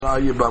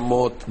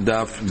Yevamot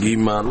Daf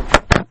Giman.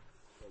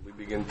 We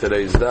begin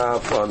today's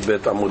Daf on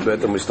Bet Amud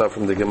Bet, and we start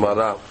from the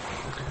Gemara.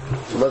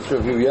 So let's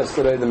review.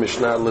 Yesterday, the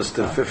Mishnah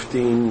listed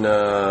 15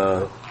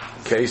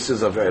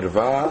 cases of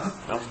Irva,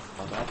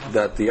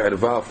 that the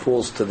Irva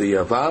falls to the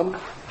Yavam,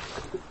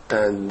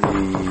 and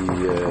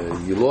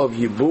the law of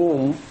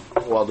Yibum,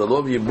 while the law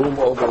of Yibum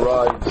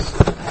overrides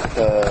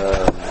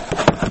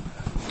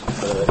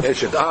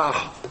Eshet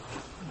Ah,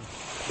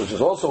 which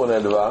is also an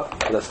Irva,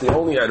 that's the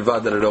only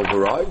Irva that it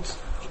overrides.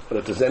 But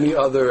if there's any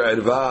other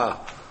irva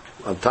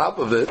on top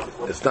of it,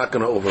 it's not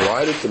going to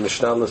override it. The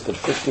Mishnah listed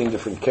 15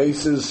 different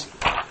cases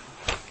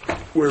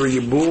where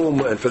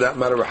yibum, and for that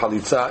matter, a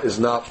halitza is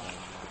not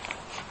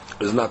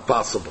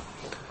possible.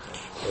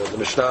 The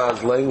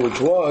Mishnah's language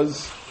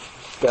was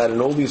that in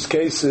all these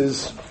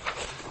cases,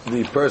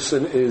 the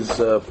person is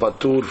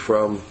patur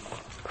from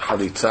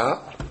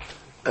halitza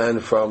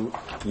and from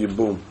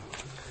yibum.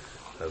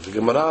 The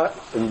Gemara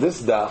in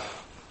this daf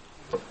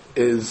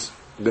is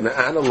going to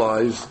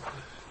analyze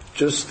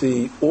just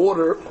the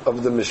order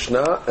of the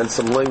Mishnah and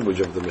some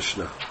language of the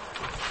Mishnah.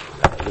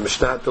 The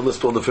Mishnah had to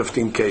list all the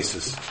 15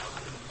 cases.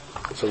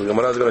 So the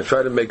Gemara is going to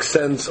try to make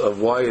sense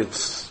of why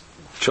it's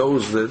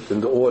chose it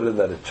in the order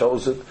that it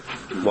chose it,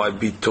 why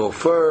Bito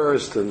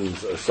first, and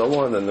so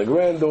on, and the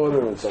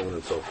granddaughter, and so on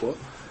and so forth.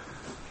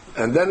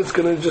 And then it's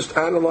going to just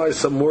analyze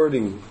some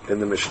wording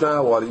in the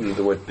Mishnah. Why do you use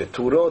the word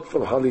Peturot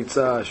from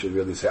Halitza? Should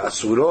really say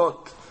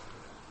Asurot?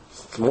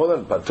 It's more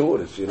than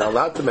Patur. You're not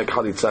allowed to make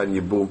Halitza and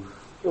Yibum.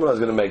 The Gemara is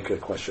going to make a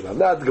question on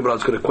that. The Gemara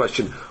is going to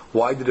question,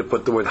 why did it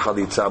put the word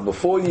Halitza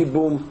before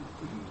Yibum?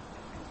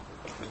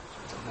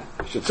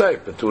 You should say,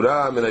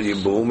 Petura, Mina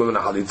Yibum, Mina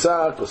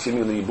Halitza, because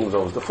seemingly Yibum is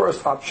always the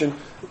first option.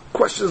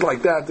 Questions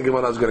like that, the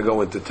Gemara is going to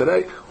go into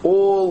today.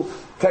 All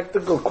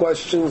technical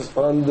questions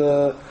on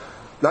the,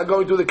 not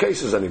going through the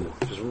cases anymore.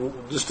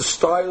 Just the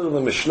style of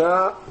the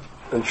Mishnah,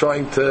 and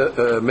trying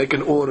to make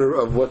an order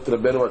of what the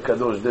Rabbeinu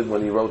HaKadosh did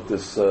when he wrote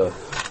this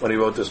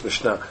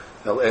Mishnah.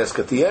 I'll ask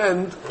at the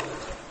end,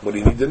 what do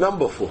you need the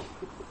number for?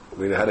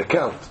 We had to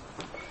count.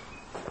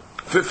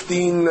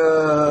 15,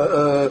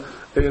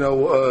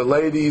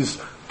 ladies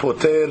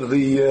poter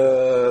the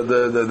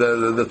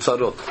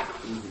tzarot.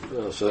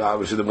 So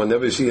obviously,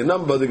 whenever you see a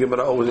number, the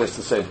Gemara always asks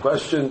the same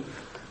question.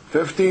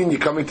 15, you're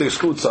coming to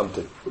exclude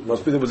something. It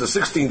must be there was a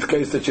 16th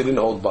case that you didn't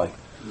hold by.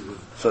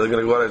 So they're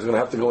going to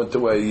have to go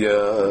into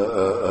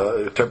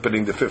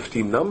interpreting the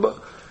 15 number.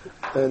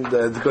 And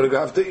they're going to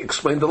have to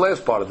explain the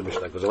last part of the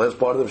Mishnah, because the last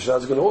part of the Mishnah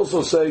is going to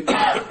also say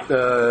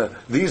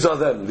these are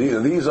them,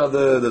 these are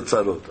the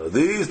tzarot,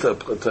 these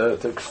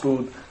to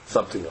exclude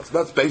something else.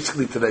 That's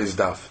basically today's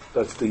daf.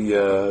 That's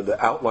the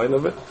outline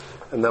of it.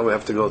 And now we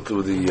have to go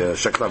through the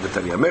Shekla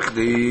V'Tanya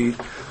Mechdi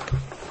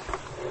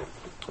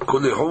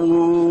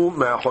Kulihu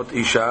Me'achot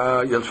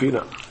Isha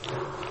Yalfina.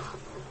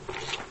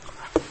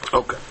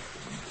 Okay.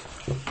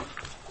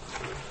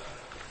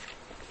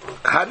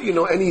 How do you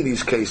know any of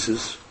these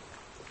cases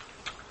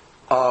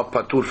are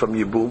patur from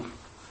Yibum?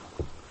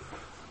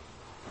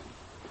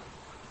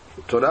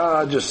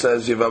 Torah just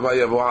says Yevamot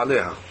Yavo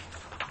Aleha.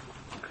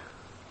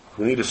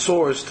 We need a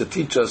source to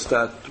teach us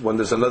that when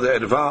there's another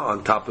Irva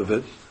on top of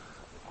it,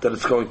 that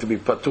it's going to be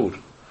patur.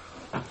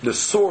 The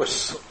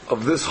source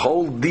of this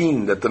whole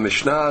deen that the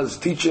Mishnah is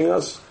teaching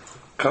us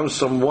comes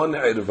from one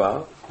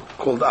Irva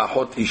called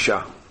Ahot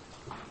Isha.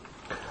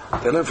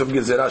 They learn from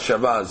Gezerah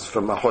Shavaz,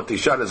 from Ahot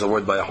Isha. There's a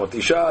word by Ahot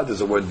Isha, there's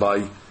a word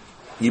by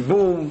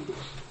Yibum.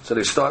 So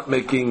they start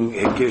making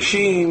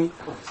Hekeshim,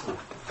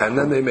 and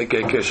then they make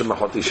Hekeshim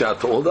Ahot Isha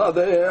to all the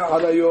other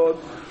Arayot.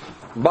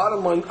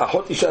 Bottom line,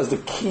 Ahot Isha is the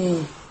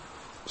key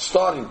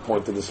starting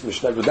point of this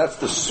Mishnah, because that's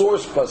the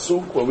source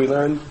pasuk where we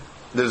learn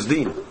this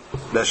deen.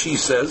 That she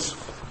says,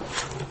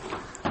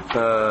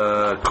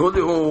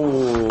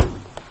 Kulihu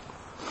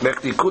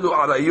Mektikulu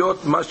Arayot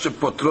Mashe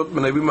Potrot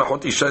Menavim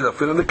Ahot Isha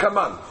Yafir, and the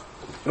Kaman.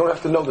 You don't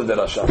have to know the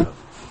Derashah.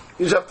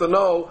 You just have to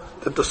know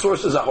that the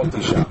source is Ahot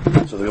Isha.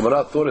 So the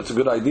Gemara thought it's a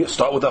good idea.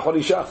 Start with Ahot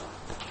Isha.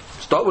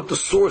 Start with the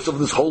source of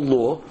this whole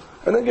law,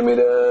 and then give me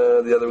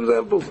the other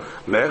examples.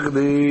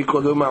 Mechdi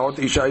kodum Ahot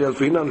Isha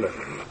yalfinan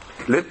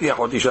letni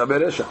Ahot Isha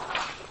beresha.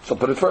 So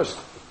put it first.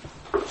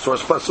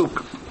 Source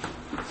pasuk.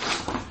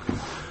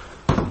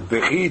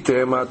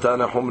 V'chite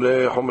matana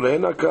humre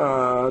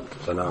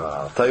nakat. So now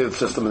I'll tell you the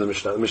system of the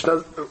Mishnah. The Mishnah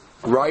is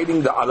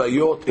writing the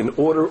arayot in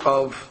order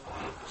of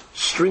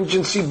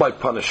stringency by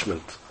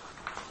punishment.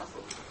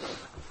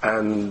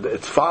 And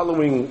it's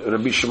following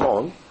Rabbi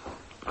Shimon,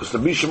 because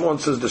Rabbi Shimon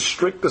says the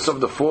strictest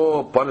of the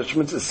 4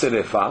 punishments is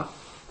Sirefa,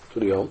 to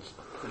the holds.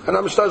 And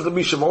I'm starts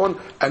Rabbi Shimon,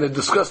 and it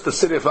discussed the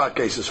Sirefa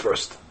cases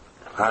first.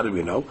 How do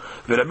we know?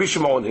 The Rabbi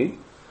Shimon he,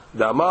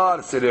 Damar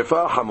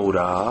Sirefa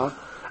Hamura,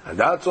 and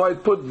that's why I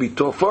put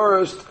Bito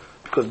first,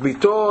 because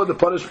Bito, the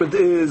punishment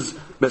is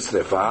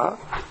Besrefa,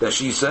 that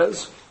she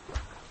says,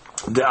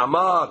 the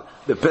Amar,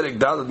 the Perek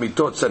Dalet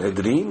Mitot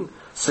Sanhedrin,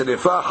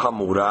 Sirefa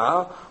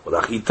Hamura,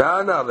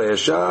 Ulachitana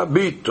Resha,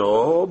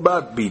 Bito,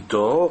 Bat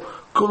Bito,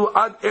 Kulu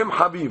Ad Em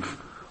Habib.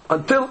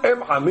 Until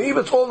Em Amiv,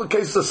 it's all the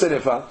cases of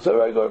Sinefa. So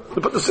very good.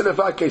 We put the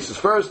Sinefa cases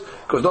first,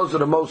 because those are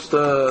the most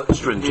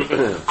stringent.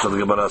 So the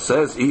Gemara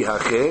says,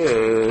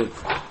 Ihache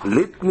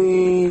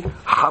litni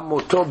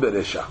hamoto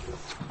beresha.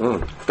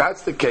 If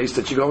that's the case,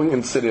 that you're going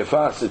in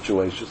Sinefa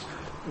situations,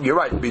 you're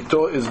right,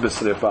 Bito is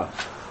Besrefa.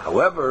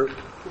 However,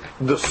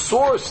 the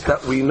source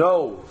that we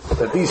know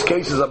that these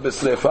cases are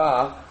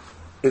Besrefa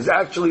is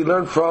actually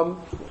learned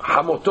from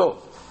Hamoto.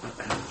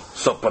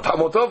 So put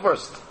Hamoto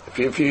first.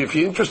 If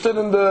you're interested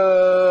in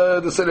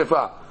the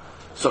Serefa.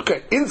 So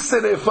okay, in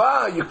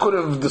Serefa you could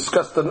have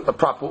discussed a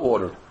proper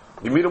order.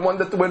 You mean the one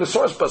where the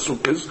source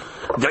pasuk is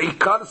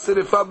Da'ikar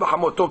Serefa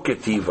b'Hamoto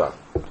ketiva.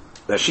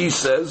 Now she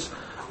says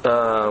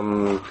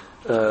no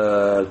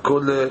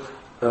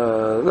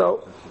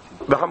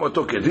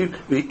b'Hamoto ketiv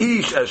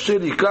v'ish asher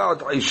yikar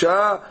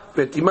Aisha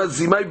v'tima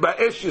zimai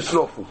ba'esh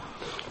yisrofu.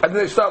 And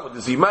then they start with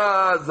the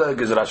zimaz,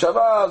 gezerah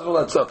shavaz, all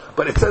that stuff.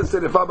 But it says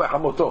Serefa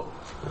b'Hamoto.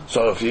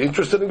 So if you're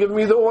interested in giving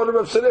me the order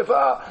of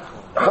Serefa,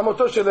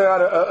 Hamoto should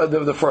have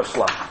the first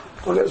slot.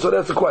 Okay, so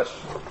that's the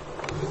question.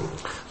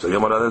 So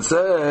Gemara then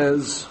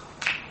says,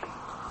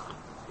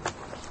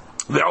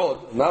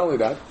 not only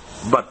that,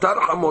 Batar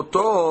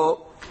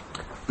Hamoto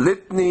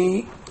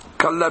Litni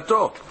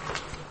Kallato.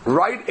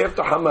 Right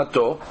after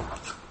Hamato,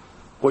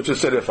 which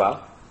is Serefa,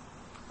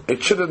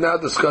 it should have now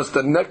discussed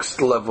the next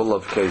level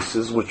of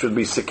cases, which would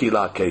be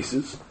Sekila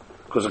cases.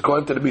 Because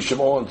according to the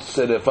Bishimon,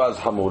 Serefa is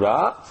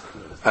Hamura,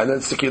 and then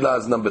Sekila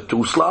is number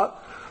 2 slot.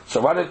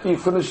 So right after you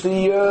finish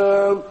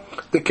the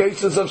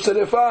cases of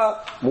Serefa,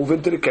 move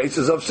into the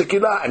cases of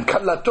Sekila. And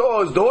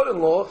Kallato, his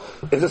daughter-in-law,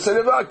 is a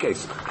Serefa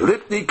case.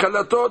 Litni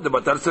Kallato, the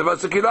Batar Serefa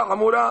Sekila,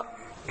 Hamura.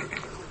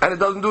 And it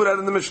doesn't do that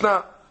in the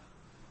Mishnah.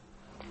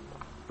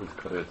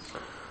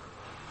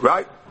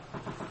 Right?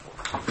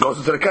 It goes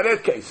into the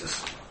Karet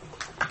cases.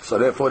 So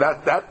therefore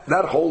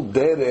that whole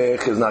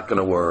derech is not going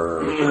to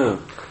work.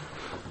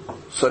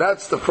 So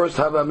that's the first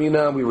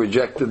Havamina. We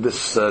rejected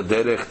this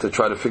derech to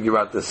try to figure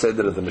out the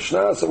Seder of the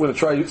Mishnah. So we're going to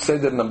try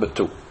Seder number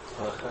 2.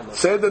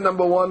 Seder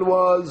number 1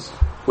 was,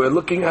 we're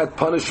looking at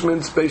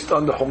punishments based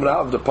on the Humrah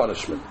of the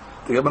punishment.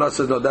 The Gemara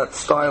says, no, that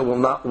style will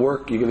not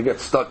work. You're going to get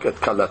stuck at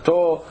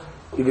Kalato.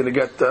 You're going to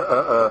get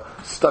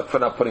stuck for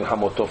not putting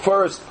Hamoto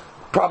first.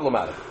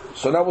 Problematic.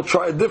 So now we'll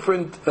try a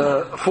different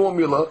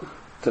formula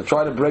to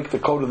try to break the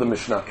code of the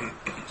Mishnah.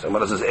 So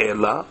Gemara says,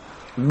 Ela.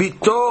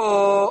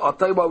 Bito, I'll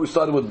tell you why we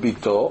started with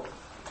Bito.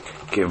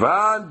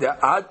 Kevan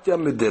de'atya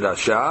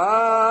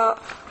midrasha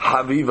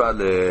haviva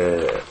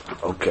le.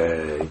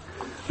 Okay.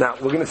 Now,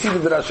 we're going to see the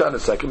drasha in a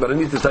second, but I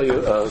need to tell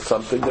you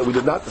something that we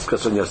did not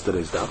discuss on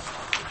yesterday's daf,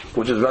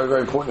 which is very,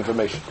 very important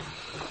information.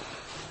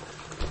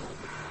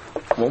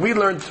 When we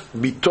learned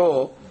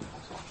Bito,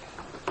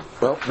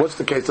 well, what's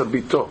the case of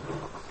Bito?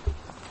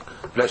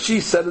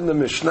 Rashi said in the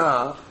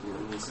Mishnah,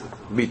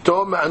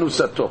 Bito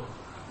ma'anusato.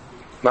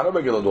 Not a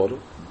regular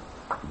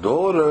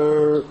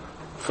daughter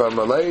from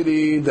a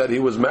lady that he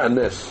was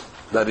ma'anis,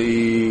 that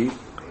he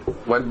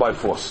went by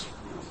force.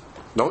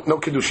 No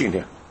kiddushin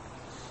here.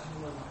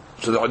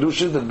 So the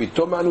kiddushin that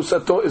Bito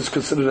ma'anusato is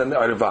considered an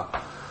arva.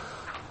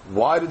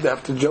 Why did they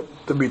have to jump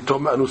to Bito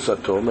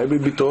ma'anusato? Maybe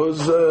Bito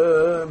is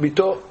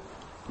Bito.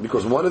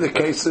 Because one of the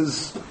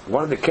cases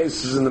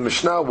in the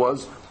Mishnah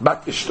was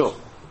Bat Ishto.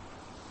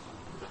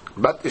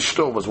 Bat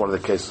Ishto was one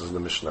of the cases in the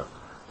Mishnah.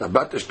 Now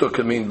Bat Ishto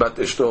can mean Bat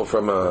Ishto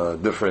from a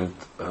different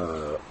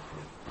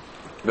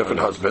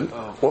husband,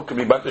 or could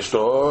be Bat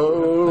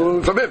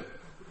Ishto from him.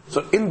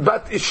 So in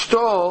Bat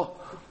Ishto,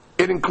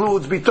 it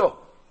includes Bito.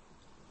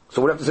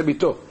 So we have to say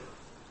Bito.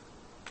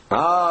 So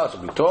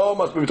Bito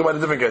must be Bito by a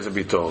different case of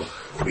Bito.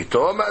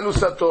 Bito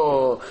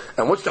ma'anusato.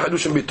 And what's the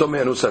hadush in Bito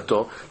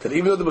ma'anusato? That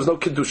even though there was no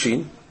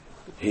kiddushin,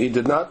 he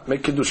did not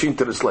make kiddushin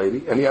to this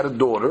lady, and he had a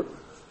daughter.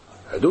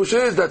 Hadush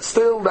is that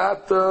still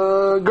that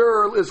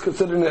girl is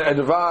considered an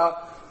edva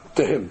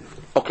to him.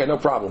 Okay, no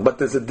problem. But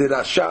there's a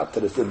dirashat to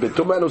this. The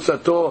Bito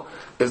ma'anusato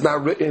is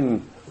not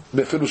written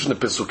befirush in the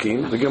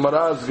Pesukim. The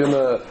Gemara is going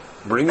to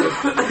bring it.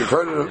 You've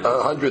heard it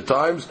 100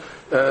 times.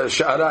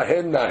 Sha'ara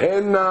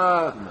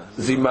henna,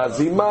 zima.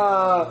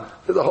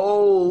 There's a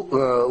whole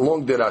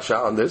long dirasha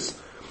on this.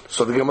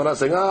 So the Gemara is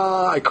saying,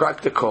 I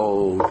cracked the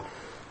code.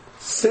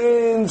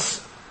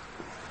 Since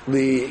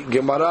the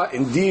Gemara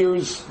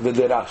endears the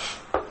dirash,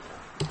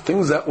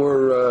 things that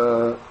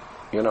were,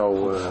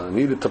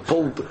 needed to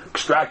pull,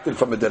 extracted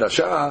from a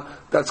dirasha,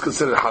 that's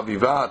considered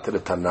haviva to the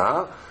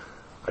Tana.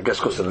 I guess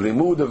because of the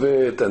limud of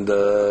it and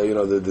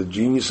the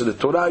genius of the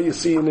Torah you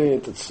see in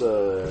it. It's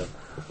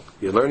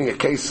you're learning a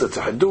case that's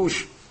a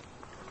hadush.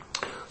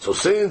 So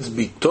since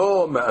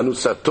Bito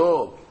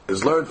ma'anusato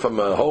is learned from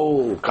a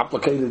whole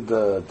complicated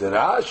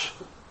dirash,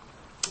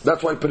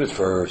 that's why I put it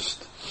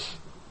first.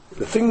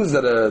 The things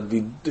that are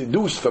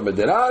deduced from a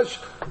dirash,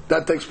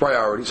 that takes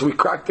priority. So we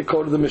cracked the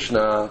code of the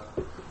Mishnah.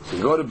 So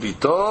you go to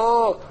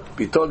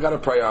Bito got a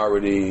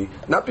priority,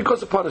 not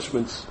because of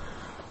punishments.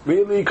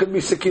 Really, it could be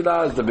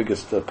Sikila is the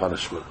biggest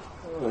punishment.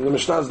 The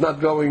Mishnah is not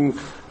going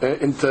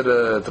into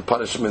the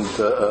punishment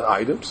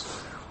items.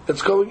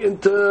 It's going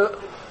into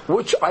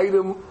which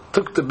item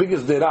took the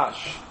biggest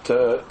derash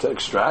to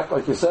extract,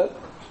 like you said,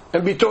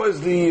 and bito is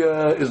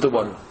the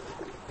one.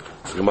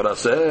 So Gemara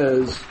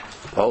says,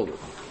 hold it.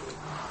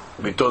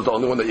 Bito is the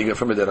only one that you get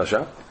from a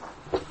derasha.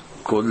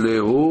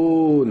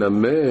 Kullehu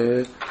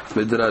nameh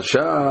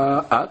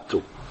midrasha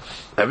atu.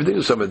 Everything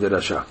is from a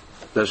derasha.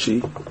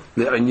 Dashi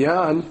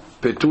le'anyan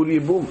petur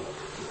yibum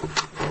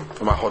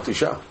from a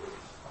chotisha.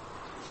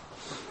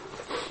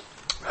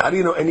 How do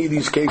you know any of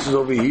these cases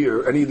over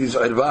here, any of these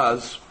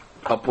irvaz,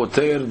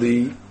 apoter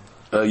the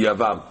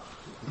yavam?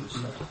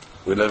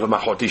 We live in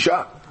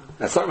machotisha.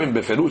 That's not even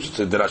beferush. It's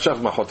a derasha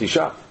from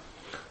machotisha.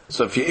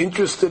 So if you're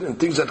interested in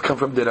things that come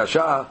from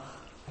derasha,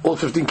 all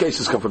 15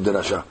 cases come from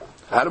derasha.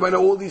 How do I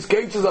know all these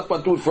cases are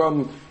patur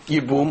from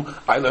yibum?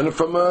 I learned it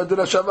from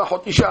derasha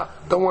v'chotisha.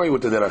 Don't worry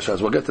with the derashas.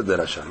 We'll get to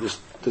derasha.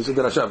 There's a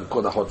derasha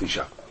called a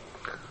chotisha.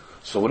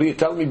 So what do you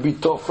tell me?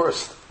 Bito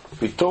first.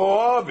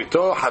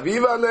 Bito,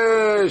 habiba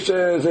le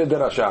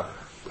derasha.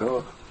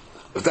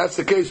 If that's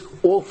the case,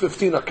 all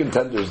 15 are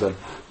contenders then.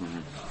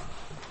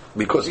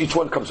 Because each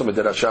one comes from a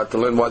derasha to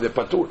learn why they're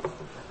patur.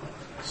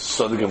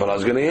 So the Gemara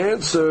is going to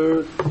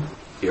answer,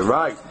 you're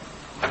right.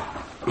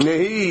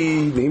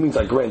 Nehi means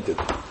I granted.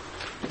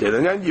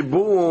 Teranyan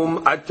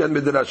yibum atyan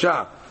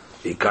bedrasha.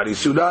 Ikar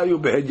isurayu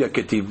behedya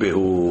ketiv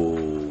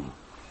behu.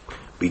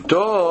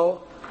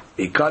 Bito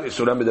ikar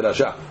isura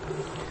bedrasha.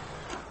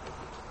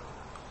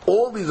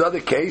 All these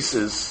other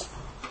cases,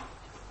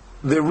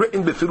 they're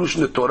written befirush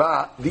in the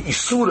Torah, the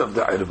isur of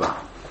the irva.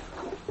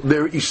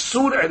 Their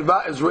isur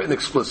irva is written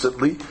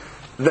explicitly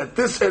that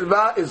this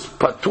irva is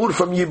patur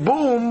from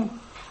yibum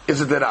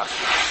is a derash.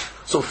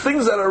 So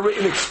things that are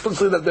written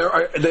explicitly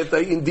that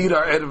they indeed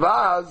are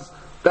irvas,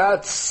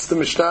 that's the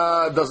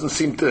Mishnah doesn't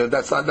seem to.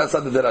 That's not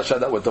the derasha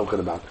that we're talking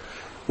about.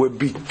 Where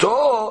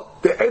bito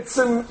the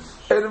etzim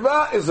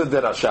irva is a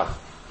derasha.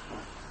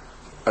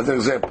 As an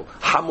example,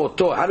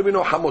 hamoto. How do we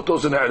know hamoto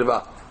is an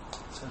irva?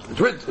 It's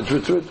written.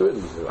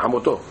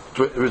 Hamoto.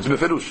 It's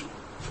beferush.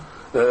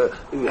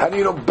 How do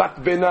you know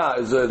bat bena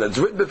is that's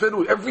written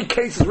beferush? Every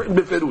case is written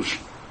beferush.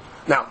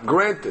 Now,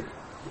 granted,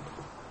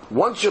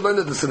 once you learn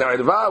that it's an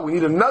irva, we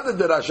need another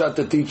derasha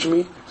to teach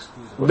me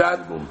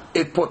that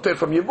it poter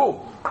from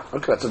yibum.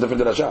 Okay, that's a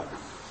different derasha.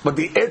 But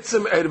the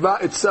etzim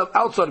irva itself,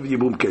 outside of the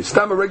yibum case,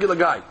 I'm a regular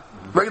guy.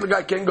 Regular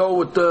guy can go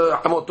with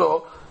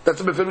hamoto.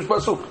 That's a beferush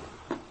pasuk.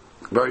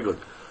 Very good.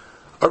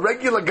 A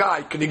regular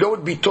guy, can he go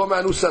with bito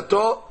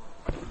manusato?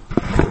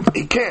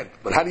 He can't.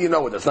 But how do you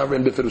know it? That's not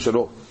written beferush at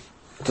all.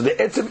 So the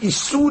etzim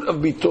isud of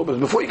bito, but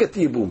before you get to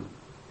yibum,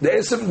 the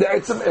etzim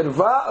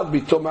irva of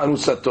bito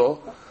manusato,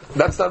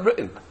 that's not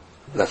written.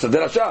 That's the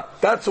derasha.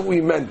 That's what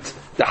we meant.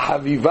 The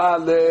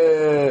haviva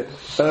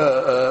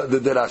the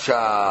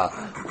derasha.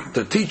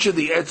 To teach you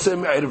the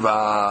etzem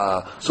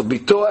irva. So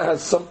bitoa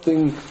has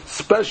something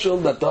special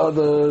that the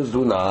others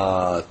do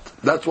not.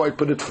 That's why I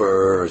put it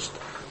first.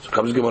 So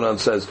comes Gemara and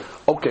says,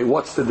 okay,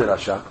 what's the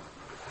derasha?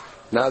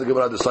 Now the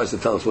Gemara decides to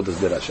tell us what this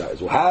derasha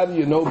is. Well, how do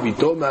you know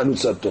bito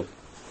ma'anusato?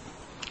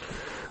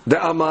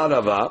 The Amar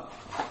Rava,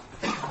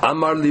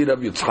 Amar li Rav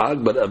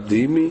Yitzchak bar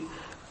Abdimi,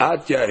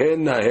 at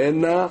yahenna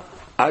henna,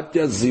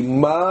 Atya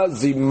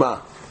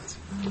zima.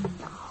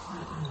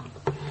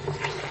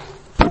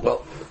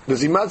 Well, the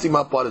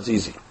zima part is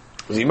easy.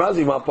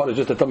 Zima part is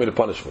just to tell me the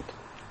punishment.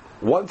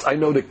 Once I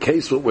know the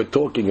case what we're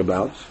talking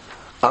about,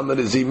 I'm going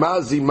to zima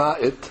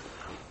it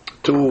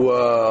to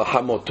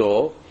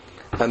hamoto,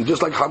 and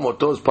just like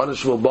hamoto is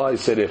punishable by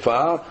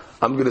serefa,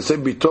 I'm going to say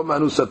bito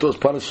manusato is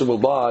punishable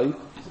by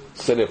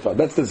serefa.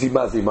 That's the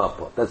zima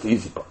part. That's the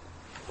easy part.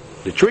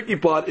 The tricky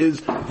part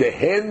is the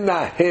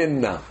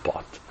henna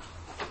part.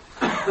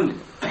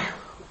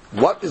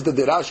 What is the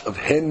derash of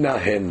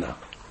henna?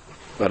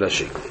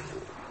 Rashi.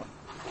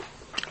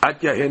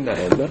 Atya henna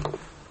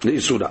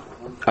le'isura.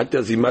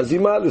 Atya zima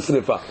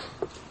le'srefa.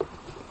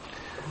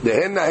 The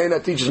henna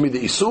teaches me the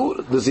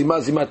isur. The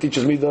zima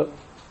teaches me the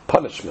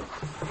punishment.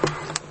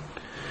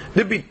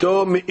 The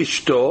bito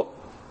me'ishto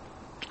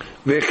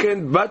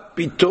וכן בת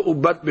ביתו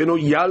ובת בנו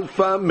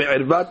ילפה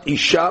מערבת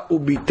אישה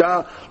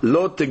וביתה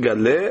לא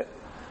תגלה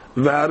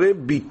והרי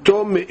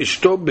ביתו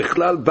מאשתו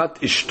בכלל בת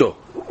אשתו.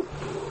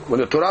 When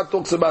the Torah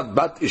talks about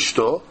bat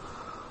ishto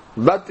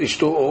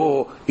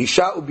or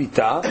isha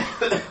ubita,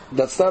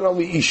 that's not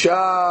only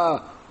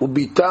isha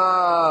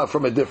ubita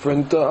from a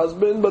different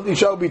husband, but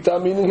isha ubita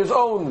meaning his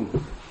own.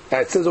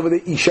 And it says over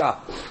there isha.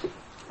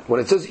 When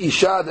it says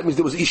isha, that means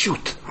there was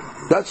ishut.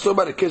 That's talking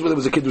about a case where there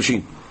was a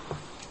kiddushin.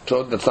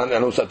 So that's not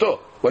anusato.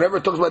 Whenever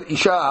it talks about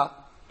isha,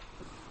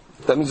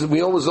 that means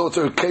we always know it's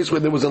a case where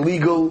there was a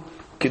legal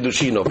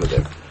kiddushin over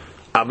there.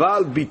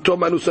 Aval bito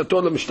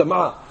manusato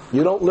lemishtama.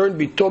 You don't learn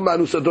bito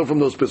manusato from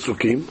those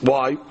pesukim.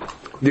 Why?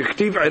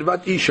 Dichtiv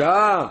irvat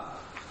isha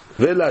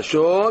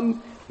velashon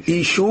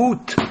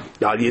ishut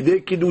al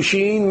yedei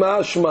kiddushin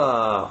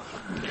mashma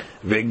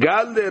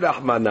vegal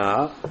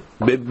lerachmana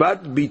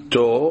bebat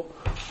bito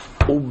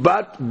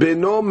ubat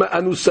beno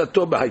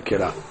manusato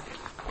b'haikera.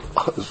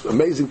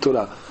 Amazing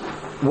Torah.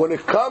 When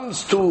it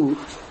comes to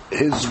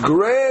his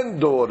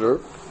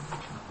granddaughter,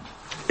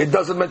 it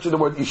doesn't mention the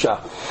word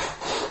isha.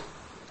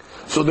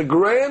 So the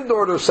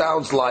granddaughter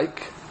sounds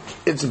like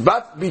it's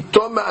bat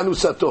bito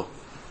ma'anusato.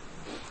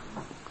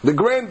 The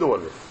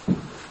granddaughter.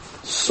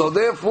 So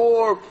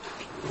therefore,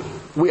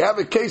 we have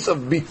a case of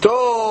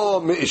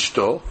bito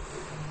me'ishto,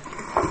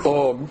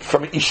 or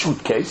from an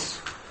ishut case.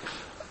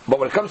 But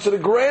when it comes to the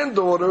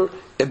granddaughter,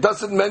 it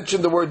doesn't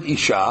mention the word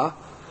isha,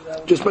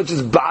 just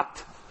mentions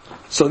bat.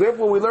 So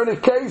therefore, we learn a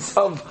case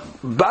of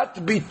bat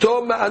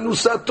bito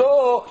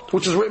ma'anusato,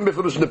 which is written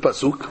before in the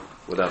pasuk.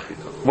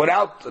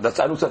 Without, that's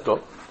anusato.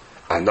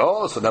 And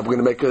so now we're going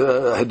to make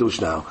a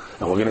hadush now.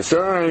 And we're going to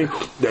say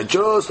that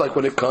just like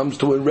when it comes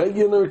to a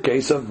regular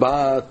case of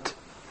bat,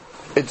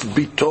 it's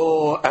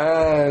bito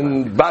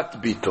and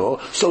bat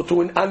bito. So to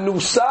an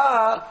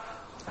anusa,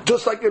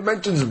 just like it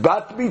mentions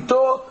bat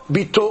bito,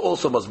 bito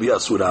also must be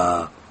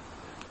asura.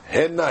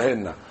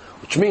 Henna.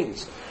 Which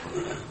means,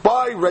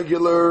 by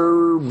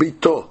regular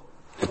bito,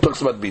 it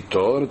talks about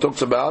bito and it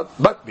talks about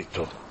bat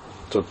bito.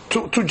 So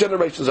two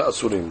generations are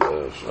asurim.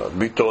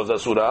 Bito is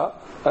asura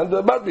and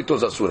bat bito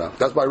is asura.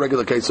 That's by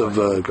regular case of.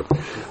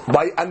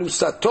 By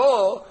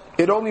anusato,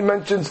 it only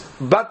mentions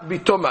bat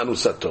bito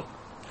anusato.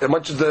 It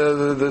mentions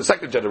the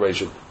second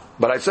generation.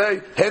 But I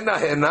say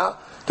henna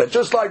that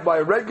just like by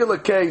a regular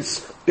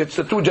case, it's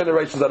the two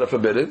generations that are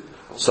forbidden.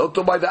 So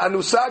to by the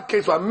anusa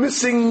case, I'm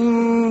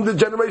missing the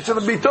generation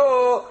of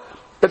bito.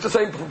 It's the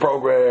same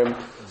program.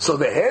 So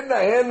the henna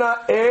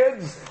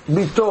adds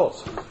bito.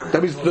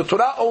 That means the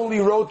Torah only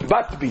wrote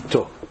bat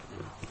bito.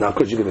 Now,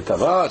 could you give it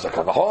tavaz, a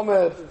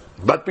kavahomer,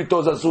 bat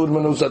bito zasur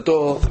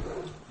manusato,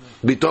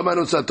 bito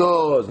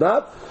manusato is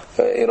not.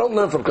 You don't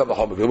learn from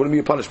kavahomer. It wouldn't be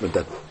a punishment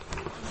then.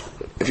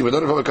 If you were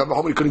learning from a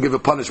kavahomer, you couldn't give a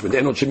punishment.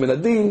 Enon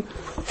shiminadin.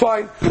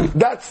 Fine.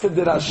 That's the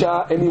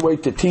derasha anyway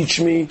to teach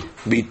me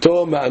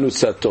bito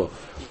manusato.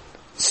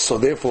 So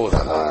therefore,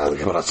 the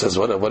Gemara says,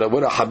 what a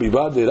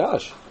habibah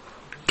derash.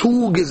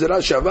 Two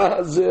gezerah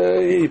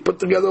shavah he put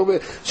together over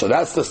here. So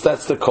that's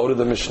the code of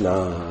the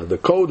Mishnah. The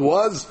code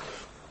was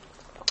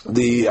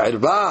the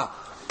irba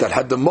that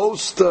had the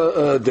most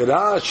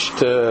derash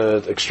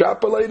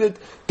extrapolated.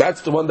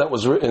 That's the one that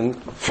was written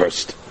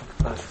first.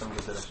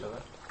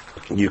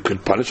 You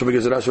could punish from a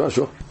gezerah shavah,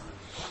 sure.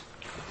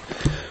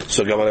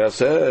 So Gemara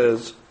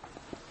says,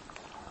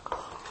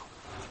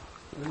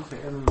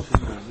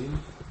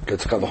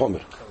 it's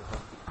kavahomer.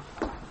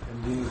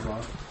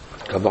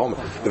 If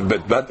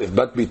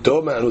bat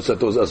bito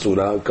ma'anusato is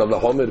asura,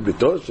 kavahomer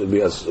bito should be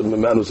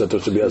ma'anusato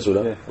should be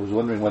asura. Yeah, I was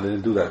wondering why they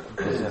didn't do that.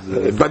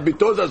 If bat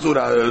bito is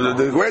asura,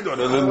 the great one,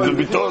 the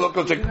bito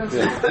local check.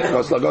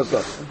 Gosla.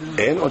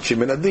 And on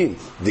shimenadin,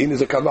 din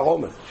is a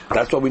kavahomer.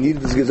 That's why we need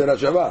this gezerah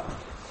shavah.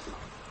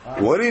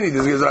 What do you need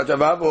this gezerah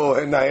shavah for?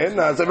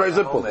 Henna. It's very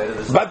simple.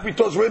 Bat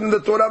bito is written in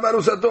the Torah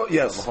ma'anusato.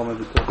 Yes.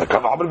 The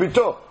kavahomer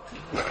bito.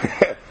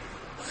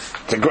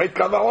 It's a great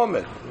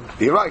kavahomer.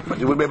 You're right, but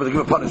you wouldn't be able to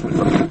give a punishment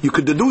from it. You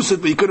could deduce it,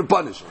 but you couldn't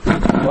punish.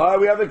 Why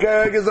we have the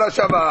gezerah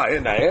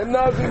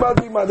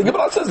shavah? The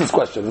Gemara says this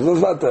question.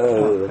 It's not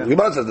the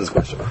Gemara says this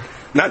question.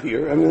 Not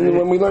here. I mean,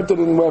 when we learned it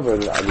in wherever.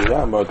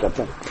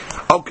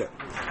 Okay.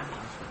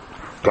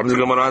 Comes the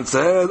Gemara and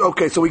says,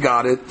 okay, so we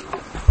got it.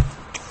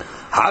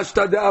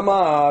 Hashta de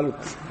amar.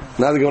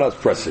 Now the Gemara is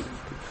pressing.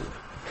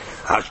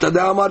 Hashta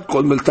de amar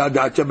kol milta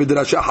da'acha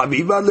b'derasha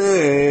habiba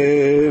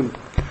le.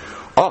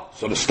 Oh,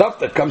 so the stuff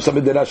that comes from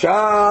the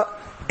derasha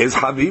is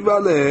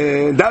habiba.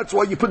 That's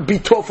why you put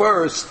bito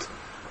first,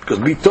 because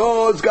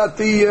bito's got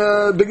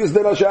the biggest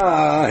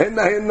derasha.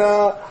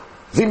 Henna,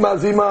 zima.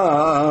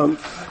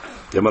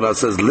 Gemara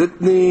says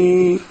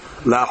litni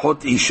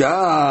lahot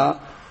isha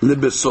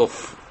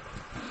lebesof.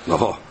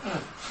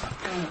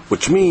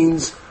 Which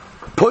means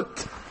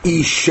put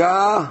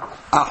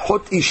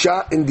ahot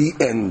isha in the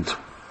end,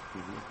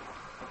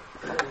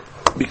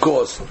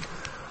 because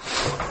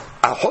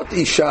ahot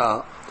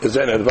isha is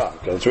an erva.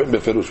 It's written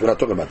befirush. We're not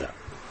talking about that.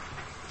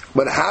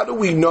 But how do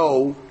we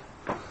know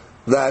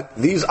that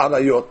these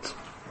arayot,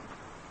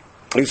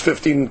 these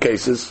 15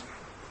 cases,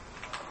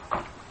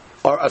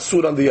 are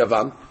asur on the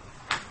yavam?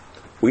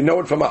 We know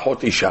it from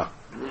ahot isha.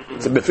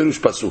 It's a befirush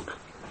pasuk.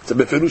 It's a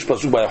befirush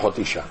pasuk by ahot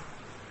isha.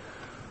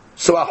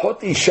 So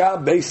ahot isha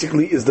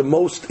basically is the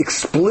most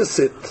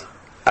explicit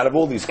out of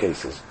all these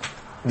cases.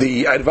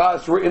 The erva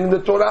is written in the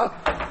Torah,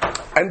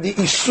 and the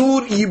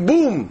isur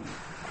yibum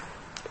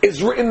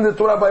is written in the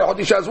Torah by ahot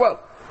isha as well.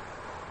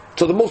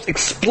 So the most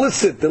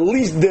explicit, the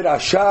least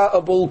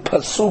derasha'able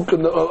pasuk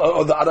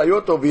of the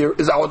arayot over here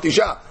is ahot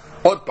isha.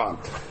 Otpam.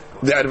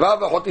 The erva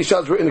of ahot isha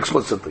is written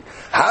explicitly.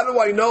 How do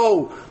I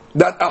know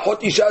that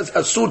ahot isha is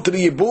asur to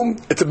the yibum?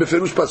 It's a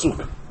befirush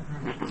pasuk.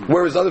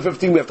 Whereas the other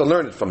 15 we have to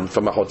learn it from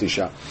ahot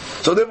isha.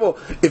 So therefore,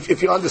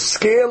 if you're on the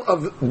scale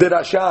of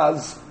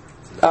derashas,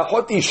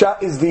 ahot isha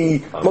is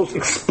the most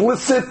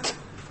explicit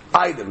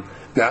item.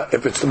 Now,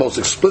 if it's the most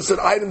explicit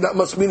item, that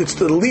must mean it's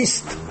the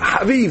least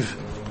haviv.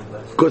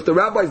 Because the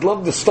rabbis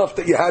loved the stuff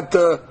that you had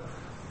to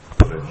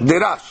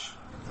derash.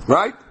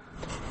 Right?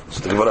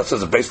 So the Gemara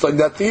says, based on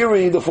that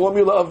theory, the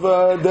formula of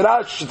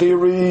derash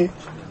theory,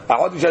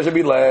 ahot isha should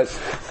be last.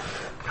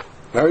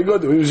 Very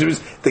good.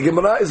 The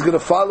Gemara is going to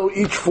follow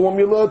each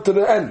formula to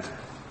the end.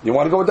 You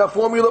want to go with that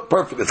formula?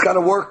 Perfect. It's got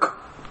to work.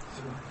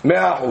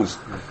 Me'ahuz.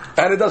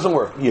 And it doesn't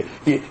work. You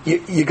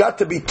got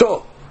to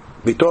bito.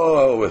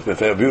 Bito,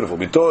 they're beautiful.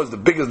 Bito is the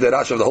biggest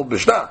derash of the whole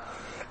Mishnah.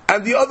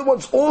 And the other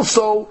ones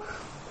also,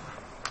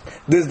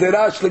 there's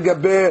derash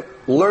legabe,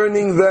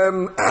 learning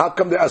them, how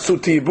come they're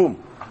asuti yibum?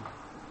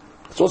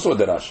 It's also a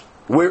derash.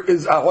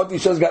 Whereas ahot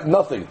isha's got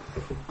nothing.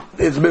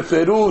 It's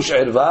beferush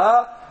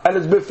erva, and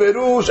it's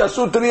beferush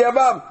asut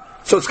riyavam.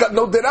 So it's got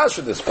no derash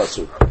in this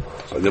pasuk.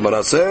 So the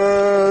Gemara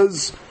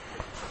says,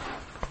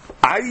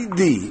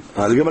 ID.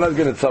 The Gemara is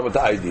going to start with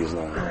the IDs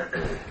now.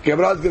 The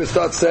Gemara is going to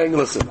start saying,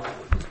 listen,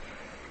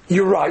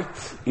 you're right,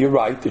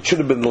 it should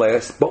have been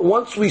last, but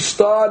once we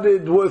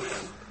started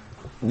with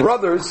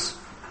brothers,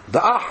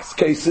 the ahs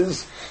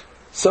cases,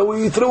 so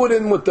we threw it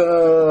in with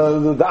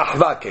the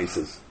ahva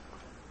cases.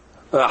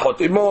 Ahot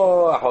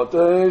imo, ahot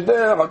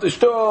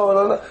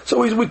ishto, so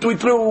we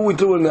threw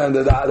in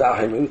the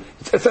ahim.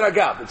 It's an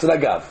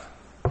agav.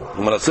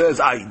 When it says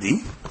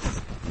ID,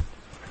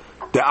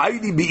 the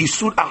ID be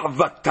isur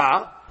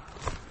ahvata,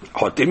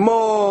 ahot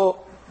imo,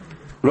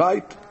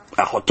 right?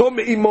 Ahotom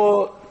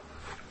imo.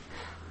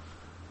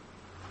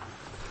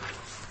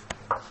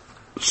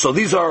 So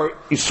these are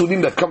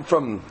isurim that come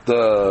from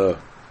the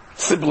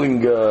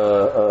sibling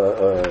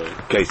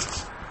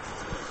cases.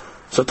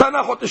 So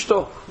Tana Hot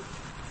Ishto.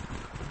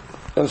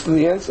 Understand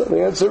the answer?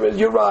 The answer is,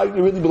 you're right, it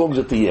really belongs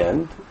at the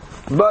end.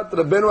 But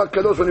Rabbeinu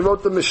HaKadosh, when he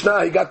wrote the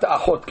Mishnah, he got the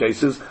Achot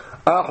cases.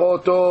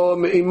 Achoto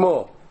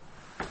me'imo.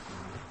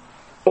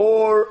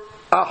 Or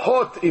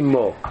Achot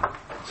imo.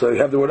 So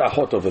you have the word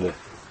Achot over there.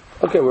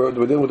 Okay, we're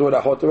dealing with the word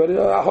Achot already.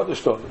 Achot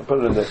Ishto. Put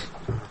it in there.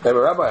 Hey,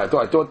 Rabbi, I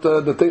thought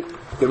the thing,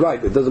 you're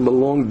right, it doesn't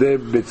belong there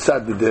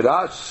b'tzad the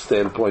derash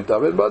standpoint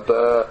of it, but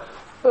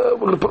we're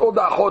going to put all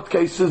the Achot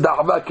cases, the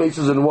Ahava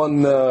cases in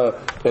one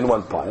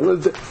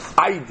pile.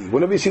 ID.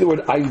 Whenever you see the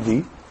word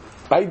ID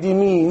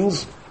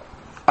means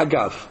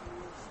agav.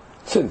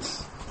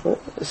 Since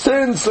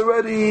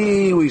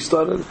already we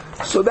started.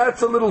 So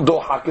that's a little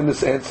dohak in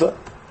this answer.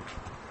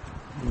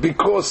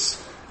 Because,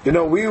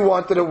 we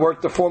wanted to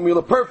work the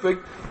formula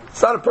perfect.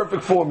 It's not a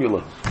perfect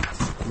formula.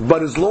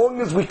 But as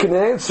long as we can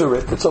answer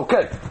it, it's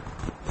okay.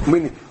 I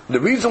mean, the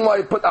reason why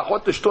I put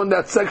Achot Ishto in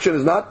that section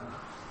is not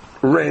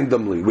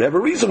randomly. We have a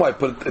reason why I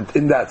put it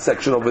in that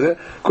section over there,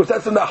 because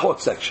that's in the Achot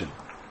section.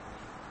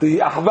 The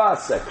Ahva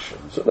section.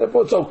 So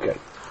therefore it's okay.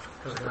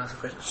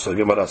 So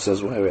Gemara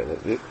says,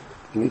 wait.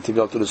 You need to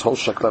go to this whole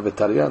Shakla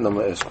V'Tarya and I'm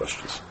going to ask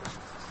questions.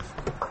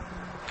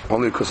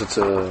 Only because it's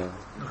a...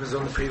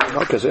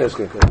 Okay, so ask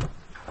it.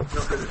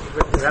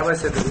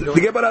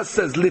 The Gemara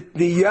says,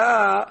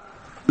 Litniya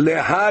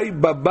lehai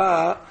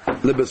baba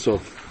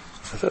lebesof.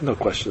 I said no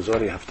questions,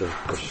 already have to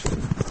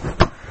question.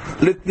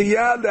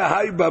 Litniya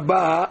lehai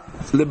baba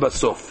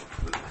lebesof.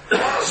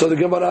 So the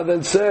Gemara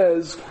then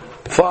says,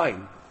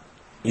 fine,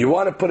 you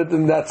want to put it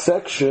in that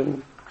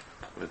section,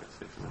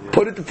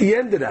 put it at the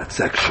end of that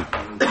section.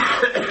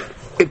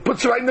 It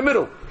puts it right in the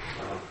middle.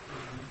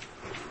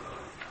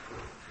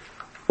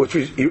 Which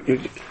means,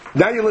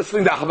 now you're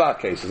listening to Ahava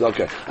cases.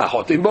 Okay.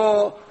 Achot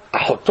imo,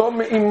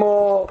 achotom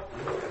imo,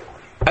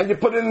 and you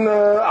put in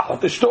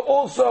Achot Ishto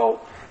also.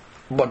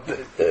 But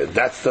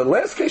that's the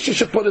last case you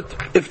should put it.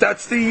 If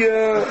that's the...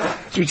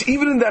 so it's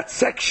even in that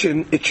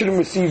section, it shouldn't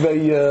receive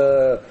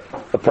a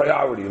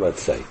priority,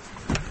 let's say.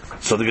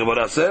 So the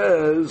Gemara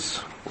says...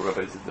 What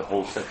about the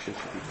whole section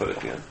should be put at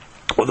the end?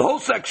 Well, the whole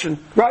section,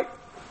 right?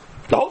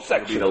 The whole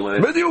section.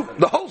 With you?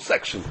 The whole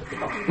section.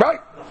 Right?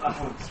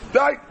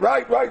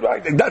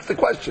 Right. That's the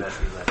question.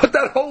 Put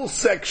that whole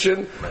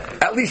section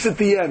at least at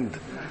the end.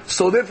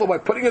 So therefore, by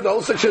putting it the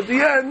whole section at the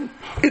end,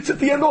 it's at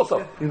the end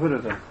also.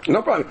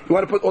 No problem. You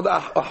want to put all the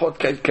Achot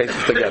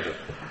cases together.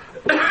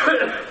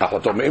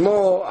 Achot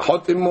imo,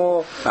 Achot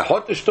imo,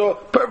 Achot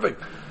Ishto.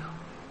 Perfect.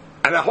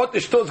 And Achot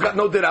Ishto's got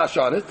no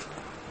derash on it.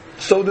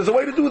 So there's a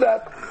way to do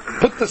that.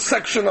 Put the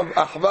section of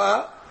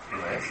Ahva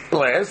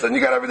last, and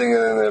you got everything,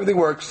 and everything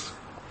works.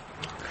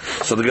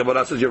 So the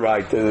Gemara says, you're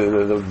right.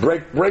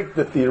 Break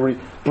the theory.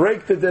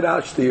 Break the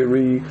derash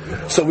theory.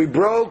 So we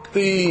broke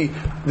the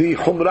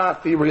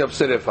Humrah theory of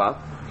Serefa.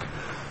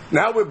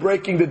 Now we're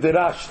breaking the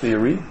derash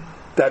theory.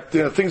 That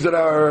things that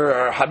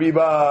are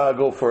Habiba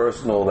go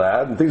first and all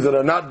that, and things that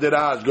are not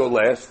derash go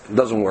last. It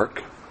doesn't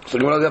work. So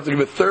the Gemara have to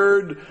give a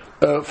third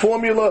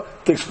formula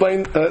to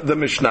explain the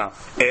Mishnah.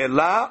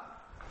 Ela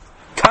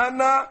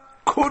Tana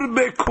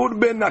Kurbe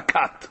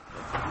Nakat.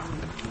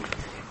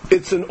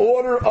 It's an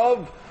order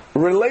of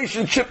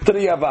relationship to the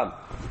Yavam.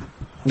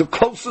 The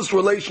closest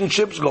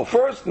relationships go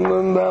first, and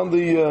then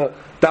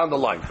down the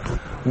line.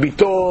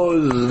 Bito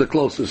is the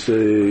closest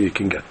you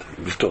can get.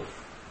 Bito,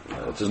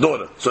 it's his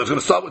daughter, so it's going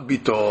to start with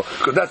Bito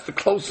because that's the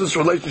closest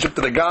relationship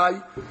to the guy.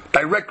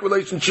 Direct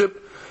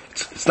relationship.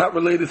 It's not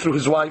related through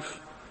his wife.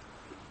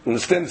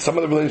 Understand? Some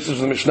of the relationships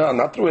of the Mishnah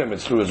not through him;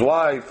 it's through his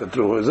wife and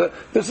through his.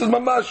 This is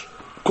mamash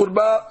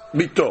kurba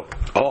Bito.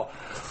 Oh,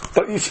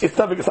 but it's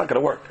not going to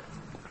work.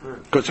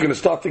 Because you're going to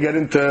start to get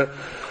into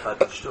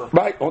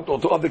right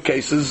onto other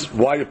cases.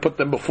 Why you put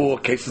them before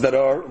cases that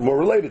are more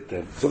related to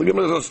them? So the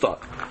Gemara is going to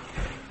start.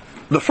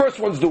 The first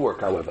ones do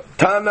work, however.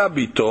 Tana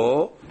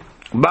bito,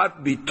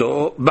 bat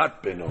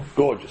beno.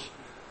 Gorgeous.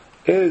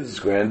 His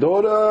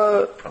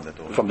granddaughter,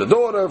 from the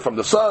daughter, from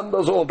the son,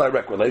 those are all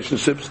direct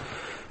relationships.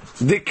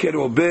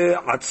 Dikerobe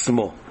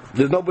atzmo.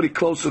 There's nobody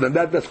closer than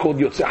that. That's called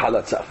yotze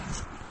halatza.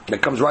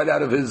 That comes right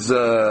out of his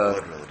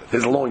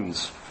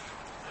loins.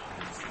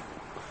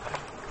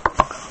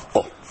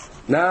 Oh,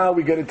 now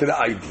we get into the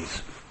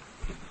IDs.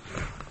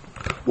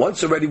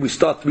 Once already we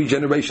start 3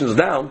 generations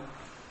down,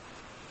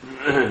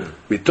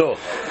 bito,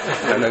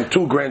 and then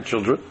 2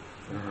 grandchildren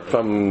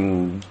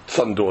from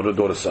son, daughter,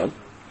 daughter, son.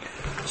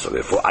 So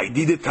therefore,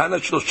 ID de Tana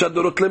shlosha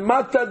dorot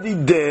lemata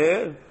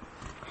dide,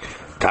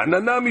 Tana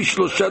nami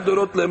shlosha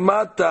dorot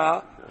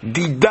lemata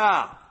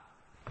dida.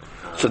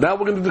 So now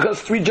we're going to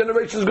discuss 3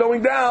 generations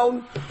going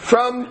down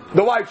from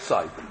the wife's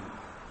side,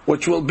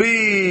 which will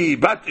be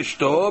bat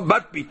ishto,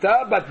 bat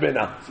bita, bat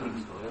bena.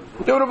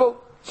 Beautiful.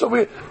 So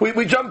we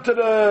jump to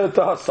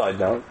her side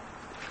now.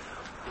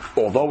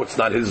 Although it's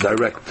not his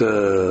direct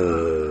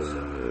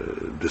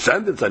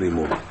descendants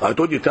anymore. I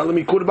thought you were telling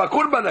me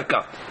kurba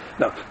naka.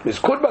 Now, this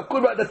kurba,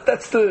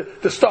 that's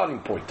the starting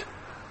point.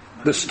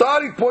 The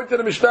starting point of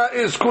the Mishnah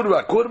is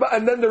kurba,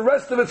 and then the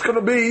rest of it's going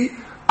to be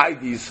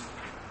IDs.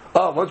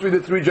 Once we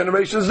did 3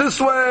 generations this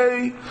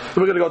way,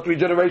 we're going to go 3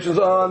 generations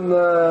on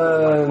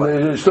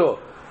Shto.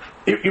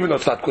 Even though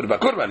it's not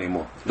kurba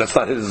anymore. That's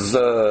not his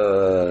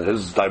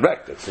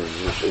direct. It's his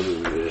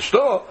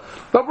Shto.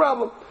 No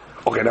problem.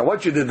 Okay, now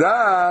once you did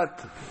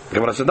that,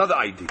 Gemara says another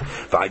ID.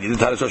 ID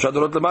Tana shlosha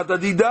dorot lemata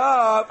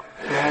dida.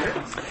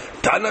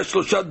 Tana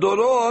shlosha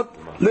dorot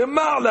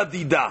lema'la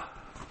dida.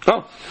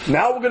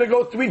 Now we're going to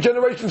go 3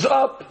 generations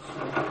up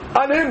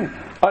on him.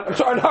 I'm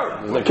sorry, on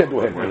her. I can't do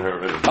him.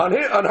 On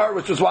her,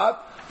 which is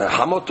what?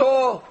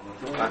 Hamoto.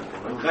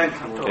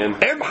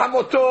 Em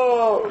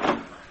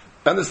hamoto.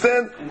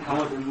 Understand?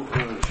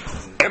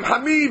 Em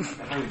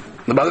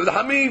hamiv. The mother of the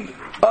hamiv.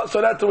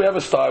 So that's we have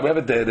a star. We have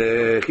a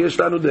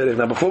derech.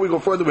 Now, before we go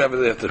further, we have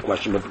an answer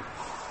question.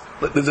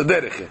 But there's a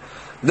derech.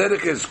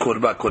 Derech is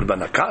kurba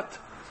nakat.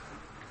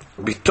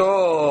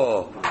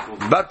 Bito,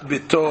 bat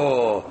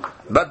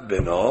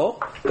beno.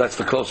 That's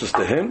the closest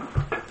to him.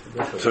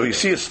 So you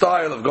see a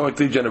style of going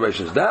 3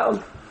 generations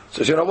down.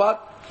 Says, you know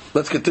what?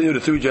 Let's continue the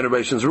 3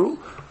 generations rule.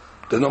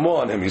 There's no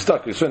more on him. He's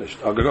stuck. He's finished.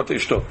 I'll go to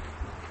Ishto.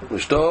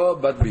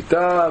 Ishto, bat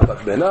bita,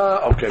 bat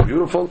bena. Okay,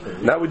 beautiful.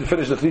 Now we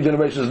finish the 3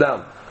 generations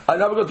down.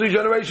 Now we go 3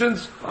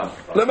 generations.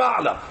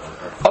 Lema'ala.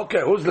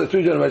 Okay, who's the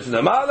 3 generations?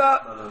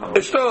 Lema'ala.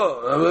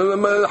 Ishto,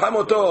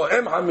 hamoto,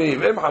 em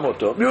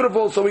hamoto.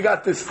 Beautiful. So we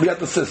got this. We got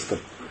the system.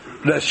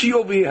 Rashi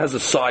over here has a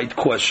side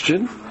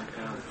question.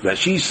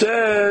 Rashi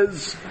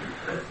says,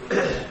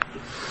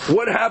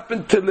 what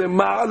happened to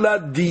Lema'ala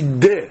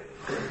dide?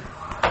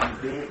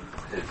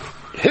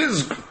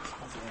 His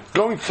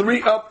going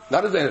 3 up.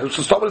 Not his name.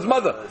 So start with his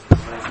mother.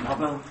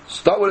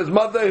 Start with his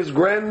mother, his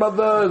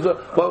grandmother.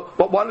 Well,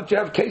 why don't you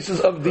have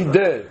cases of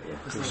dideh?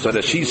 So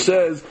that she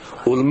says,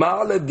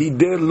 "Ulma'ala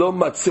dideh lo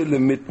matzeh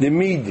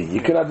lemitnemidi."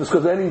 You cannot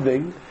discuss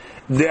anything.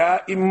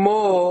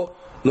 De'a'imo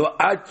lo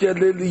atya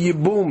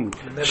leyibum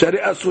shari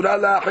asura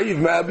la'achiv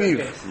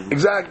ma'aviv.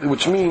 Exactly,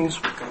 which means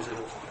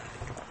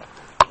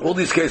all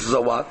these cases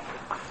are what?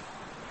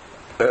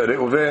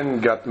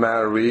 Reuven got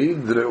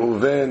married.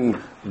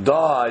 Reuven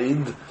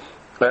died.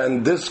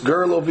 And this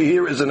girl over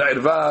here is an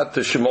irva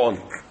to Shimon.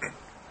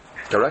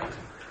 Correct?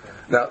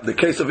 Now, the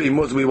case of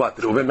Imuz, we what?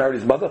 Reuven married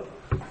his mother?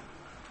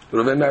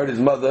 Reuven married his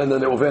mother, and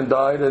then Reuven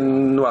died,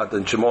 and what?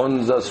 And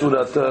Shimon's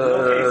surat.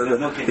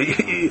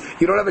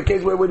 You don't have a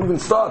case where it would even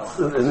start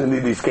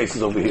in these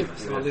cases over here.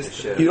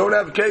 You don't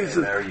have cases.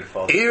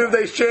 Even if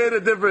they shared a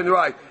different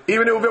right.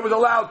 Even if Reuven was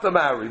allowed to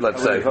marry,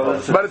 let's say.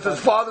 But it's his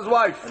father's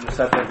wife.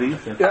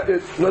 Yeah,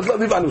 let's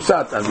leave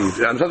Anusat Aviv.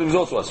 Anusat is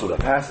also a surah.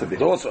 Has to be.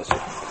 It's also a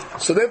surah.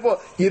 So therefore,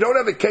 you don't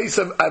have a case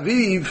of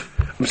Aviv,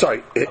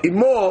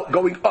 Imo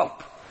going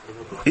up.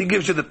 He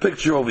gives you the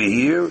picture over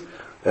here,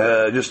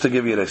 just to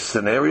give you the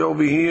scenario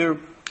over here.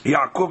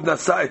 Yaakov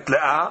nasa et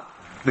Leah,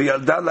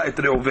 v'yalda la et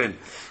Reuven.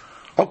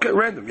 Okay,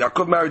 random.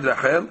 Yaakov married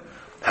Rachel,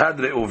 had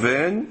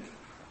Reuven.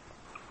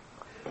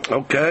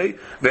 Okay,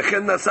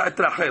 v'chen nasa et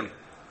Rachel.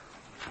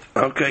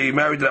 Okay, he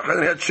married Rachel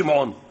and he had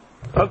Shimon.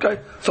 Okay,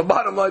 so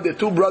bottom line, they're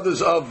 2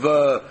 brothers of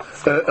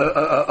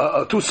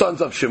 2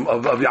 sons of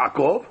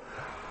Yaakov.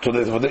 So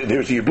there's a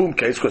Yibum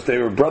case because they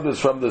were brothers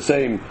from the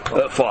same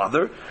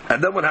father. And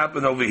then what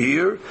happened over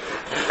here?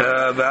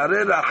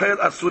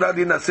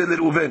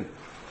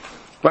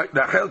 Right,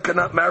 Rachel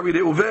cannot marry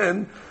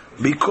Reuven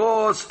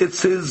because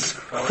it's his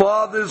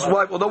father's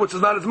wife, although it's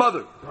not his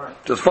mother.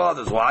 It's his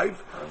father's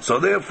wife. So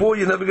therefore,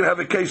 you're never going to have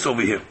a case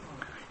over here.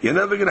 You're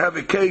never going to have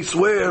a case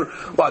where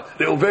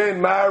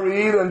Reuven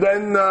married and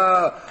then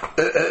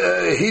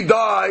he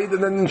died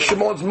and then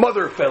Shimon's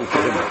mother fell to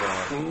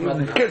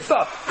him. You can't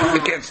stop. You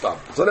can't stop.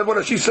 So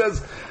therefore, she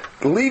says,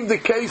 leave the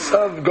case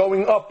of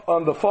going up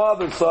on the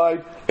father's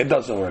side. It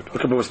doesn't work.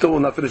 Okay, but we still will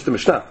not finish the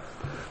Mishnah.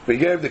 We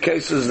gave the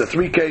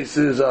 3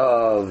 cases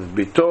of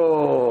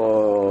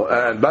Bito,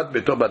 and bat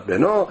bito bat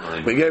beno.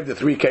 We gave the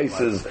three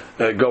cases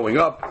going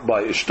up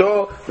by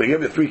ishto. We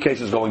gave the three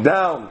cases going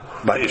down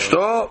by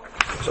ishto.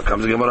 So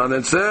comes the Gemara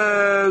and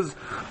says,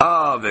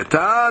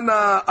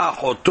 Vetana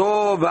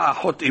achoto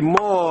va'achot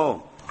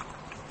imo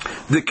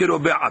the kiro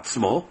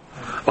be'atzmo.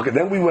 Okay,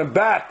 then we went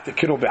back to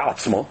kiro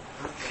be'atzmo.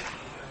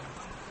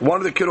 One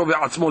of the kiro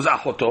be'atzmo is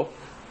achoto,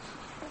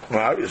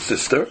 right, his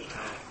sister,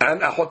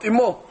 and achot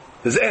imo,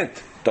 his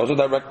aunt. Those are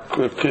direct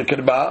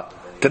kirba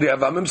to the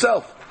Avam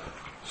himself.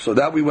 So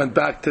that we went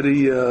back to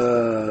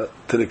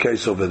the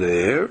case over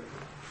there.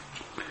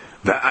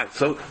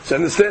 So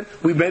understand,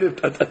 we made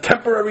a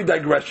temporary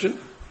digression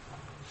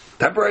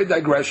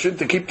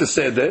to keep the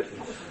seder,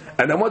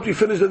 and then once we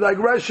finish the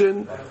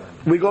digression,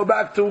 we go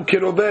back to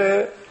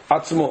kirobeh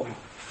atzmo.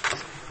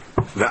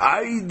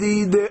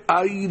 Ve'aydi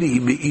de'ayri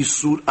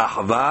be'isur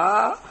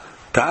ahva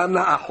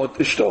tana achot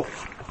ishto.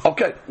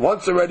 Okay,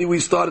 once already we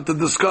started to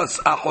discuss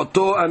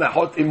achoto and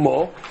achot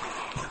immo,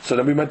 so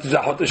then we went to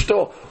achot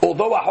ishto.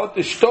 Although achot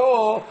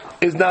ishto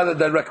is not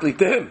directly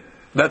to him,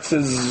 that's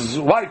his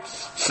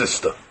wife's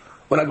sister.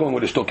 We're not going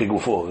with ishto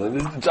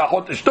kegufo. It's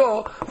achot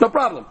ishto, no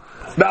problem.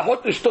 The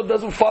achot ishto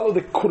doesn't follow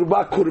the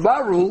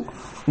kurba rule,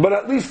 but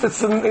at least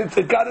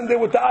it got in there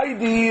with the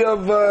idea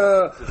of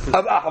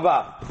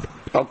ahva.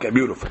 Okay,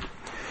 beautiful.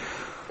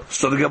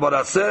 So the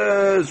Gemara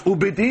says,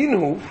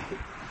 ubedinu.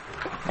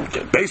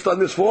 Okay, based on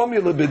this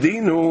formula,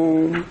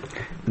 bedinu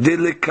de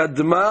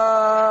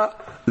lekadma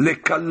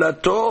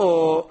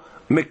lekalato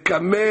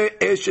mekame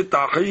eshet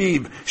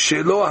achiv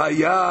shelo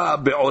haya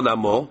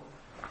be'olamo.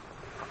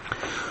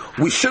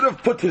 We should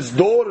have put his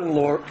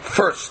daughter-in-law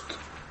first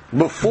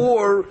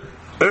before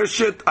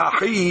eshet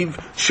achiv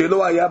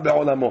shelo haya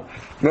be'olamo.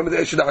 Remember the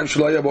eshet achiv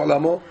shelo haya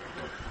be'olamo?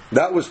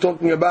 That was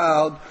talking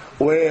about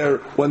where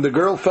when the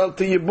girl fell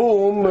to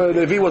Yibum,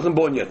 Levi wasn't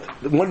born yet.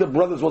 One of the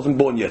brothers wasn't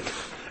born yet.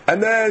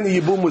 And then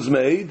Yibum was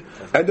made,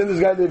 and then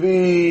this guy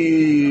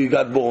Levi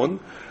got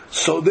born.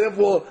 So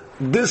therefore,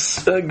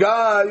 this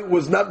guy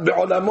was not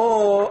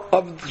be'olamo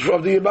of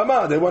the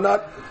Yibama. They were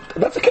not.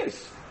 That's the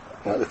case.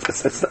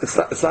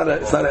 It's not an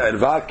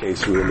adva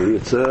case really.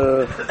 It's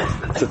a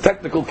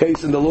technical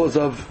case in the laws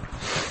of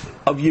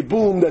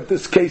Yibum that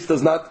this case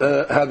does not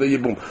have a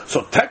Yibum.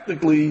 So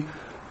technically,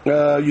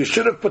 you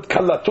should have put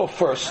kalato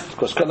first,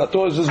 because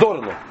kalato is his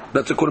daughter-in-law.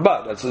 That's a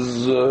kurban. That's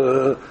his.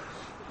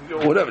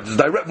 Whatever, it's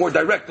more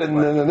direct than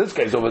in this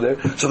case over there.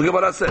 So the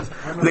Gemara says,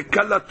 the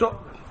kalato.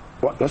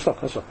 What? That's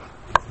not.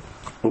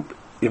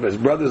 If his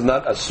brother is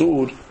not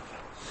asur,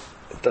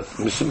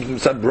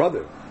 it's not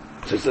brother.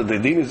 The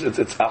deen is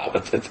it's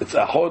achod.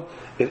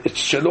 It's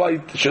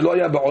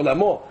sheloya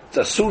be'olamo. It's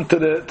asur to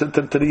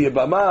the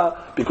yibama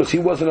because he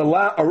wasn't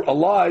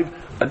alive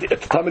at the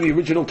time of the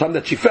original time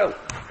that she fell.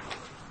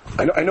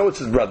 I know it's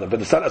his brother,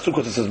 but it's not asur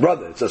because it's his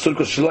brother. It's asur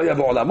because sheloya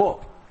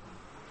be'olamo.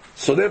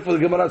 So therefore the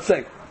Gemara is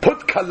saying,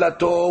 put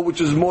kalato, which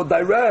is more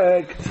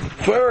direct,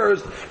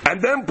 first,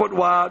 and then put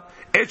what?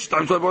 Lo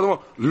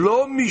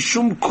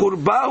mishum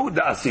kurbahu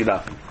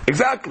da'asira.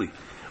 Exactly.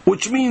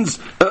 Which means,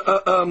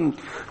 the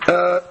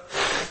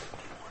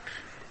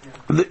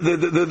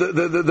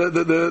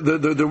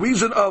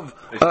reason of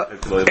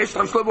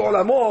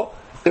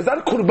is that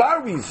a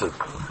kurba reason?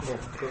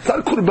 It's not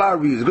a kurba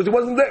reason because he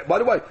wasn't there. By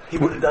the way, he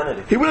would have done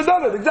it. He would have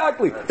done it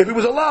exactly. If he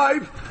was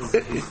alive,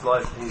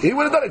 he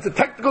would have done it. It's a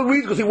technical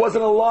reason because he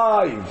wasn't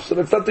alive. So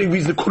that's not the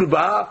reason.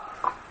 Kurba.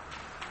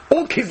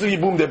 All kids of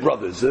Yibum, they're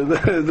brothers.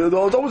 There's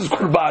always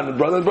kurba and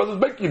brothers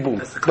make Yibum.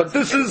 But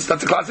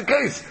that's a classic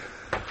case.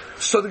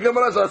 So the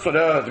Gemara says,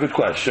 that's a good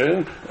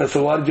question. And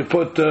so why did you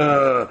put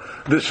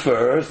this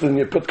first and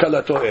you put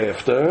kalato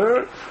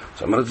after?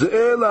 So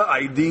Marzela,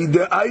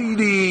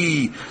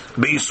 Aidi,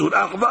 Beisur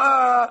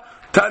Achva,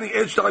 Tani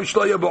Echtarim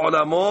Shloya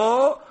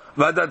Bo'olamo,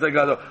 Vadat.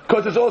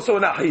 Because it's also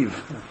an Achiv.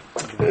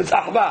 It's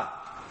Achva.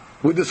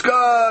 We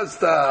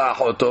discussed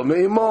Achoto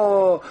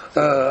Meimo,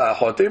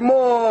 Achot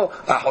Imo,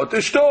 Achot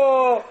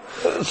Ishto.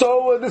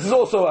 So this is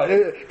also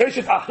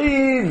Eshet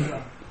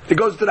Achiv. It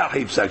goes to the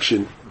Achiv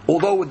section.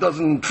 Although it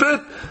doesn't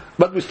fit,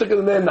 but we stick it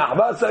in there in the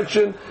Ahva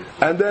section,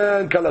 and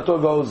then Kalato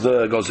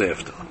goes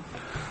after.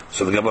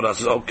 So the Gemara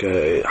says,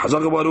 okay,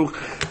 Hazak Baruch,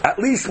 at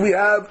least we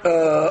have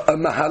a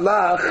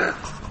Mahalach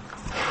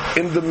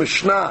in the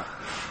Mishnah.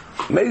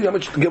 Maybe how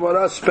much the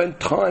Gemara spent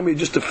time here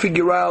just to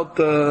figure out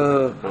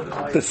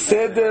the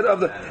seder of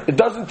the. It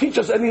doesn't teach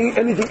us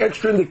anything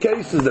extra in the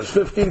cases. There's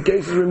 15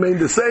 cases remain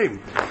the same.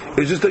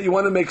 It's just that you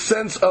want to make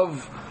sense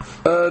of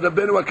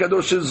Rabbeinu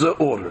HaKadosh's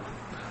order.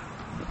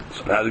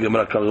 So now the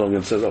Gemara comes along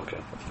and says, okay,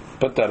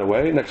 put that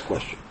away. Next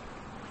question.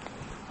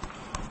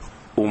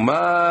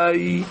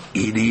 Umay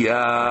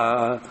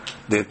Iriya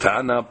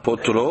Detana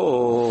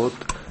Potrot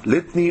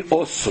Litni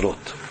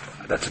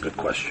Osrot. That's a good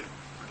question.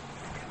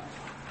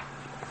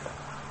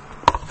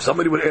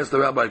 Somebody would ask the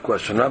rabbi a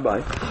question.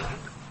 Rabbi,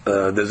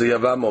 there's a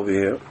Yavam over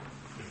here,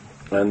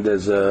 and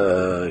there's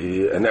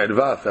an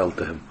Erva fell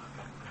to him.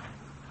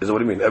 Is that what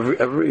do you mean?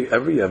 Every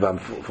Yavam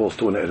falls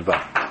to an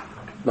Erva.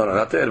 No,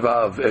 not the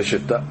Erva of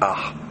Eshet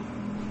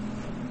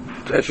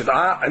Eshet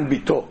and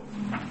Bito.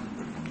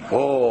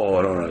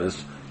 Oh, no.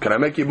 Can I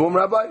make yibum,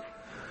 Rabbi?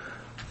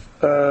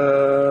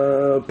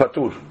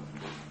 Patur.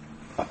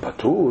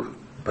 Patur?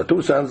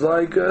 Patur sounds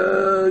like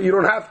you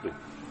don't have to.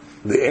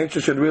 The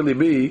answer should really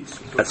be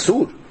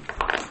asur.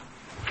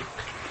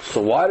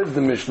 So why did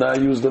the Mishnah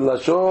use the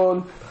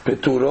lashon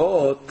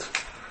peturot?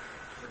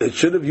 It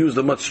should have used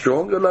a much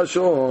stronger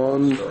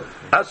lashon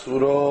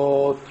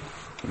asurot.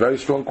 Very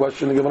strong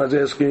question the Gemara is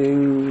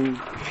asking.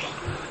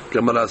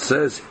 Gemara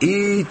says,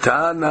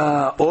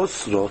 Itana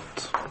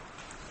osrot.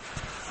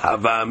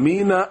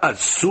 Havamina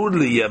asur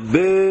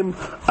liyabim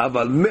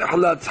aval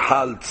mihlat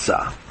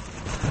halza.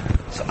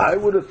 So I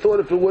would have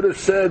thought if it would have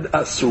said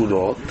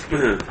asurot,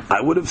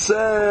 I would have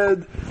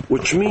said,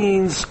 which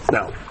means,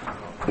 now,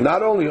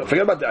 not only,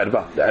 forget about the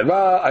erva. The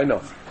erva, I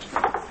know.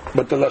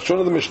 But the lashon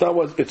of the Mishnah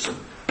was, it's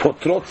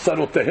potrot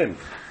sarotehim.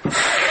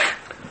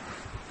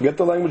 Get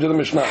the language of the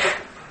Mishnah.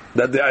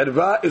 That the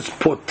erva is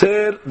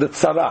poter the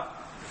tzara.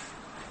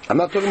 I'm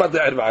not talking about the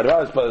erva.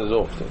 Erva is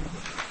part.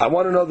 I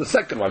want to know the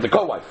second one, the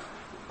co-wife.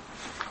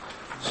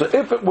 So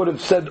if it would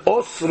have said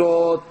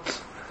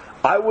osrot,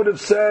 I would have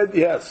said,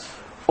 yes,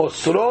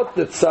 osrot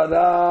the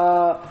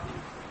tzara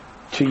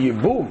to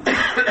yibum.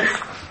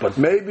 But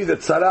maybe the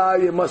tzara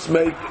you must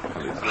make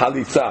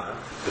halitza.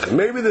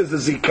 Maybe there's a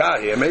zikah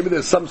here. Maybe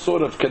there's some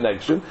sort of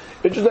connection.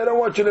 It's just I don't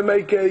want you to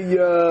make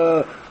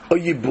a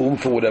yibum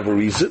for whatever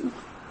reason.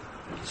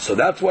 So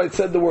that's why it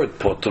said the word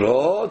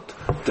potrot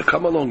to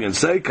come along and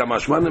say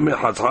kamashman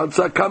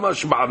mechatzatza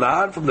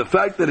kamashmanan from the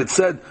fact that it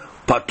said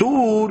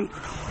patur.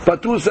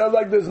 Patur sounds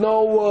like there's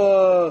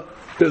no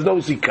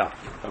zikah.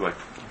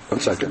 One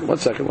second.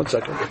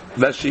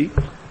 Veshi.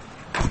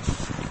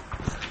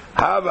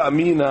 Have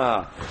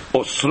amina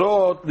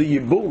osrot the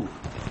yibum.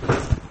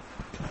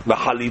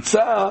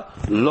 Bahalitza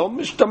lo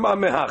mishtama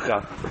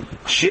mehacha.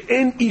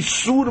 She'en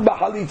isur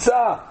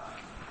bahalitza.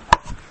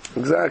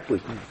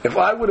 Exactly. If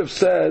I would have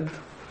said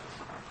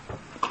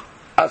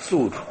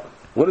asur,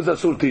 what does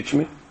asur teach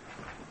me?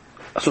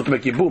 Asur to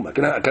make yibum. I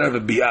can have a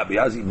biyah.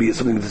 Biyah is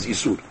something that is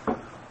isur.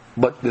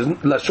 But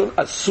lashon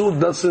asur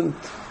doesn't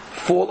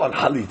fall on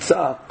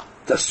halitza.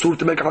 It's asur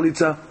to make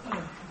halitza.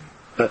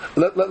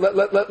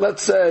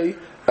 Let's say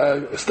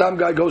a stam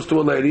guy goes to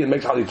a lady and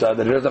makes halitza,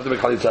 then he doesn't have to make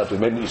halitza to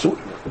make isur.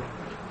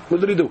 What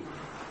did he do?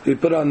 He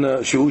put on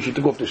shiur, she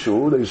took off the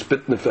shiur, then he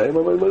spit in the face.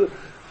 You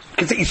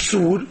can say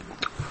isur.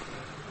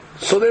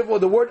 So therefore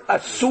the word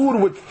asur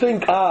would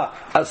think,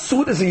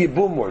 asur is a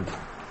yibum word.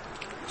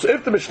 So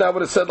if the Mishnah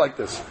would have said like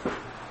this,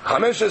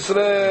 15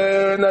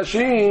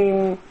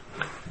 nashim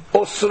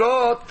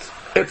osrot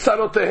et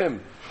tzarotehim.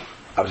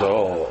 I was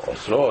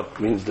osrot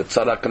means that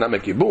tzara cannot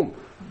make yibum.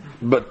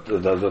 But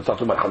that's not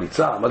to make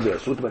halitza. What's the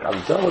asur to make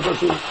halitza? What's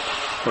asur?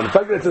 When the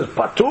fact that it says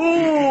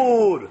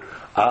patur,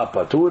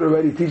 patur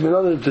already teaches me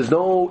that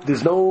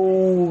there's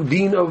no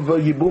deen of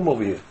yibum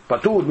over here.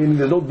 Patur meaning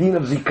there's no deen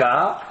of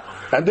zikah.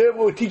 And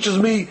therefore it teaches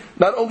me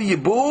not only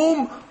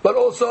yibum, but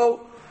also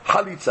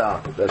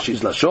halitza.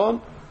 She's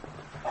lashon.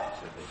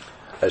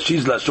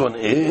 She's lashon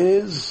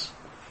is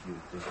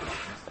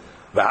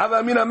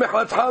v'hava mina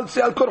mechlatz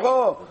haltzi al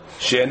korcho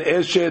she'en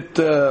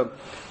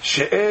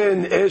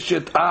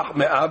eshet ach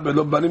me'ab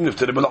belo banim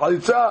niftere belo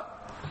halitza.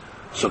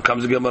 So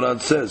comes the Gemara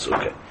and says,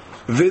 okay,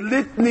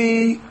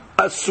 v'litni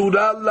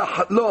asura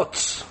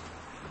lahlotz.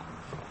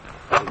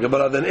 The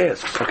Gemara then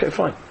asks, okay,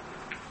 fine.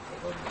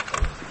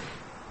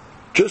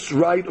 Just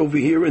write over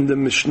here in the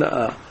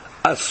Mishnah,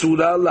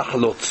 asura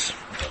lahlotz.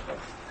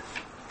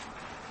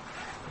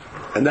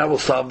 And that will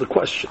solve the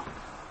question.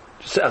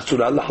 Just say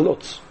asura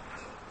lahlotz.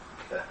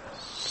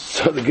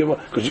 So the Gemara,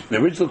 because the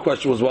original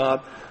question was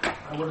what?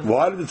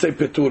 Why did it say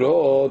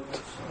peturot?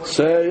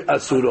 Say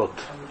asurot.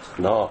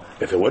 No,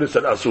 if it would have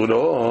said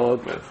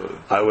asurot,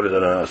 I would have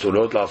said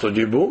asurot laso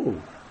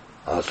jibum.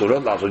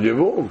 Asurot laso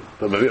jibum.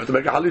 But maybe you have to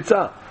make a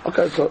halitza.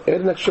 Okay, so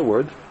add an extra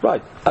word.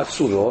 Right.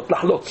 Asurot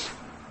lahlotz.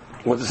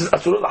 When this is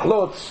asurot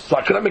lahlotz, so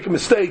I cannot make a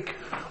mistake.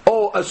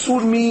 Oh,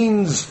 asur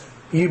means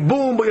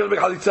yibum, but you have to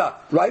make halitza.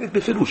 Write it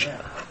befirush.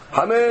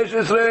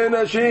 15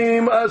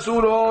 nashim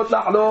asurot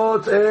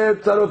lahlotz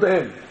et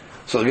tzarotehim.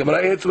 So the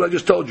Gemara answers what I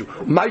just told you.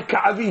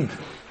 Maika avid.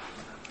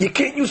 You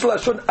can't use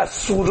lashon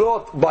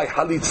asurot by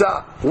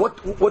halitza.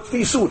 What's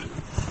the isur?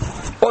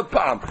 Od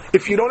pa'am.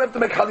 If you don't have to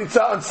make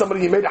halitza on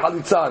somebody, you made a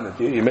halitza on it.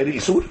 You made an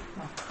isur.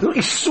 No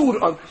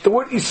isur on the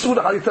word isur.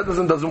 Halitza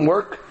doesn't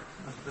work.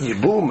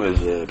 Yibum is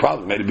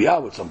probably made a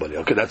biyah with somebody.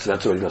 Okay, that's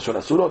already lashon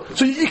asurot.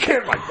 So you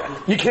can't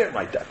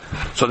write that.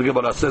 So the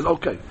Gemara says,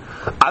 okay,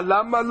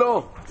 alama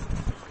lo.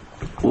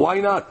 Why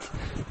not?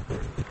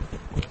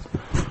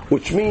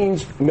 Which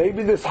means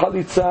maybe this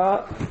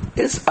halitza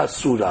is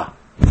asura.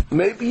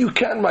 Maybe you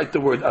can write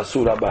the word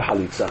asura by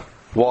halitza.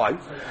 Why?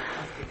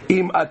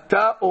 Im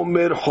ata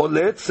omer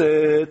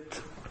choletzet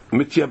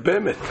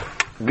mityabemet.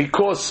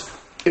 Because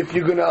if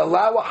you're going to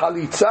allow a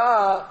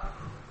halitza,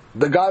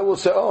 the guy will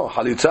say, oh,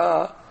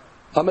 halitza,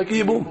 I'll make a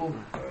yibum.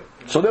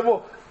 So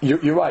therefore,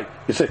 you're right.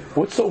 You say,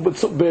 what's so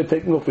bad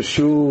taking off a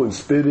shoe and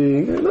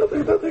spitting?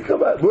 Nothing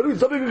come out.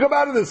 Something can come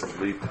out of this.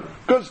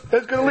 Because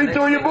it's going to lead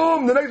to a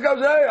yibum. The next guy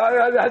will say, hey,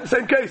 I had the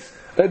same case.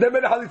 They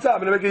made a halitza,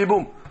 I'm going to make a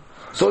yibum.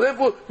 So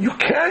therefore, you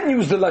can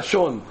use the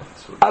lashon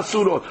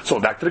asurot. So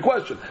back to the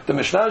question. The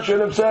Mishnah should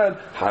have said,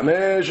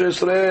 Hamesh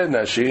Esrei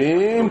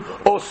Nashim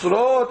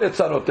Osrot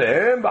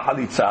Etzarotehem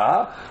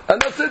B'Halitza,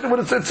 and that's it. What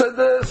it said,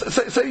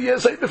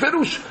 say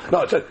Beferush.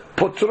 No, it said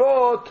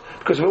Potrot,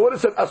 because if it would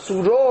have said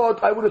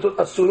Asurot, I would have thought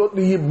Asurot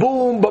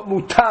Yibum, but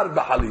Mutar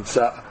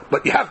B'Halitza.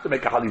 But you have to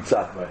make a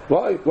Halitza. Right.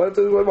 Why? Why have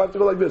to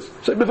go like this?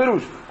 Say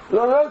Beferush.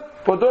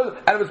 Potrot,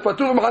 and if it's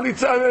Patur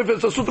B'Halitza, and if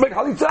it's Asur to make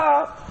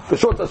Halitza, the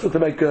short Asur to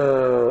make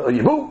a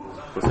Yibum.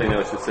 We're saying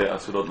I should say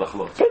Asurot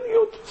Lachlot.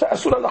 Say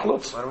Asurot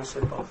Lachlot. Why don't we say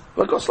both?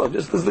 Because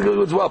just this is the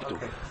good we're up to.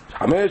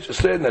 Hamesh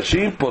Esrei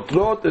Nashim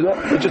Potrot.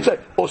 It should say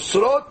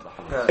Osrot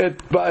et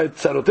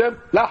Tzarotem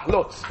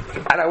Lachlot.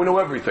 And I would know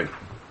everything.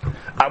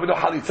 I would know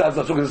Halitza is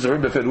Asur because it's very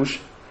beferush.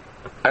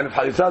 And if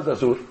Halitza is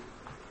Asur,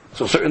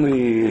 so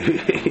certainly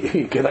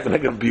he cannot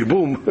make a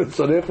Yibum.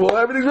 So therefore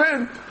everything's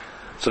written.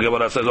 So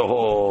Gemara says,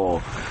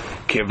 oh,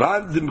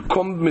 Kevan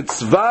Dimkom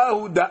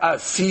Mitzvahu Da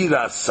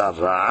Asira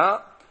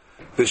Sarah.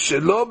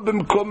 ושלא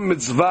במקום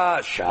מצווה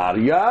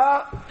שעריה,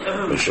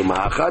 משום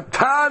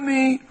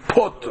האחתני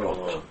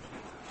פוטרות.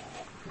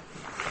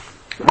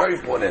 Very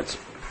important answer.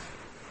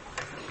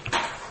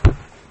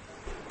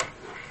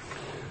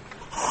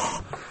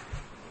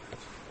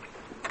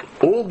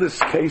 All this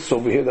case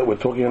over here that we're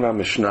talking in our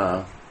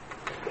Mishnah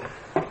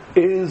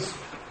is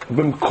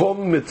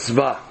במקום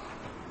mitzvah.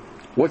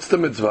 What's the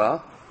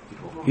mitzvah?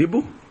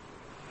 Yibum.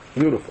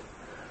 Beautiful.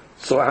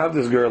 So I have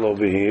this girl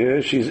over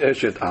here, she's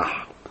Eshet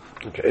Ah.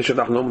 Okay, Eshet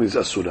Ach normally is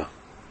Asura.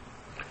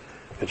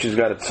 And she's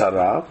got a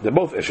tzara. They're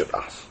both Eshet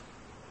Achs.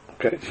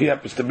 Okay, she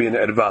happens to be an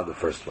Erva, the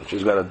first one.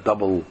 She's got a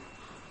double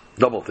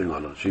thing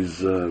on her. She's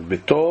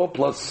Bito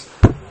plus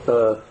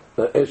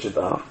Eshet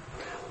Ach.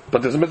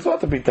 But there's a mitzvah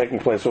to be taking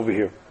place over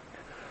here.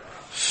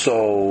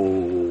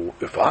 So,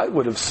 if I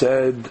would have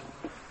said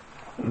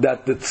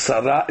that the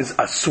tzara is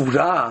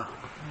Asura,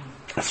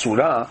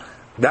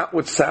 that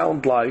would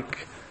sound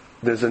like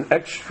there's an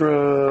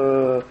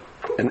extra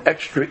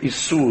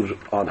isur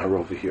on her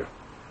over here.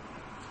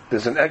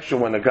 There's an extra,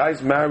 when a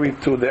guy's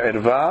married to the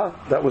erva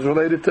that was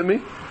related to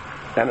me,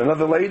 and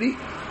another lady,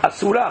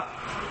 asura.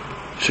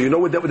 So you know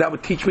what that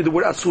would teach me? The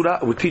word asura,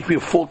 it would teach me a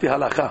faulty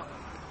halakha.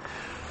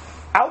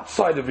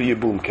 Outside of the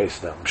yibum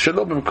case now,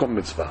 shalom b'mkom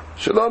mitzvah.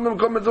 Shalom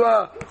b'mkom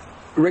mitzvah,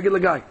 regular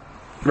guy.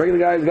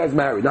 The guy's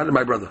married, not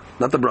my brother,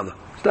 not the brother.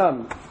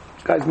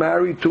 This guy's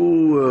married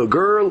to a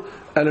girl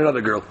and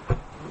another girl.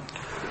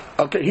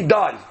 Okay, he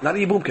dies, not a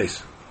yibum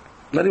case.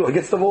 Not even, he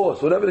gets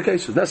divorced, whatever the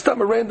case is. Next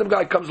time a random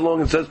guy comes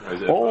along and says,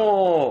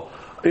 oh,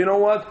 you know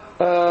what,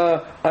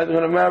 I'm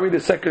going to marry the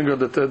second girl,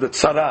 the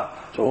tzara.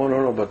 So, oh,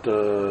 no, but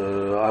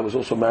I was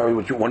also married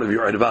with one of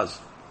your ervas.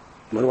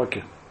 What do I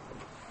care?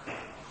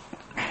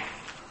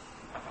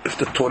 If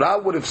the Torah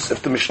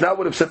if the Mishnah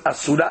would have said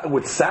asura, it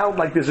would sound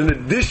like there's an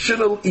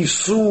additional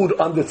isur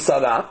on the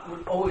tzara. It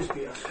would always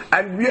be asur.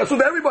 And be asur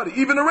to everybody,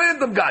 even a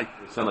random guy. It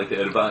would sound like the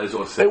erva is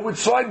osir. It would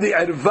sound like the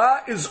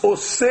erva is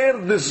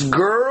osir, this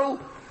girl,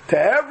 to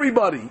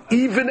everybody,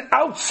 even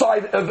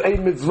outside of a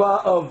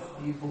mitzvah of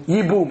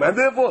yibum. And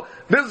therefore,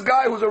 this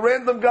guy who's a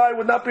random guy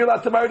would not be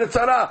allowed to marry the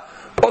tzara.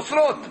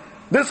 Osrot.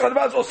 This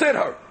erva is osir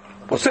her.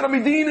 Osir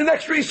amidin, an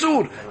extra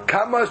isur.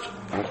 Kamash.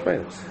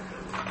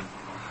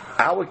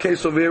 Our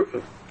case over here is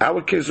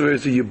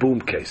a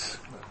yibum case.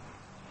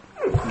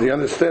 Do you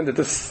understand that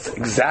this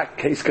exact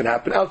case can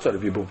happen outside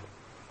of yibum?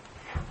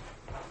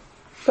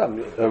 A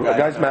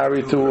guy's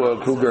married to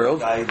two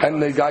girls,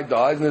 and the guy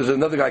dies, and there's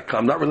another guy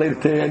come, not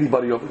related to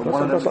anybody. Yes,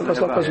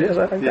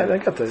 I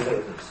get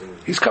that.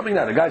 He's coming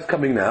now. The guy's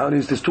coming now,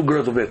 and there's two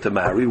girls over there to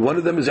marry. One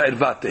of them is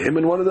Ervat to him,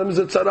 and one of them is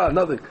a tzara.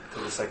 Nothing. To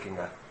the second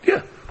guy.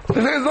 Yeah.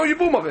 There's no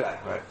yibum of it.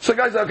 Right. So the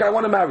guy's like, okay, I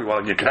want to marry.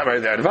 Well, you can't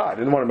marry the Ervat. I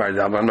didn't want to marry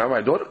that. I want to marry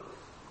my daughter.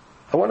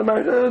 I want to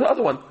marry the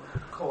other one.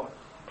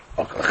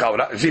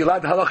 Okay. Is he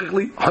allowed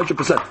halachically?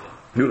 100%.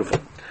 Beautiful.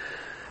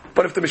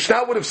 But if the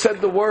Mishnah would have said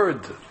the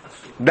word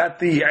that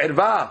the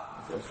erva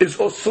is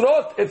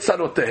osrot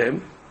etzarot to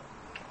him,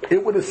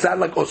 it would have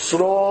sounded like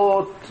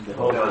osrot.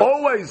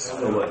 Always.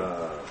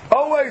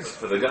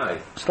 For the guy.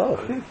 Stop.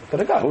 For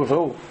the guy.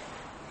 Who?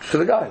 For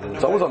the guy.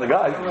 It's always on the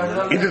guy.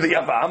 Either the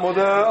yavam or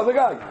the other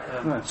guy.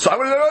 So I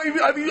would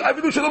have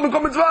do shalom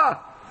b'kom mitzvah.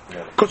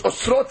 Because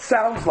osrot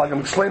sounds like, I'm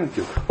explaining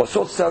to you,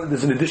 osrot sounds like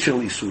there's an additional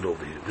isur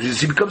over here.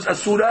 He becomes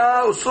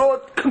asura,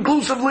 osrot,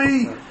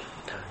 conclusively.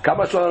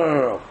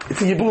 No.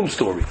 It's a yibum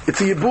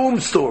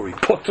story.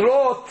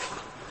 Potrot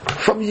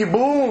from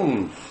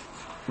yibum.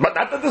 But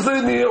not that there's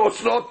any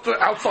osrot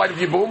outside of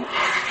yibum.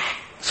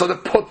 So the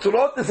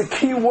potrot is a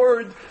key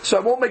word, so I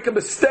won't make a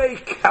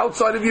mistake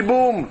outside of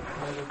yibum.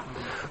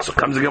 So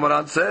comes the Gemara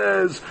and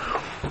says,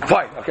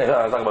 fine, okay,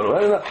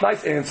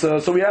 nice answer.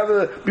 So we have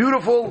a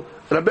beautiful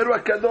Rabbeinu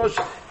HaKadosh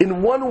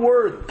in one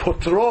word,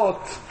 potrot,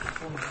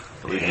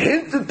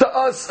 hinted to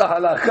us a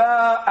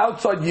halacha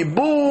outside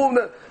yibum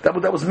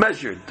that was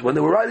measured. When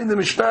they were writing the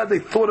Mishnah, they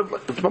thought of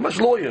it's much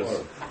lawyers.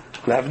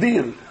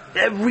 Lavdil.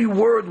 Every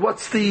word,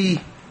 what's the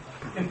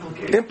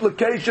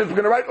implication? If we're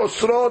going to write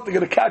osrot, they're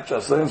going to catch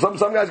us. And some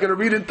guy's going to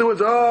read into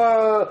it.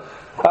 I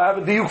have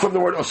a diuk from the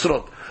word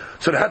osrot.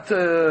 So they had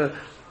to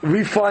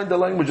refine the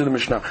language of the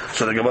Mishnah.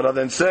 So the Gemara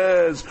then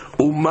says,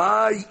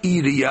 Umay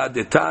iriya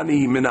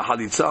detani min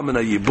halitza min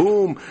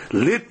yibum,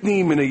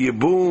 litni min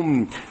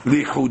yibum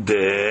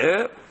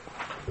lichudeh.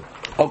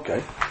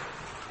 Okay.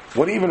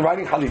 What are you even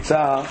writing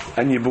halitza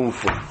and yibum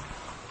for?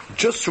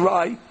 Just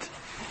write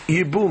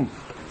yibum.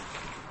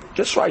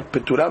 Just write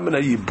petura min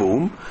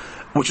yibum,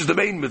 which is the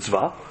main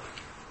mitzvah.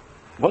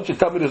 Once you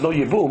tell me there's no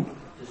yibum,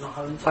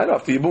 I know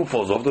if the yibum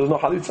falls off, there's no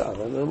halitza.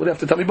 What do you have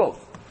to tell me both?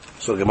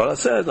 So the Gemara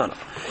says, no.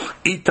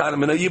 Itar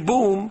min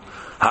yibum,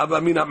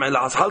 hava min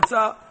ha'melas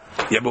halza,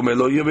 yibum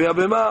elo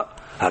yibema,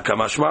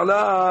 hakamash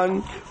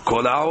malan,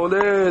 kol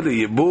ha'oleh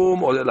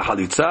liyibum, oleh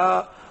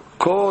lahalitza,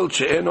 kol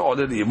she'eno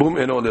oleh liyibum,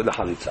 eno oleh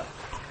lahalitza.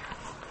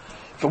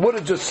 If I would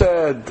have just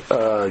said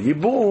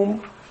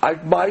yibum, I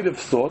might have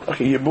thought,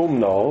 okay, yibum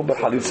no, but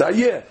halitza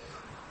yeah.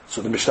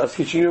 So the Mishnah is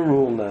teaching you a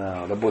rule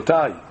now.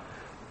 Rabotai,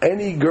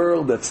 any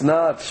girl that's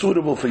not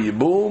suitable for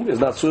yibum is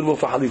not suitable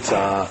for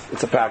halitza.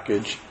 It's a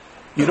package.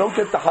 You don't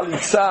get the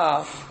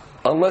halitza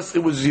unless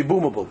it was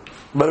yibumable.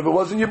 But if it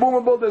wasn't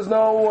yibumable, there's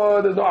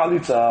no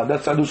halitza.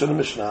 That's Hadush in the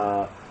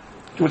Mishnah.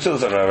 Which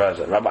says,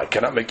 Rabbi, I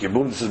cannot make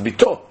yibum. This is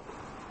bito.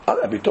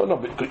 Bito,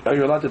 no. Are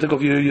you allowed to take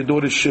off your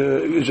daughter's?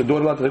 Is your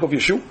daughter allowed to take off your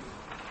shoe?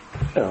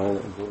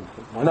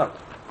 Why not?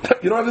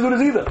 You don't have to do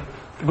this either.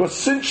 Because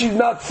since she's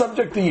not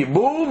subject to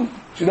yibum,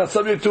 she's not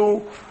subject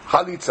to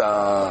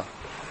halitza.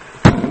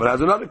 But I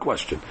have another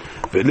question.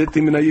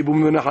 Ve'liti min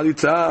yibum min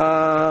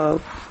halitza.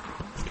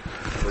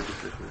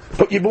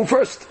 Put yibum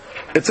first.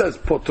 It says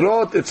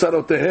potrot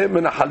etzarotehem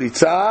min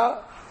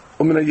halitza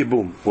or min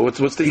yibum.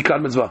 What's the ikar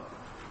mitzvah?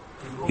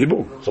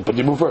 Yibum. So put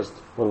yibum first.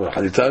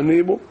 Halitza and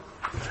yibum.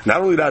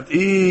 Not only that,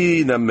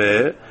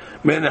 inameh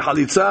min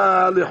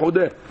halitza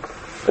lechudeh.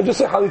 And just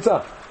say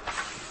halitza.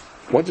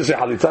 Once you say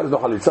halitza, there's no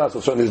halitza, so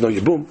certainly there's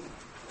no yibum.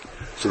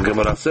 So the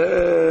Gemara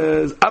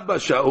says, Abba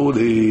Shaul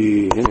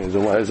hi.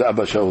 Here's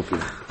Abba Shaul hi.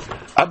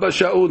 Abba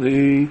Shaul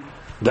hi.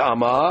 The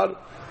Amar,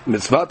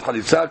 mitzvat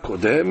halitza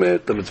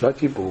kodemet, the mitzvat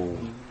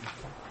yibum.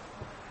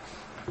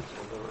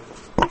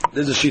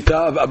 There's a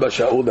shita of Abba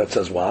Shaul that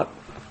says what?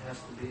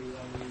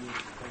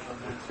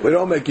 We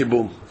don't make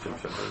yibum.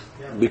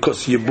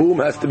 Because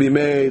yibum has to be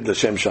made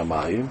l'shem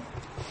shamayim,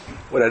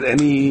 without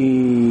any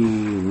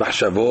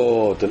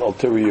machshavot and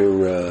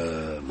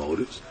ulterior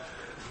motives.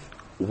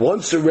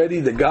 Once already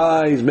the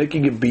guy is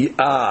making a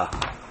bi'ah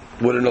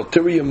with an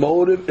ulterior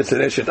motive, it's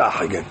an eshet ah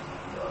again.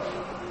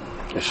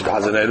 Eshet ah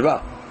is an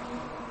erva.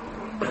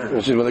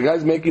 When the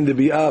guy's making the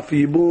bi'ah for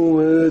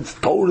yibum, it's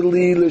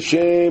totally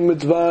l'shem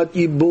mitzvat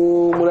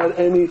yibum, without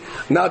any,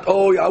 not,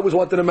 oh, I always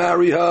wanted to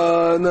marry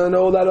her, and then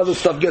all that other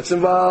stuff gets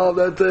involved,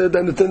 and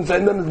then it's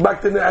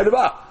back to the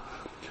erva.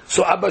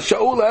 So Abba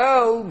Shaul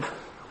held,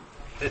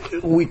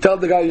 we tell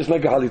the guy, just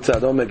make a halitza,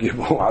 don't make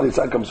yibum.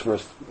 Halitza comes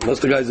first. Unless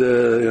the guy's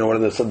one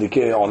of the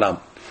tzadikei olam.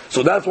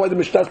 So that's why the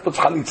Mishnah puts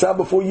halitza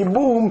before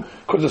yibum,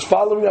 because it's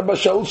following Abba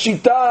Shaul's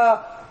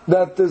shita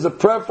that there's a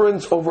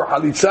preference over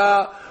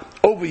halitza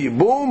over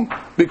yibum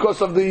because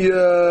of the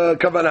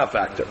kavanah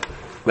factor.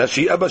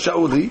 Rashi Abba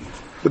Shauli,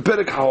 the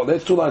perek ha'ol.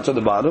 There's 2 lines on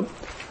the bottom.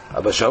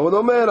 Abba Shaul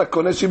omer,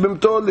 hakonesh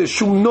yibimto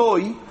leshum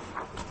noi.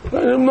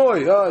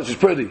 Noi, she's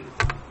pretty.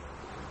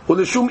 Or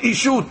leshum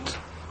ishut.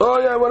 Oh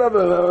yeah,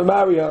 whatever,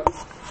 marry her.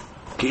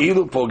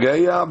 כאילו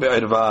פוגע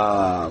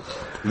בערווה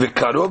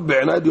וקרוב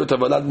בעיניי להיות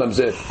הבלד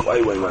ממזר.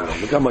 וואי.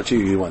 Look how much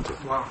you wanted.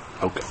 Wow.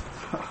 Okay.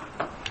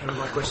 Any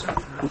more questions?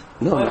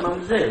 No.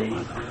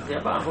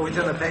 Before we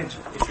turn the page.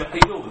 It's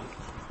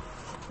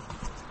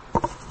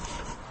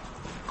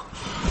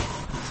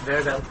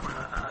very bad.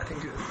 I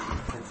think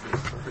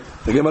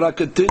The Gemara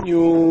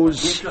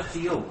continues.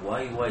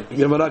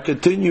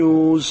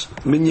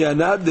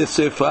 Minyanad de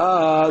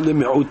sefa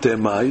lemi'ute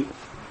mai.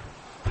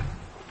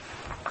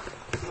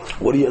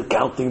 What are you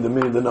counting the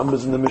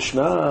numbers in the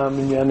Mishnah?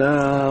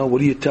 Minyana,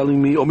 what are you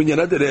telling me? Oh,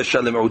 minyana de resha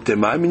lemi'ute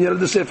mai, minyana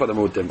de sefa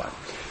lemi'ute mai.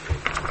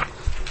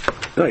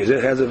 No, he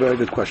has a very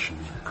good question.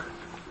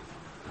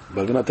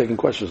 But we're not taking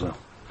questions now.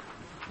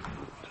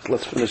 Just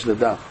let's finish the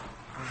daf.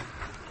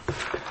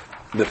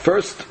 The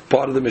first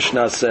part of the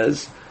Mishnah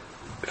says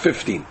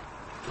 15.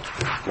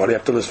 Why do you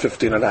have to list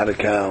 15 on how to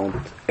count?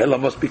 Ella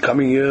must be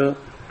coming here,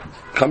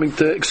 coming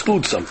to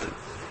exclude something.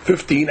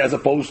 15 as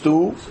opposed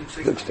to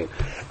 16.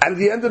 And at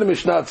the end of the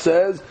Mishnah it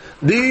says,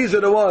 these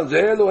are the ones,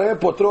 Elohim,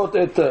 Potrot,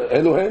 et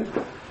Elohim,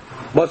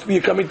 must be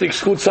coming to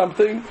exclude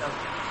something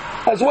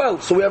as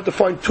well. So we have to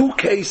find 2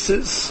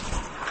 cases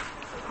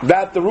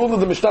that the rule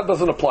of the Mishnah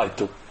doesn't apply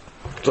to.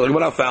 So the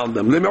Gemara found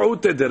them.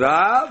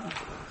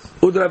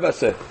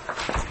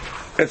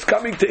 It's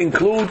coming to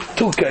include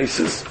 2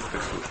 cases.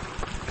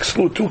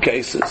 Exclude 2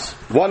 cases.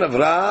 One of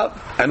Rav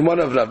and one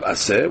of Rav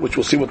Aseh, which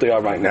we'll see what they are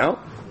right now.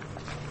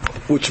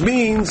 Which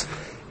means,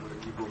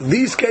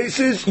 these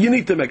cases, you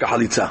need to make a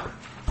halitza.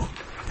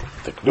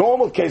 The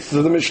normal cases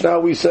of the Mishnah,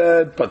 we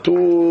said,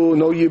 patu,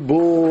 no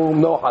yibum,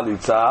 no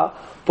halitza.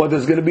 But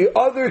there's going to be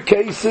other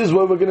cases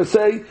where we're going to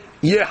say,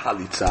 yeah,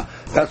 halitza.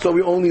 That's why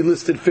we only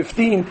listed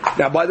 15.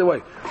 Now, by the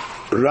way,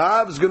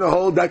 Rav's going to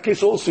hold that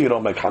case also you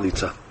don't make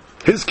halitza.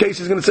 His case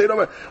is going to say, no,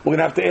 we're going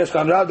to have to ask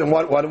on Rav, then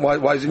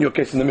why isn't your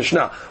case in the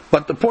Mishnah?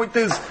 But the point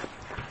is,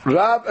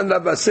 Rav and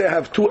Rav Aseh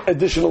have two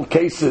additional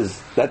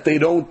cases that they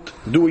don't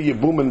do a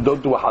Yibum and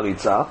don't do a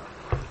Halitza.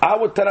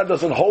 Our Torah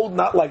doesn't hold,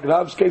 not like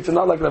Rav's case and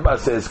not like Rav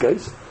Aseh's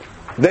case.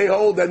 They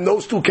hold that in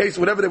those two cases,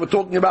 whatever they were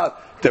talking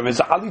about, there is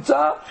a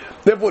Halitza.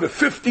 Therefore, the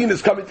 15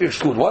 is coming to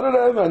exclude one of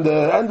them, and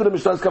the end of the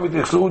Mishnah is coming to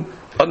exclude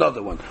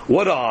another one.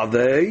 What are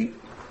they?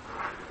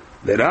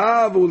 The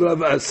Rav and Rav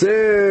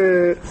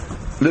Aseh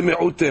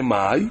le'me'ute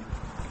mai.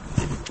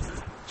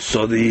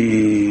 So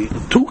the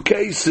two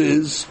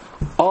cases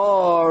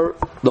are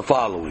the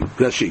following.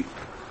 Rashi.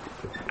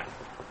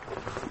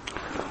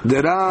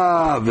 The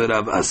Rav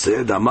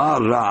Aseh,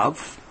 Damar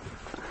Rav,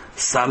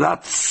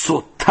 Salat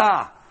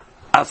Sota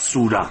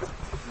Asura.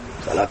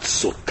 Salat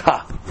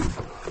Sota.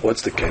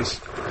 What's the case?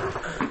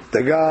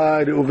 The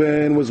guy,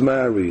 Reuven, was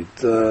married,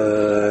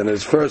 and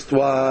his first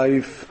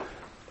wife,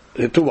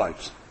 he had two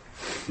wives.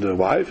 The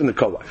wife and the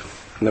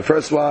co-wife. And the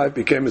first wife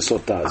became a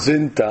Sota.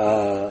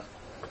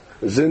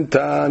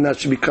 Zinta, now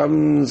she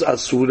becomes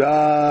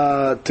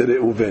Asura to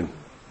Reuven.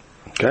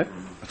 Okay?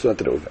 Asura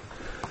to Reuven.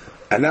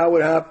 And now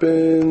what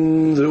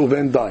happens?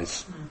 Reuven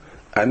dies.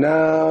 And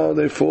now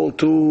they fall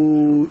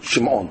to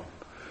Shimon.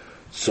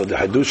 So the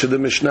Hadush of the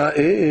Mishnah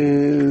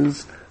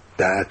is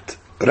that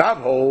Rav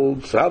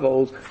holds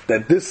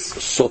that this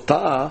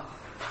Sota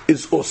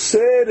is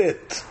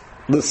Oseret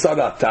the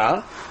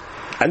Sarata,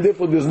 and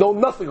therefore there's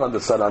nothing on the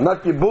Sarah,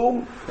 not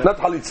Yibum, not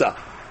Halitza.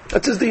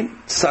 That's his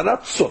name.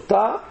 Sarat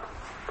Sota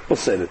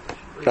Oseret.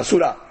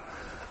 Asura.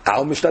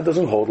 Our Mishnah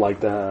doesn't hold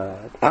like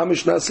that. Our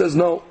Mishnah says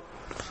no.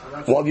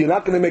 Well, you're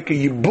not going to make a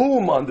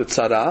Yibum on the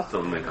Tzara,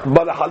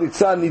 but a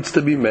Halitza needs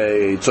to be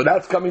made. So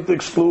that's coming to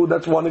exclude,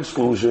 that's one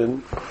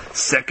exclusion.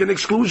 Second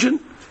exclusion,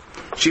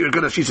 Shiur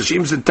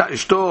she'im zinta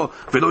ishto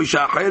v'lo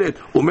isha acheret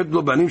umed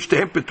lo banim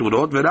shtehem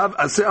peturot v'Rav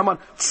Aseh amar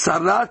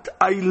Tzarat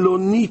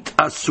Ailonit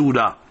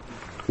Asura.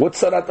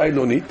 What's Tzarat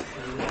Ailonit?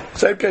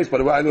 Same case, but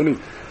Ailonit.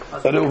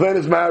 But Reuven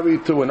is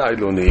married to an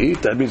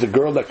Ailonit, that means a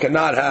girl that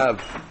cannot have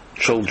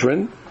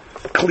children,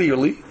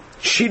 clearly.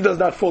 She does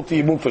not fall to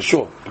Yibum for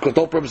sure, because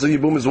the whole purpose of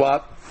Yibum is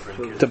what?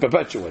 To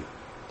perpetuate.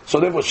 So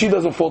therefore she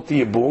doesn't fall to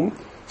Yibum.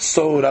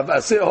 So Rav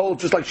Aseh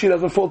holds, just like she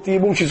doesn't fall to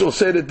Yibum, she's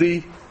oseret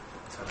the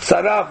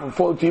Saraf from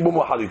falling to Yibum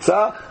or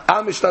Halitza.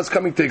 Our Mishnah is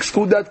coming to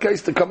exclude that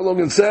case, to come along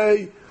and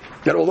say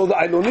that although the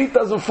Ailonit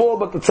doesn't fall,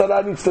 but the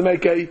Tzara needs to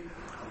make a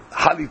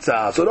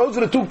Halitza. So those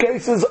are the two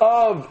cases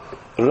of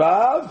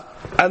Rav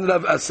and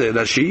Rav Aseh.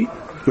 Rashi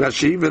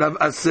v'Rav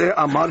Aseh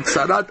amar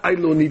Tzarat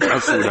Ailonit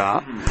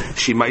Asura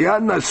Shimaya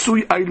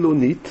Nasui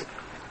Ailonit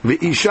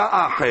ve'isha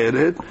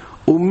acheret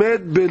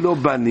umed belo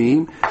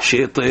banim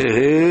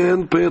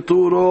shetehen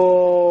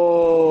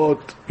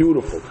peturot.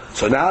 Beautiful.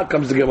 So now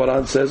comes the Gemara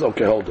and says,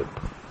 okay, hold it.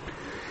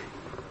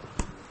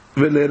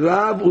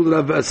 V'lerav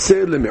u'Rav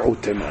Aseh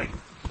le'me'ute mai.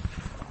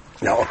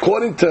 Now,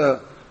 according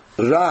to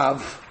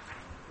Rav,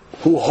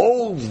 who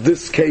holds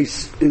this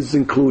case is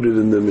included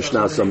in the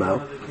Mishnah somehow.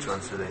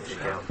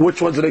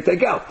 Which ones do they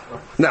take out?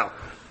 Now,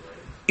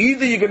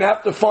 either you're going to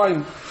have to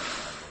find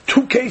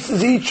two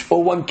cases each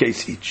or one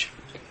case each.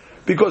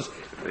 Because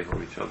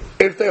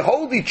if they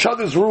hold each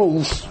other's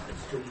rules,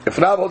 if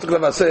Rav holds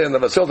like Rav Aseh and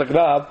Rav Aseh holds like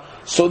Rav,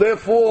 so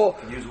therefore,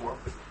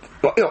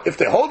 if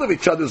they hold of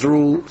each other's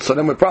rule, so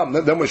then we're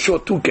problem. Then we're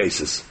short two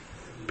cases.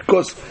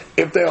 Because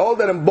if they hold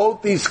that in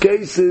both these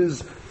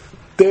cases,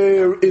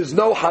 there is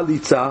no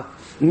Halitza,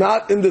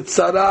 not in the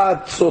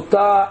Tzarat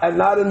Sota and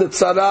not in the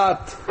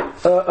Tzarat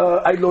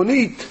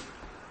Ailonit.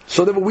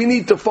 So therefore we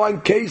need to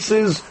find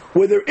cases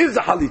where there is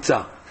a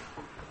Halitza.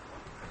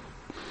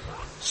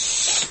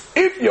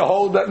 If you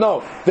hold that,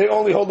 no, they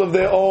only hold of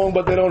their own,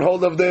 but they don't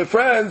hold of their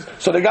friends,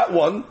 so they got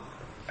one,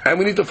 and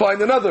we need to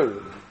find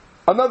another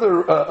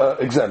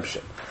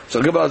exemption. So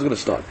the Gemara is going to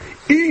start.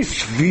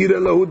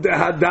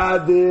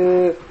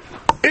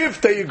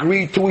 If they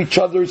agree to each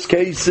other's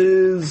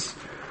cases,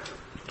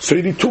 so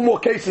you need two more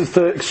cases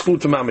to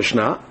exclude from our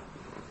Mishnah.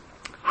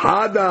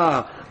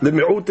 Hada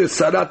le'me'ute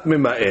sarat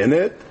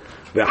mema'enet,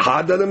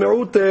 ve'hada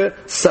le'me'ute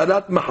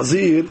sarat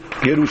mahzir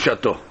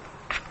gerushato.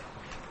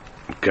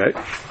 Okay.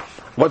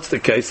 What's the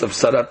case of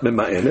sarat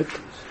mema'enet?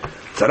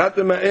 Sarat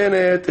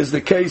mema'enet is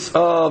the case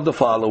of the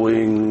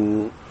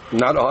following.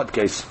 Not a hard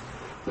case.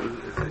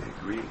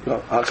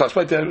 No, I'll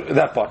explain to you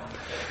that part.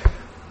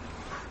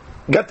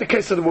 Get the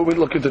case of what we're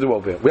looking to do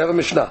over here. We have a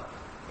Mishnah.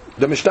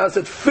 The Mishnah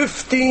said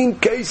 15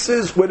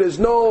 cases where there's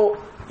no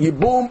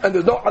Yibum and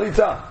there's no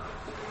Halitza.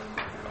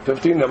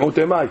 15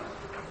 Ne'mute Mai.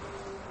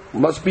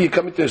 Must be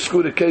coming to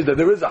exclude a case that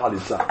there is a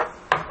Halitza.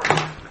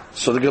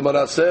 So the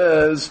Gemara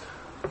says,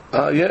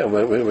 yeah,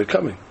 we're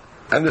coming.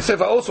 And the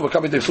Sefer also, we're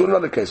coming to exclude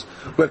another case.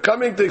 We're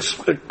coming to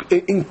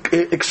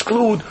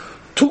exclude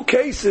two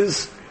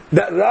cases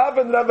that Rav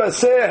and Rav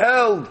Aseh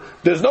held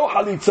there's no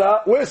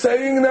Halitza. We're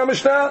saying in our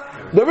Mishnah